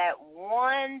 but that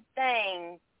one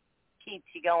thing keeps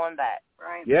you going back,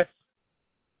 right? Yes.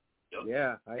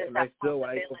 Yeah, I still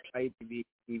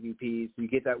EVPs. You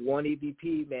get that one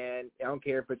EVP, man. I don't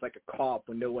care if it's like a cough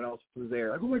when no one else was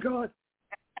there. Like, oh my God.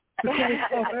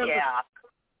 Yeah.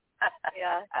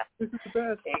 This is the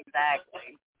best.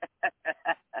 Exactly.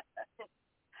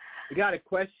 We got a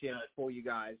question for you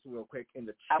guys real quick in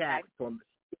the chat from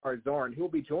Zorn, who will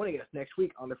be joining us next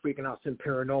week on the Freaking Awesome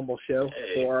Paranormal Show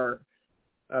for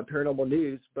Paranormal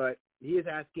News. But he is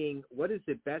asking, what is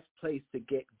the best place to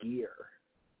get gear?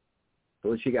 So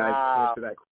let you guys answer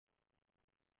that.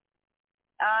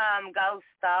 Ghost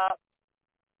Stop.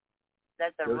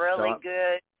 That's a really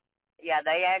good. Yeah,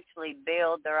 they actually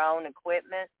build their own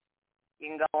equipment. You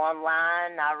can go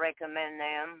online. I recommend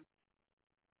them.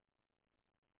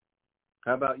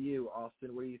 How about you,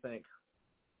 Austin? What do you think?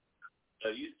 I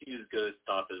used to use Ghost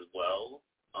Stop as well,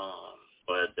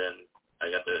 but then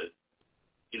I got to,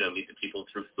 meet the people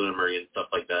through Flumery and stuff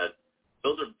like that.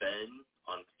 Builder Ben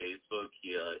on Facebook,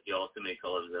 he also makes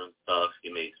all of his own stuff.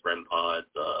 He makes REM pods,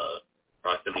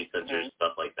 proximity sensors,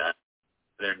 stuff like that.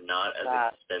 They're not as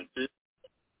expensive,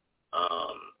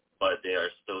 but they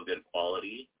are still good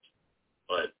quality.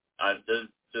 But those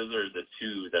are the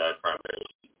two that I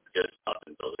primarily use, Ghost Stop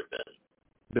and Builder Ben.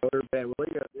 Builder Ben. Well,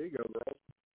 there you go, girls.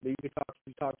 You can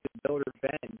talk to Builder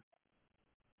Ben.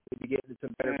 You'll be getting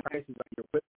some better prices on your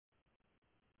equipment.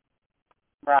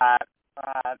 Right.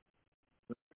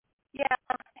 Yeah,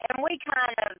 and we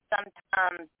kind of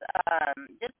sometimes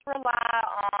just rely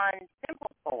on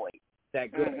simple toys.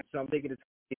 That good. So I'm thinking it's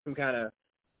some kind of,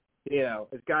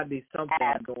 it's got to be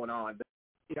something going on. But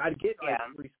I'd get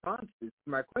responses to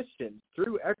my questions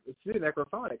through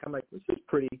Necrophonic. I'm like, this is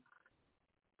pretty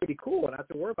cool, and I have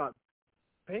to worry about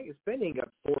spending a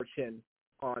fortune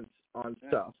on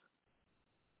stuff.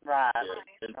 Right.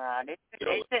 It's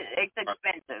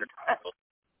expensive.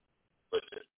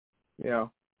 Yeah.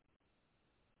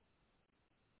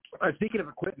 Speaking of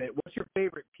equipment, what's your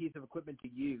favorite piece of equipment to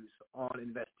use on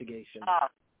investigation?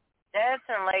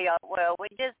 Definitely. Well, we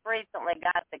just recently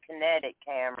got the kinetic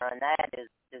camera, and that is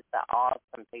just an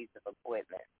awesome piece of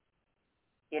equipment.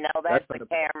 That's the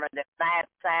camera that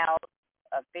maps out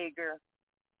a figure.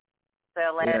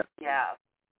 So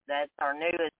that's our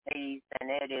newest piece, and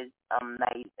it is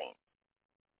amazing.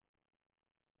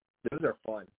 Those are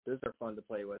fun. Those are fun to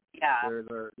play with. Yeah.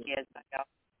 Yes, I know.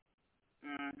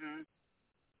 Mhm.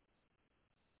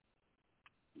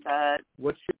 But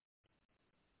what is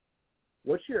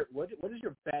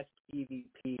your best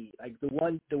EVP? Like the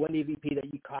one EVP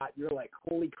that you caught, you're like,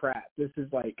 holy crap, this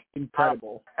is like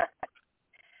incredible.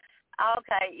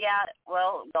 Okay, yeah.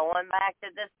 Well, going back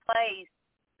to this place,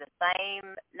 the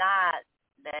same night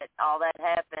that all that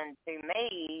happened to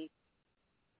me,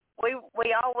 we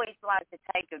always like to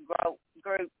take a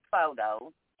group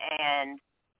photo, and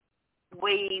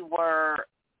we were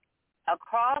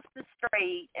across the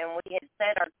street, and we had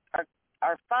set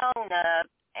our phone up,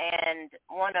 and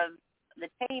one of the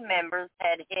team members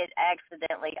had hit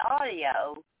accidentally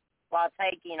audio while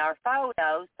taking our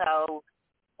photo, so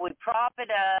we prop it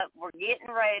up, we're getting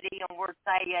ready, and we're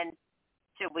saying,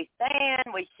 should we stand?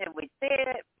 Should we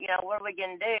sit? What are we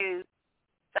going to do?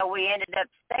 So we ended up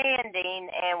standing,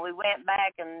 and we went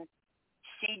back, and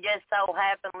she just so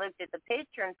happened looked at the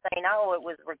picture and saying, oh, it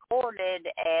was recorded,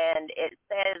 and it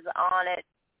says on it,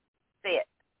 sit.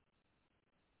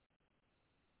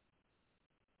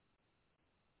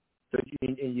 So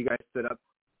you guys stood up?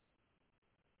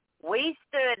 We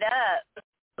stood up,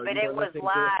 but it was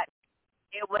like,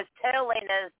 it was telling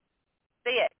us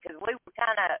sit, because we were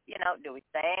kind of, do we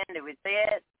stand, do we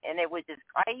sit? And it was just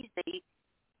crazy.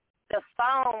 The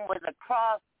phone was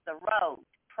across the road,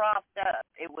 propped up.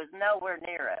 It was nowhere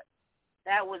near us.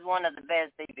 That was one of the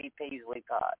best EVPs we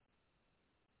caught.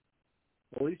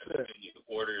 At least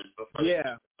orders before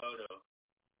the photo.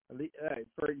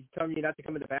 For telling you not to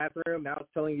come in the bathroom, now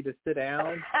it's telling you to sit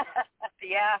down.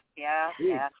 Yeah.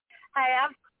 Hey,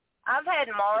 I've had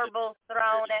marbles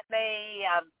thrown at me.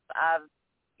 I've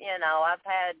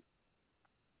had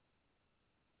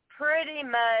pretty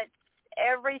much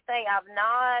everything. I've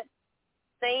not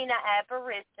seen an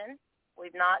apparition.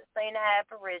 We've not seen an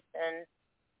apparition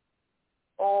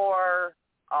for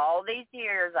all these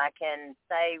years. I can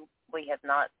say we have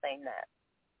not seen that.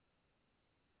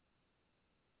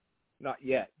 Not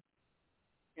yet.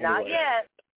 Not yet.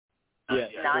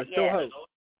 Yes, not there's yet. Still hope.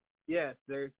 Yes,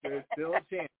 there's still a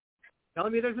chance.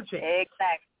 Telling me there's a chance.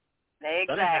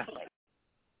 Exactly.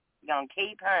 Gonna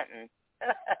keep hunting.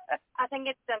 I think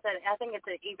it's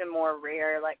even more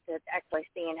rare, like to actually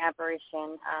see an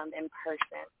apparition in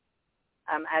person.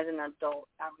 As an adult,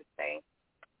 I would say.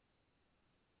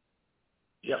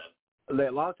 Yep.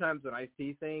 A lot of times when I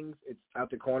see things, it's out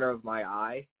the corner of my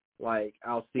eye. Like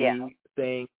I'll see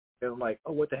things, and I'm like,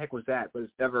 oh, what the heck was that? But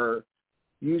it's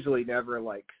usually never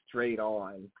like straight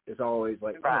on. It's always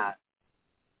like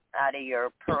out of your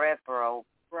peripheral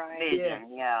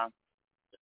vision.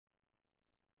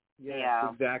 Yeah,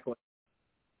 exactly.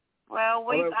 Well,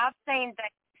 I've seen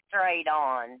things straight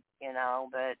on,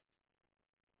 but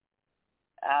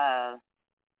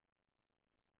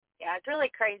yeah, it's really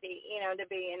crazy, to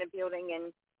be in a building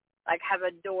and have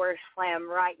a door slam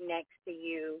right next to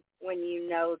you when you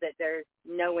know that there's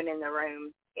no one in the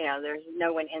room. There's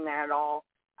no one in there at all,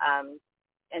 and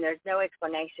there's no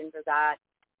explanation for that.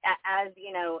 As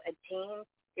a team,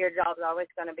 your job is always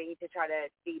going to be to try to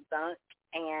debunk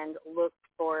and look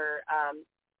for a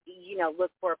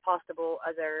possible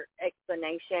other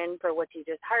explanation for what you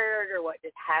just heard or what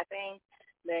just happened.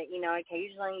 But,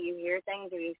 occasionally you hear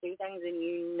things or you see things and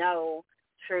you know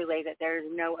truly that there's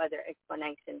no other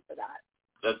explanation for that.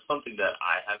 That's something that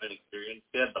I haven't experienced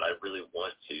yet, but I really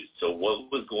want to. So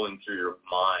what was going through your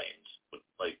mind,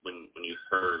 when you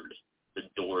heard the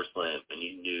door slam and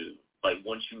you knew,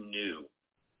 once you knew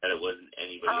that it wasn't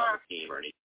anybody on the team or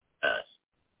anything else?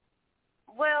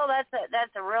 Well,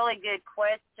 that's a really good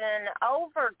question.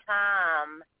 Over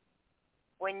time,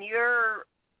 when you're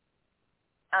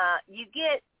you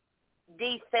get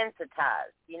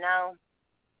desensitized,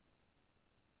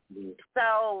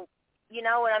 So, you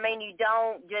know what I mean? You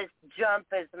don't just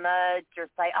jump as much or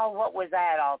say, oh, what was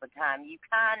that all the time? You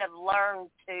kind of learn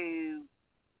to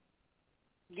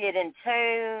get in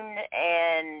tune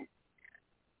and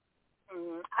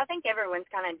I think everyone's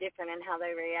kind of different in how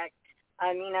they react.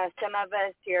 Some of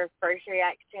us, your first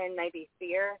reaction may be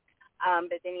fear,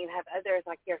 but then you have others,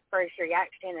 your first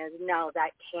reaction is, no,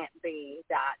 that can't be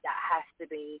that. That has to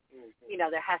be,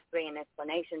 there has to be an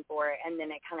explanation for it. And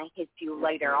then it kind of hits you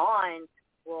later on,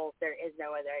 well, there is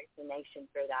no other explanation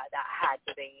for that. That had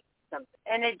to be something.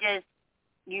 And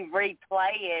you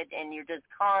replay it and you're just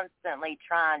constantly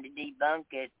trying to debunk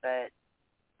it, but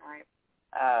right.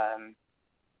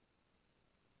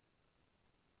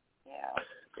 Yeah.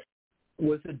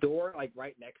 Was the door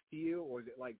right next to you, or was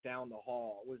it down the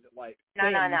hall? Was it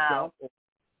No.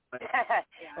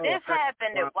 This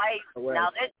happened at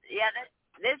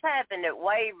This happened at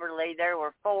Waverly. There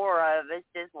were 4 of us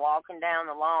just walking down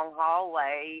the long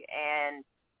hallway, and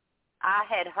I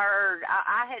had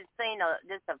seen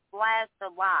just a flash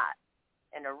of light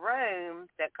in a room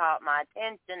that caught my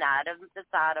attention out of the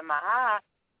side of my eye,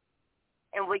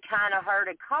 and we kind of heard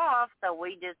a cough, so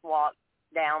we just walked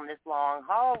down this long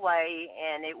hallway,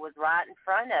 and it was right in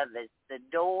front of us. The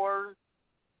doors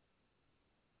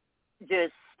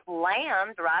just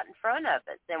slammed right in front of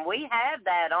us, and we have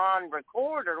that on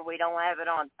recorder. We don't have it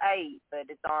on tape, but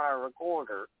it's on our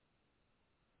recorder.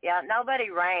 Yeah, nobody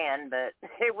ran, but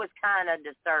it was kind of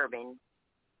disturbing.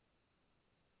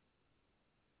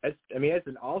 That's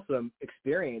an awesome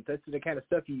experience. That's the kind of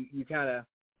stuff you kind of,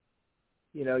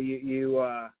 you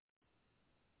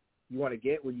want to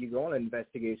get when you go on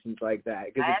investigations like that,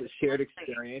 because it's a shared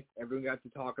experience. Everyone got to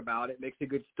talk about it. It makes a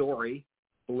good story.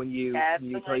 But when you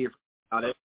tell your friends about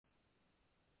it.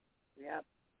 Yep,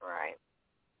 right.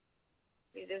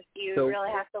 You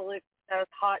really have to look at those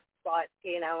hot spots,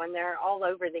 and they're all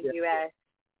over the U.S.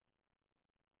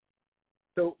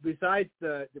 So besides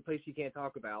the place you can't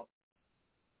talk about,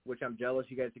 which I'm jealous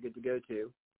you guys get to go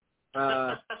to,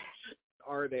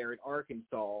 are there in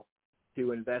Arkansas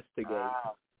to investigate?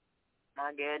 Oh,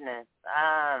 my goodness.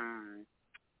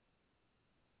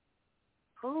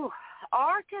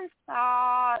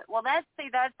 Arkansas, well, that's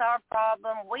our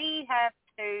problem. We have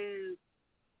to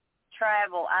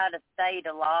travel out of state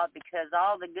a lot because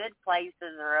all the good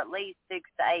places are at least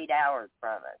 6 to 8 hours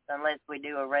from us, unless we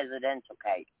do a residential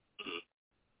case. I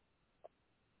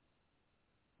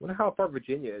wonder how far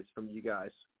Virginia is from you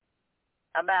guys.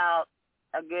 About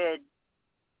a good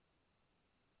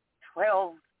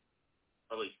 12.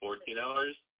 Probably 14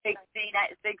 hours?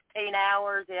 16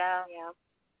 hours, yeah. Yeah.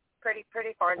 Pretty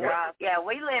far drive. Yeah,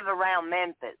 we live around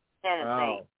Memphis,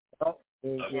 Tennessee. Oh.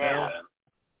 Well,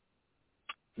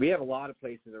 we have a lot of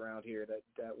places around here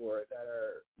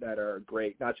that are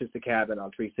great. Not just the cabin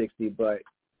on 360, but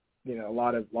a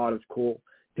lot of cool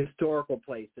historical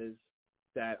places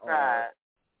that are. Right.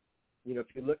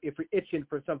 If you're itching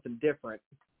for something different.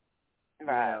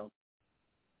 Right.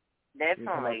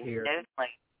 Definitely.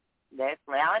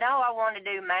 I know I want to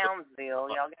do Moundsville.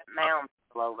 Y'all got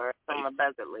Moundsville over. It's on the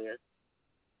bucket list.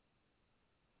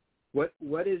 What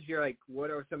is your what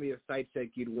are some of your sites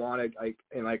that you'd want to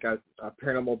in a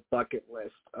paranormal bucket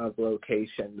list of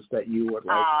locations that you would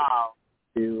like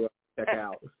to check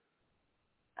out?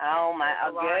 Oh my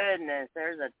goodness,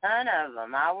 there's a ton of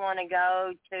them. I want to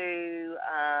go to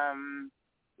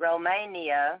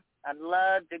Romania. I'd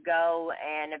love to go,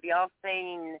 and have y'all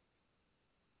seen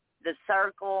the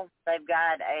circle? They've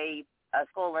got a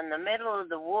circle in the middle of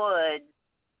the woods,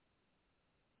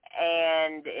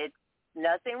 and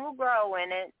nothing will grow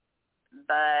in it.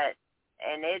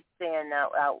 and it's in,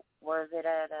 where's it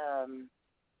at?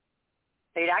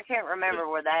 Dude, I can't remember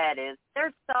where that is.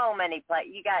 There's so many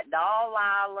places. You got Doll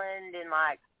Island in,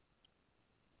 like,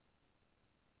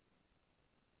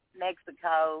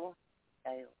 Mexico.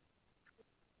 Okay.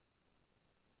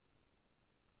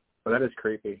 Well, that is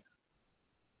creepy.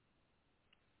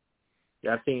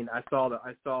 Yeah, I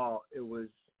saw it was,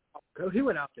 who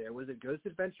went out there? Was it Ghost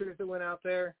Adventures that went out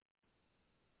there?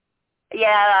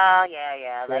 Yeah.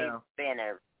 They've been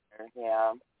everywhere.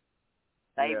 Yeah.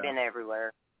 They've been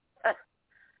everywhere.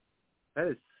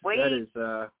 You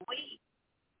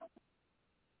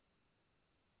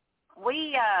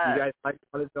guys like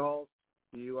haunted dolls?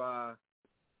 Do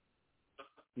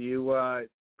you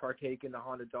partake in the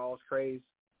haunted dolls craze?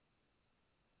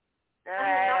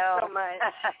 Not so much.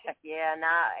 Yeah,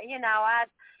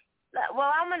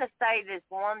 well, I'm going to say this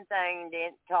one thing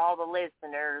to all the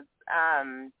listeners.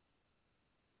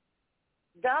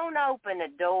 Don't open a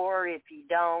door if you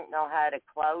don't know how to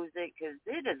close it, because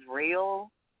it is real.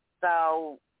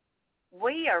 So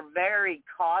we are very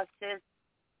cautious.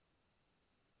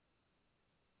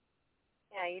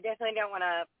 Yeah, you definitely don't want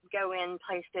to go in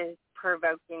places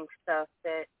provoking stuff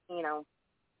that,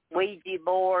 Ouija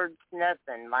boards,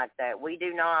 nothing like that. We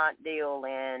do not deal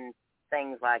in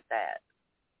things like that.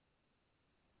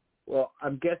 Well,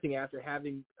 I'm guessing after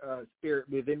having spirit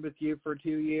move in with you for 2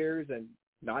 years and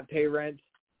not pay rent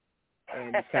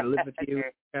and just kind of live with you,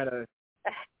 kind of,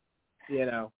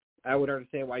 I would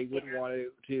understand why you wouldn't want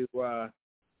to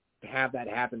have that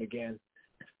happen again.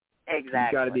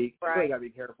 Exactly. You really got to be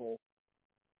careful.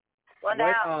 Well,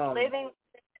 now living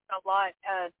is a lot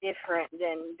different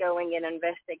than going and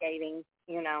investigating.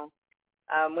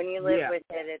 When you live with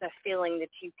it, it's a feeling that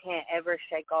you can't ever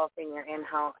shake off in your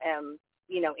in-home,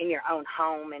 in your own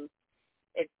home, and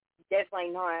it's definitely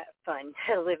not fun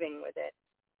living with it.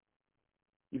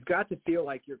 You've got to feel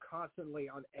like you're constantly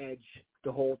on edge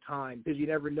the whole time because you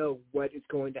never know what is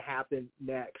going to happen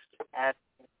next.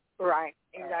 Right,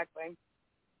 exactly.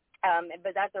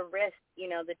 But that's a risk,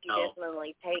 that you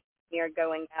definitely take when you're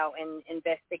going out and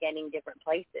investigating different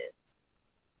places.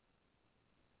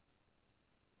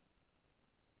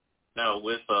 Now,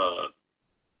 with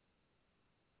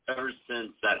ever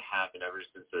since that happened, ever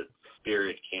since the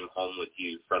spirit came home with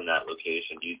you from that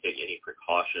location, do you take any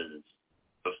precautions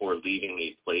before leaving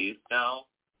a place now?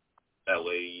 That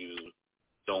way you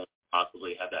don't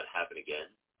possibly have that happen again?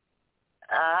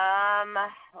 Well,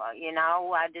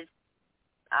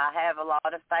 I have a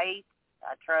lot of faith.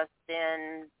 I trust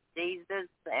in Jesus,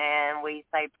 and we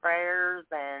say prayers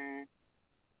and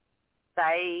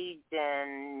sage,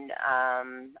 and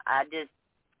I just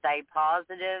stay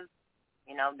positive.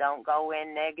 Don't go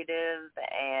in negative,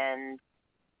 and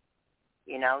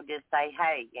just say,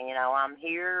 hey, I'm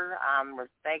here. I'm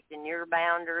respecting your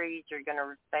boundaries. You're going to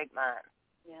respect mine.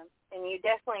 Yeah, and you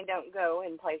definitely don't go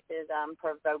in places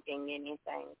provoking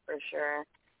anything, for sure.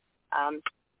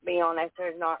 Be honest,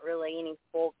 there's not really any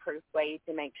foolproof way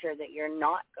to make sure that you're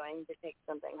not going to take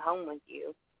something home with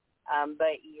you.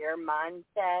 But your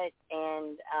mindset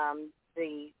and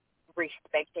the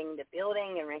respecting the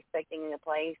building and respecting the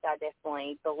place, I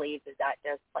definitely believe that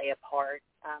does play a part.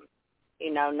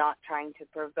 Not trying to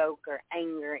provoke or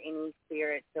anger any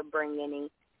spirits or bring any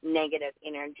negative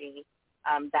energy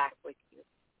back with you.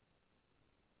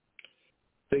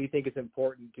 So you think it's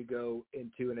important to go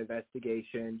into an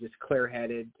investigation just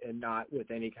clear-headed and not with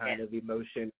any kind of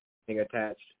emotion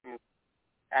attached?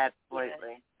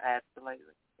 Absolutely.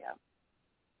 Absolutely, yeah.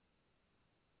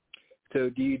 So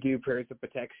do you do prayers of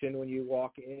protection when you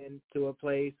walk into a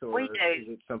place? Or we do. Is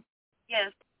it some...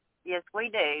 Yes, we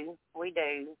do. We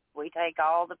do. We take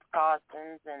all the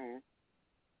precautions, and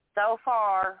so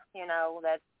far,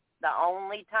 that's the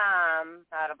only time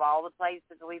out of all the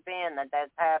places we've been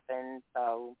that's happened.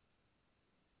 So,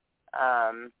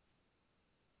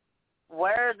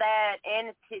 where that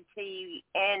entity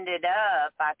ended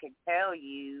up, I could tell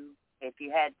you if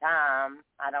you had time.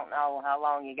 I don't know how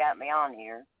long you got me on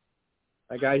here.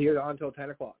 I got here until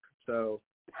 10 o'clock, so.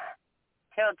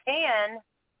 Till 10?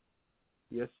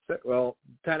 Yes, sir. Well,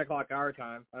 10 o'clock our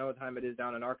time. I know what time it is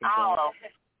down in Arkansas. Oh,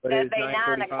 but that'd it's be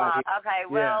 9 o'clock. Okay,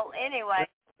 well, anyway,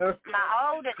 my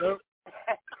oldest...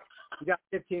 You got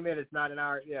 15 minutes, not an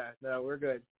hour. Yeah, no, we're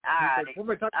good. All right.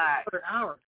 We're talking about for an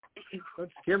hour.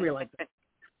 Don't scare me like that.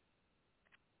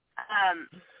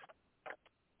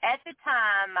 At the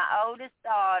time, my oldest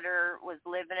daughter was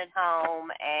living at home,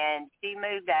 and she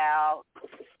moved out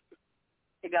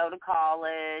to go to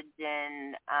college,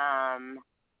 and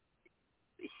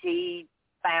she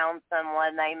found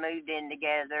someone. They moved in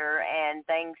together, and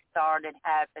things started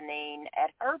happening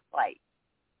at her place.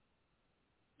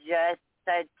 just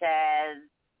such as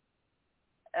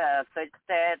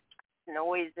footsteps,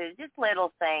 noises, just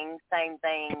little things, same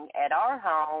thing at our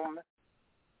home.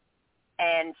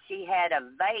 And she had a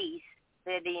vase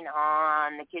sitting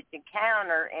on the kitchen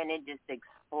counter, and it just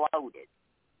exploded.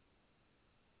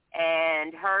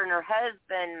 And her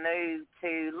husband moved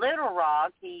to Little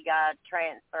Rock. He got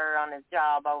transferred on his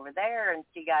job over there, and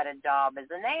she got a job as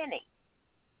a nanny.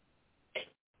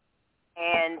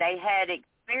 And they had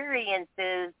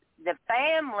experiences. The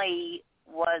family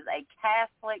was a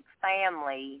Catholic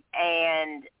family,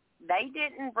 and they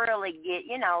didn't really get,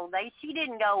 she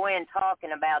didn't go in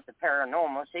talking about the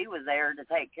paranormal. She was there to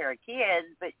take care of kids,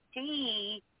 but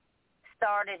she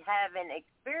started having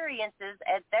experiences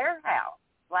at their house,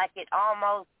 like it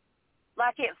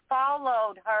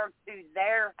followed her to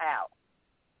their house.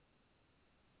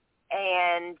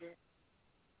 And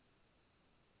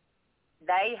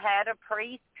they had a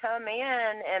priest come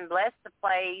in and bless the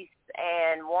place,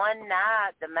 and one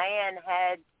night the man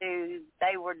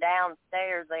they were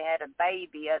downstairs, they had a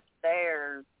baby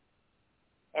upstairs,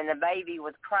 and the baby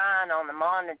was crying on the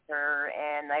monitor,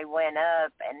 and they went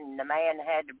up, and the man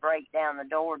had to break down the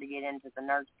door to get into the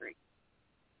nursery.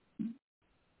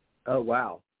 Oh,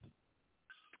 wow.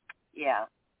 Yeah.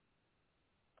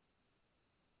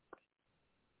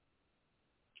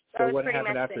 So what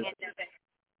happened after that?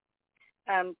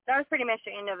 That was pretty much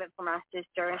the end of it for my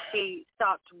sister. She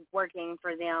stopped working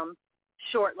for them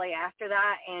shortly after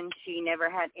that, and she never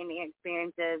had any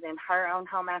experiences in her own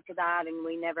home after that, and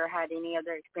we never had any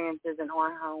other experiences in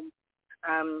our home.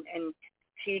 And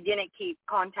she didn't keep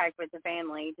contact with the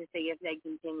family to see if they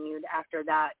continued after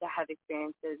that to have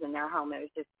experiences in their home. It was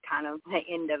just kind of the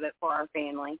end of it for our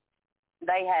family.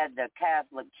 They had the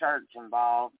Catholic Church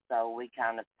involved, so we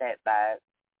kind of stepped back.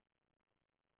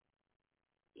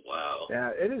 Wow.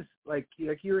 Yeah, it is like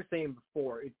you were saying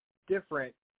before. It's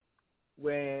different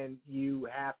when you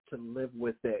have to live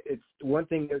with it. It's one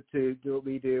thing to do what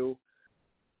we do,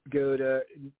 go to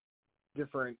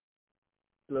different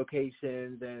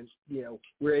locations, and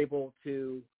we're able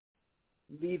to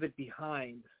leave it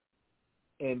behind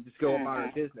and just go about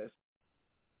our business.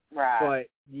 Right. But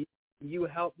you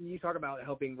talk about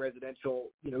helping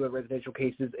residential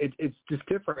cases. It's just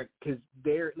different because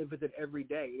they live with it every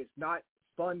day. It's not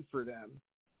fun for them.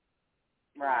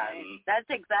 Right. That's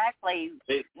exactly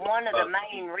one of the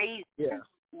main reasons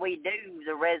we do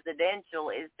the residential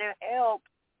is to help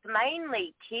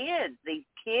mainly kids. These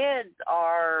kids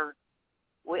are,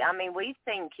 we've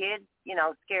seen kids,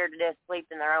 scared to death sleep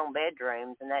in their own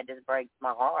bedrooms, and that just breaks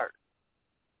my heart.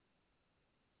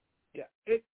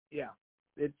 It's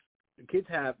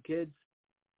kids,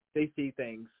 they see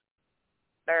things.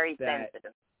 Very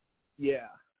sensitive. Yeah.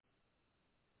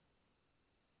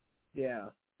 Yeah.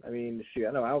 I mean, shoot,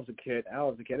 I know I was a kid. I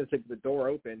took the door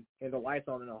open and the lights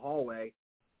on in the hallway,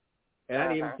 and I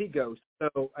didn't even see ghosts.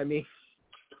 So, I mean.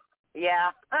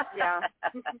 Yeah. Yeah.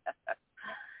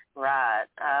 Right.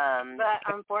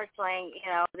 But unfortunately,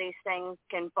 these things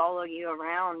can follow you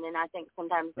around, and I think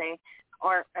sometimes they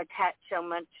are attached so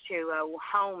much to a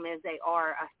home as they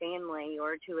are a family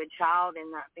or to a child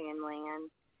in that family, and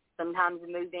sometimes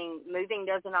moving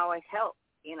doesn't always help,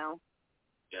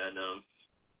 Yeah, no.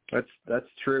 That's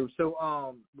true. So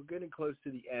we're getting close to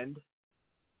the end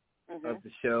of the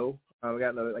show. We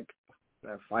got another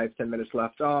 5-10 minutes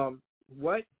left.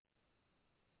 What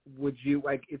would you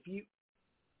like if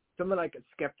someone like a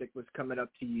skeptic was coming up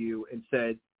to you and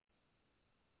said,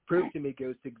 "Prove to me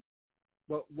ghosts exist"?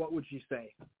 What would you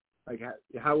say? Like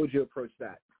how would you approach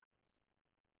that?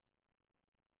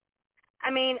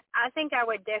 I think I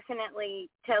would definitely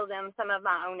tell them some of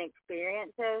my own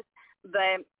experiences,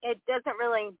 but it doesn't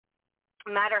really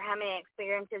matter how many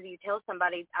experiences you tell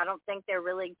somebody. I don't think they're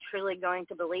really truly going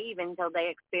to believe until they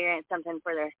experience something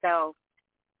for themselves.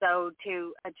 So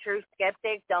to a true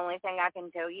skeptic, the only thing I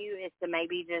can tell you is to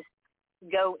maybe just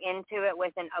go into it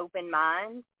with an open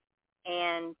mind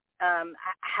and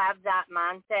have that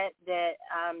mindset that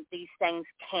these things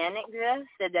can exist,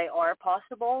 that they are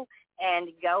possible, and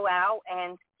go out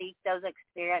and seek those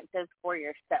experiences for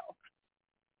yourself.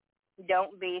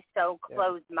 Don't be so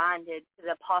closed-minded to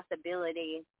the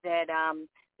possibility that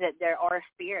that there are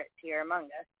spirits here among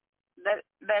us.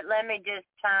 But let me just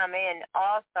chime in.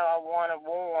 Also, I want to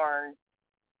warn,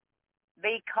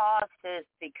 be cautious,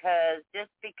 because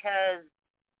just because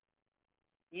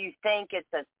you think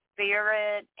it's a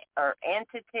spirit or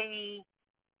entity,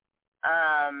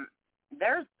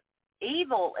 there's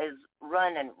evil is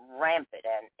running rampant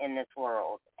in this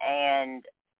world, and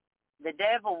the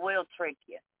devil will trick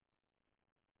you.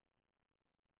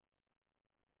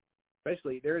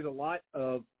 Especially, there's a lot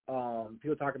of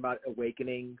people talk about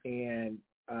awakening, and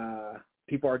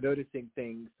people are noticing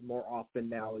things more often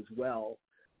now as well.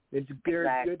 There's good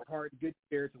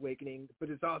spirits awakening, but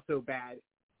it's also bad.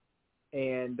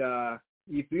 And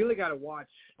you really got to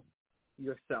watch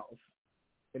yourself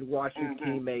and watch your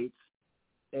teammates,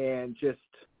 and just,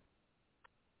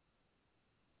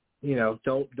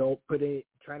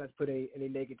 try not to put any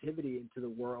negativity into the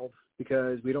world,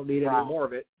 because we don't need any more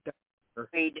of it.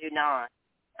 We do not.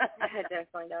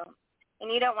 Definitely don't.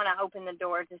 And you don't want to open the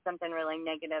door to something really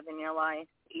negative in your life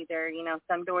either.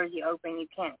 Some doors you open, you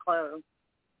can't close.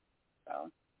 So.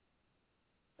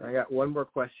 I got one more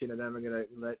question, and then I'm going to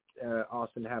let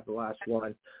Austin have the last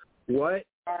one. What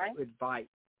advice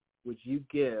would you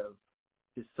give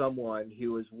to someone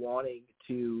who is wanting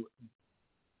to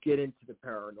get into the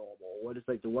paranormal? What is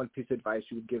the one piece of advice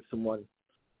you would give someone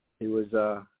who wants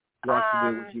to do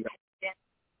what you got?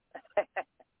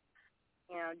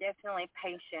 Definitely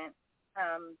patient.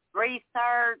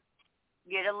 Research,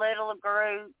 get a little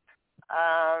group,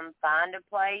 find a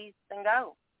place and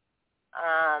go.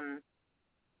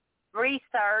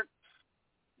 Research,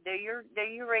 do your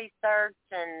research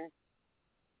and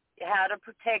how to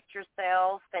protect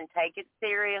yourself and take it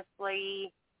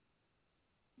seriously.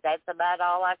 That's about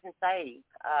all I can say.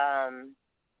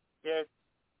 Just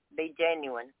be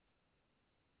genuine.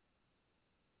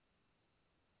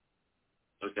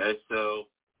 Okay, so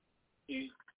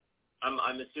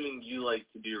I'm assuming you like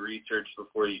to do research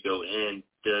before you go in.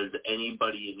 Does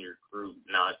anybody in your group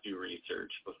not do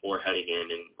research before heading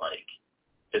in, and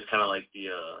it's kind of like the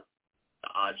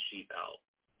odd sheep out?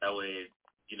 That way,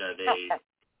 they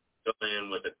go in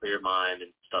with a clear mind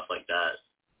and stuff like that.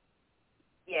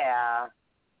 Yeah.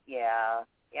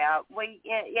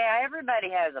 Everybody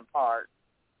has a part.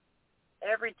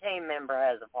 Every team member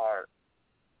has a part.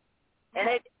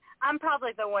 And I'm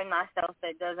probably the one myself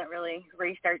that doesn't really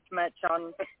research much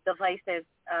on the places.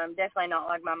 Definitely not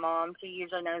like my mom. She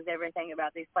usually knows everything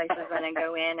about these places when I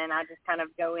go in, and I just kind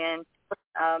of go in,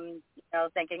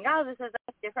 thinking, this is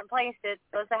a different place. It's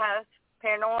supposed to have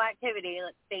paranormal activity.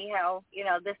 Let's see how,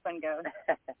 this one goes.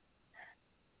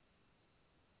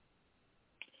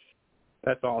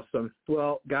 That's awesome.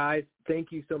 Well, guys,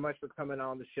 thank you so much for coming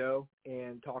on the show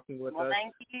and talking with us.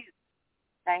 Thank you.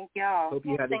 Thank y'all. Hope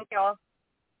you thank y'all.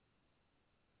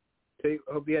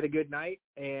 Hope you had a good night,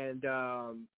 and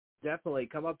definitely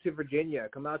come up to Virginia.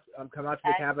 Come out to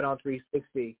the cabin on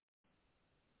 360.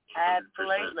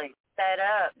 Absolutely. Set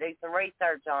up. Do some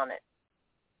research on it.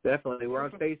 Definitely. We're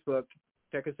on Facebook.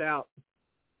 Check us out.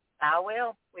 I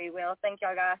will. We will. Thank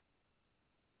y'all, guys.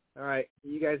 All right.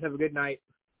 You guys have a good night.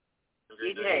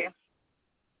 You too.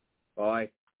 Bye.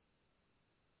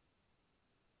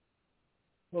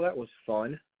 Well, that was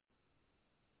fun.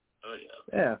 Oh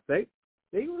yeah. Yeah,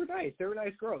 they were nice. They were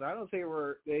nice girls. I don't think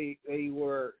they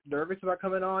were nervous about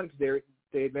coming on, because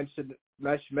they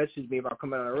messaged me about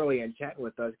coming on early and chatting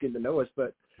with us, getting to know us.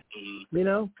 But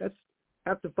that's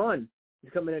half the fun.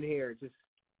 Just coming in here, just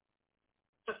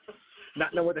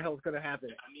not know what the hell's going to happen.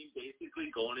 I mean, basically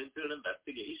going into an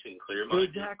investigation, clear-minded.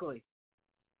 Exactly.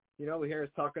 We hear us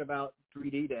talking about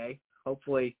 3D Day.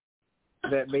 Hopefully,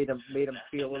 that made them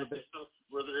feel a little bit.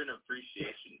 Slytherin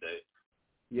Appreciation Day.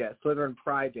 Yeah, Slytherin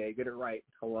Pride Day. Get it right.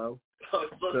 Hello. Oh,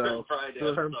 Slytherin Pride Day.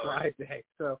 Slytherin Pride Day.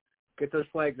 So get those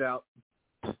flags out.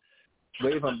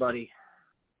 Wave them, buddy.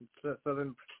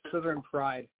 Slytherin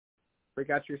Pride.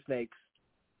 Break out your snakes.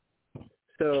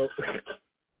 So,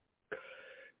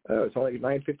 it's only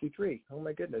 9:53. Oh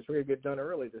my goodness, we're gonna get done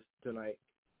early tonight.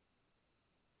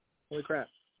 Holy crap!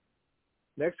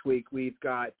 Next week we've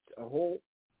got a whole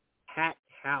packed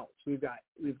house. We've got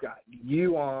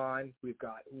you on. We've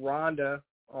got Rhonda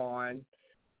on.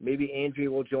 Maybe Andrea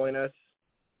will join us.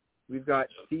 We've got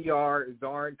CR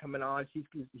Zarn coming on.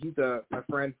 He's a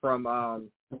friend from I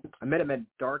met him at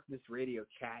Darkness Radio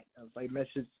chat. I was like,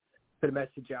 put a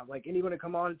message out like, anyone to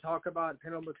come on and talk about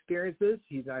paranormal experiences?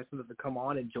 He's nice enough to come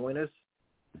on and join us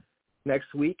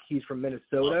next week. He's from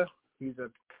Minnesota. He's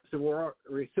a Civil War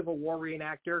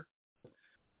reenactor,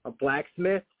 a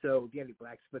blacksmith. So if you have any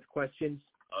blacksmith questions,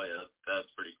 oh yeah, that's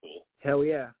pretty cool. Hell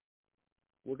yeah.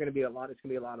 It's going to be a lot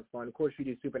of fun. Of course, we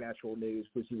do supernatural news,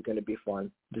 which is going to be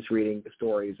fun. Just reading the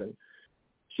stories and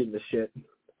shooting the shit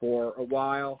for a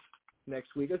while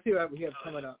next week. Let's see what we have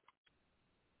coming up.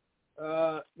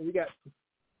 We got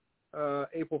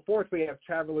April 4th. We have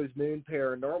Traveler's Moon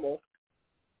Paranormal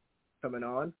coming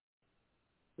on.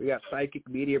 We got Psychic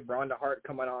Media Rhonda Hart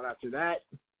coming on after that.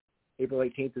 April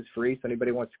 18th is free, so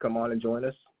anybody wants to come on and join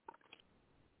us.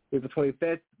 April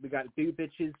 25th, we got Boo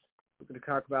Bitches. We're going to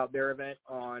talk about their event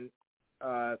on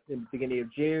in the beginning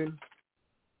of June.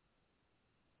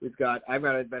 I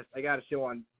got a show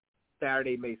on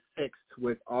Saturday, May 6th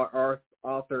with our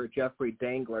author Jeffrey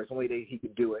Dangler. It's the only day he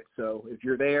could do it. So if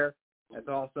you're there, that's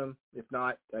awesome. If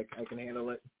not, I can handle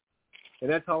it. And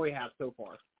that's all we have so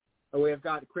far. And we have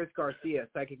got Chris Garcia,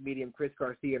 psychic medium Chris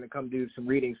Garcia, to come do some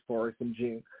readings for us in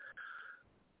June.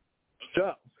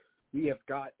 So we have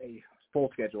got a full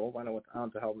schedule. I don't know what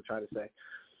the hell I'm trying to say.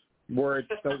 Words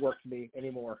don't work for me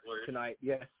anymore tonight.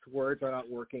 Yes, words are not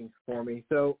working for me.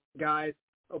 So, guys,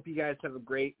 hope you guys have a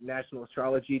great National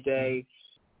Astrology Day.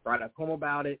 Write up home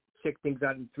about it, check things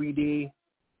out in 3D,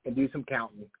 and do some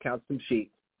counting. Count some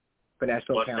sheep for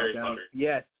National Countdown.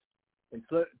 Yes,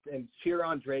 and cheer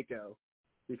on Draco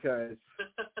because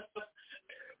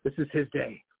this is his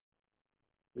day.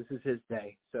 This is his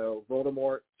day. So,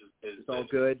 Voldemort, it's all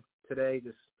good today.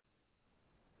 Just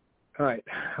all right.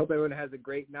 Hope everyone has a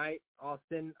great night.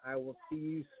 Austin, I will see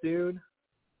you soon.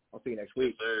 I'll see you next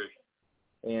week. Yes,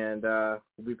 sir. And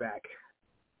we'll be back.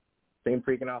 Same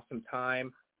freaking awesome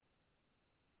time.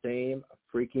 Same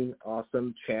freaking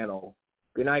awesome channel.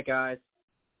 Good night, guys.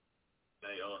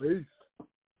 Night, y'all. Peace.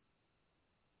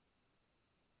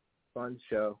 Fun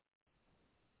show.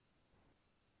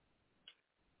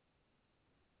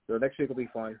 So next week will be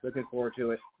fun. Looking forward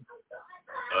to it.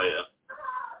 Oh, yeah.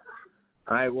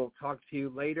 I will talk to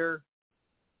you later,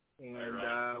 and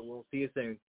right. We'll see you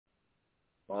soon.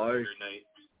 Bye. Good night.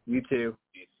 You too.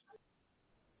 Peace.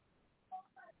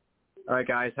 All right,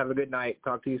 guys. Have a good night.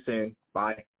 Talk to you soon.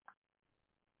 Bye.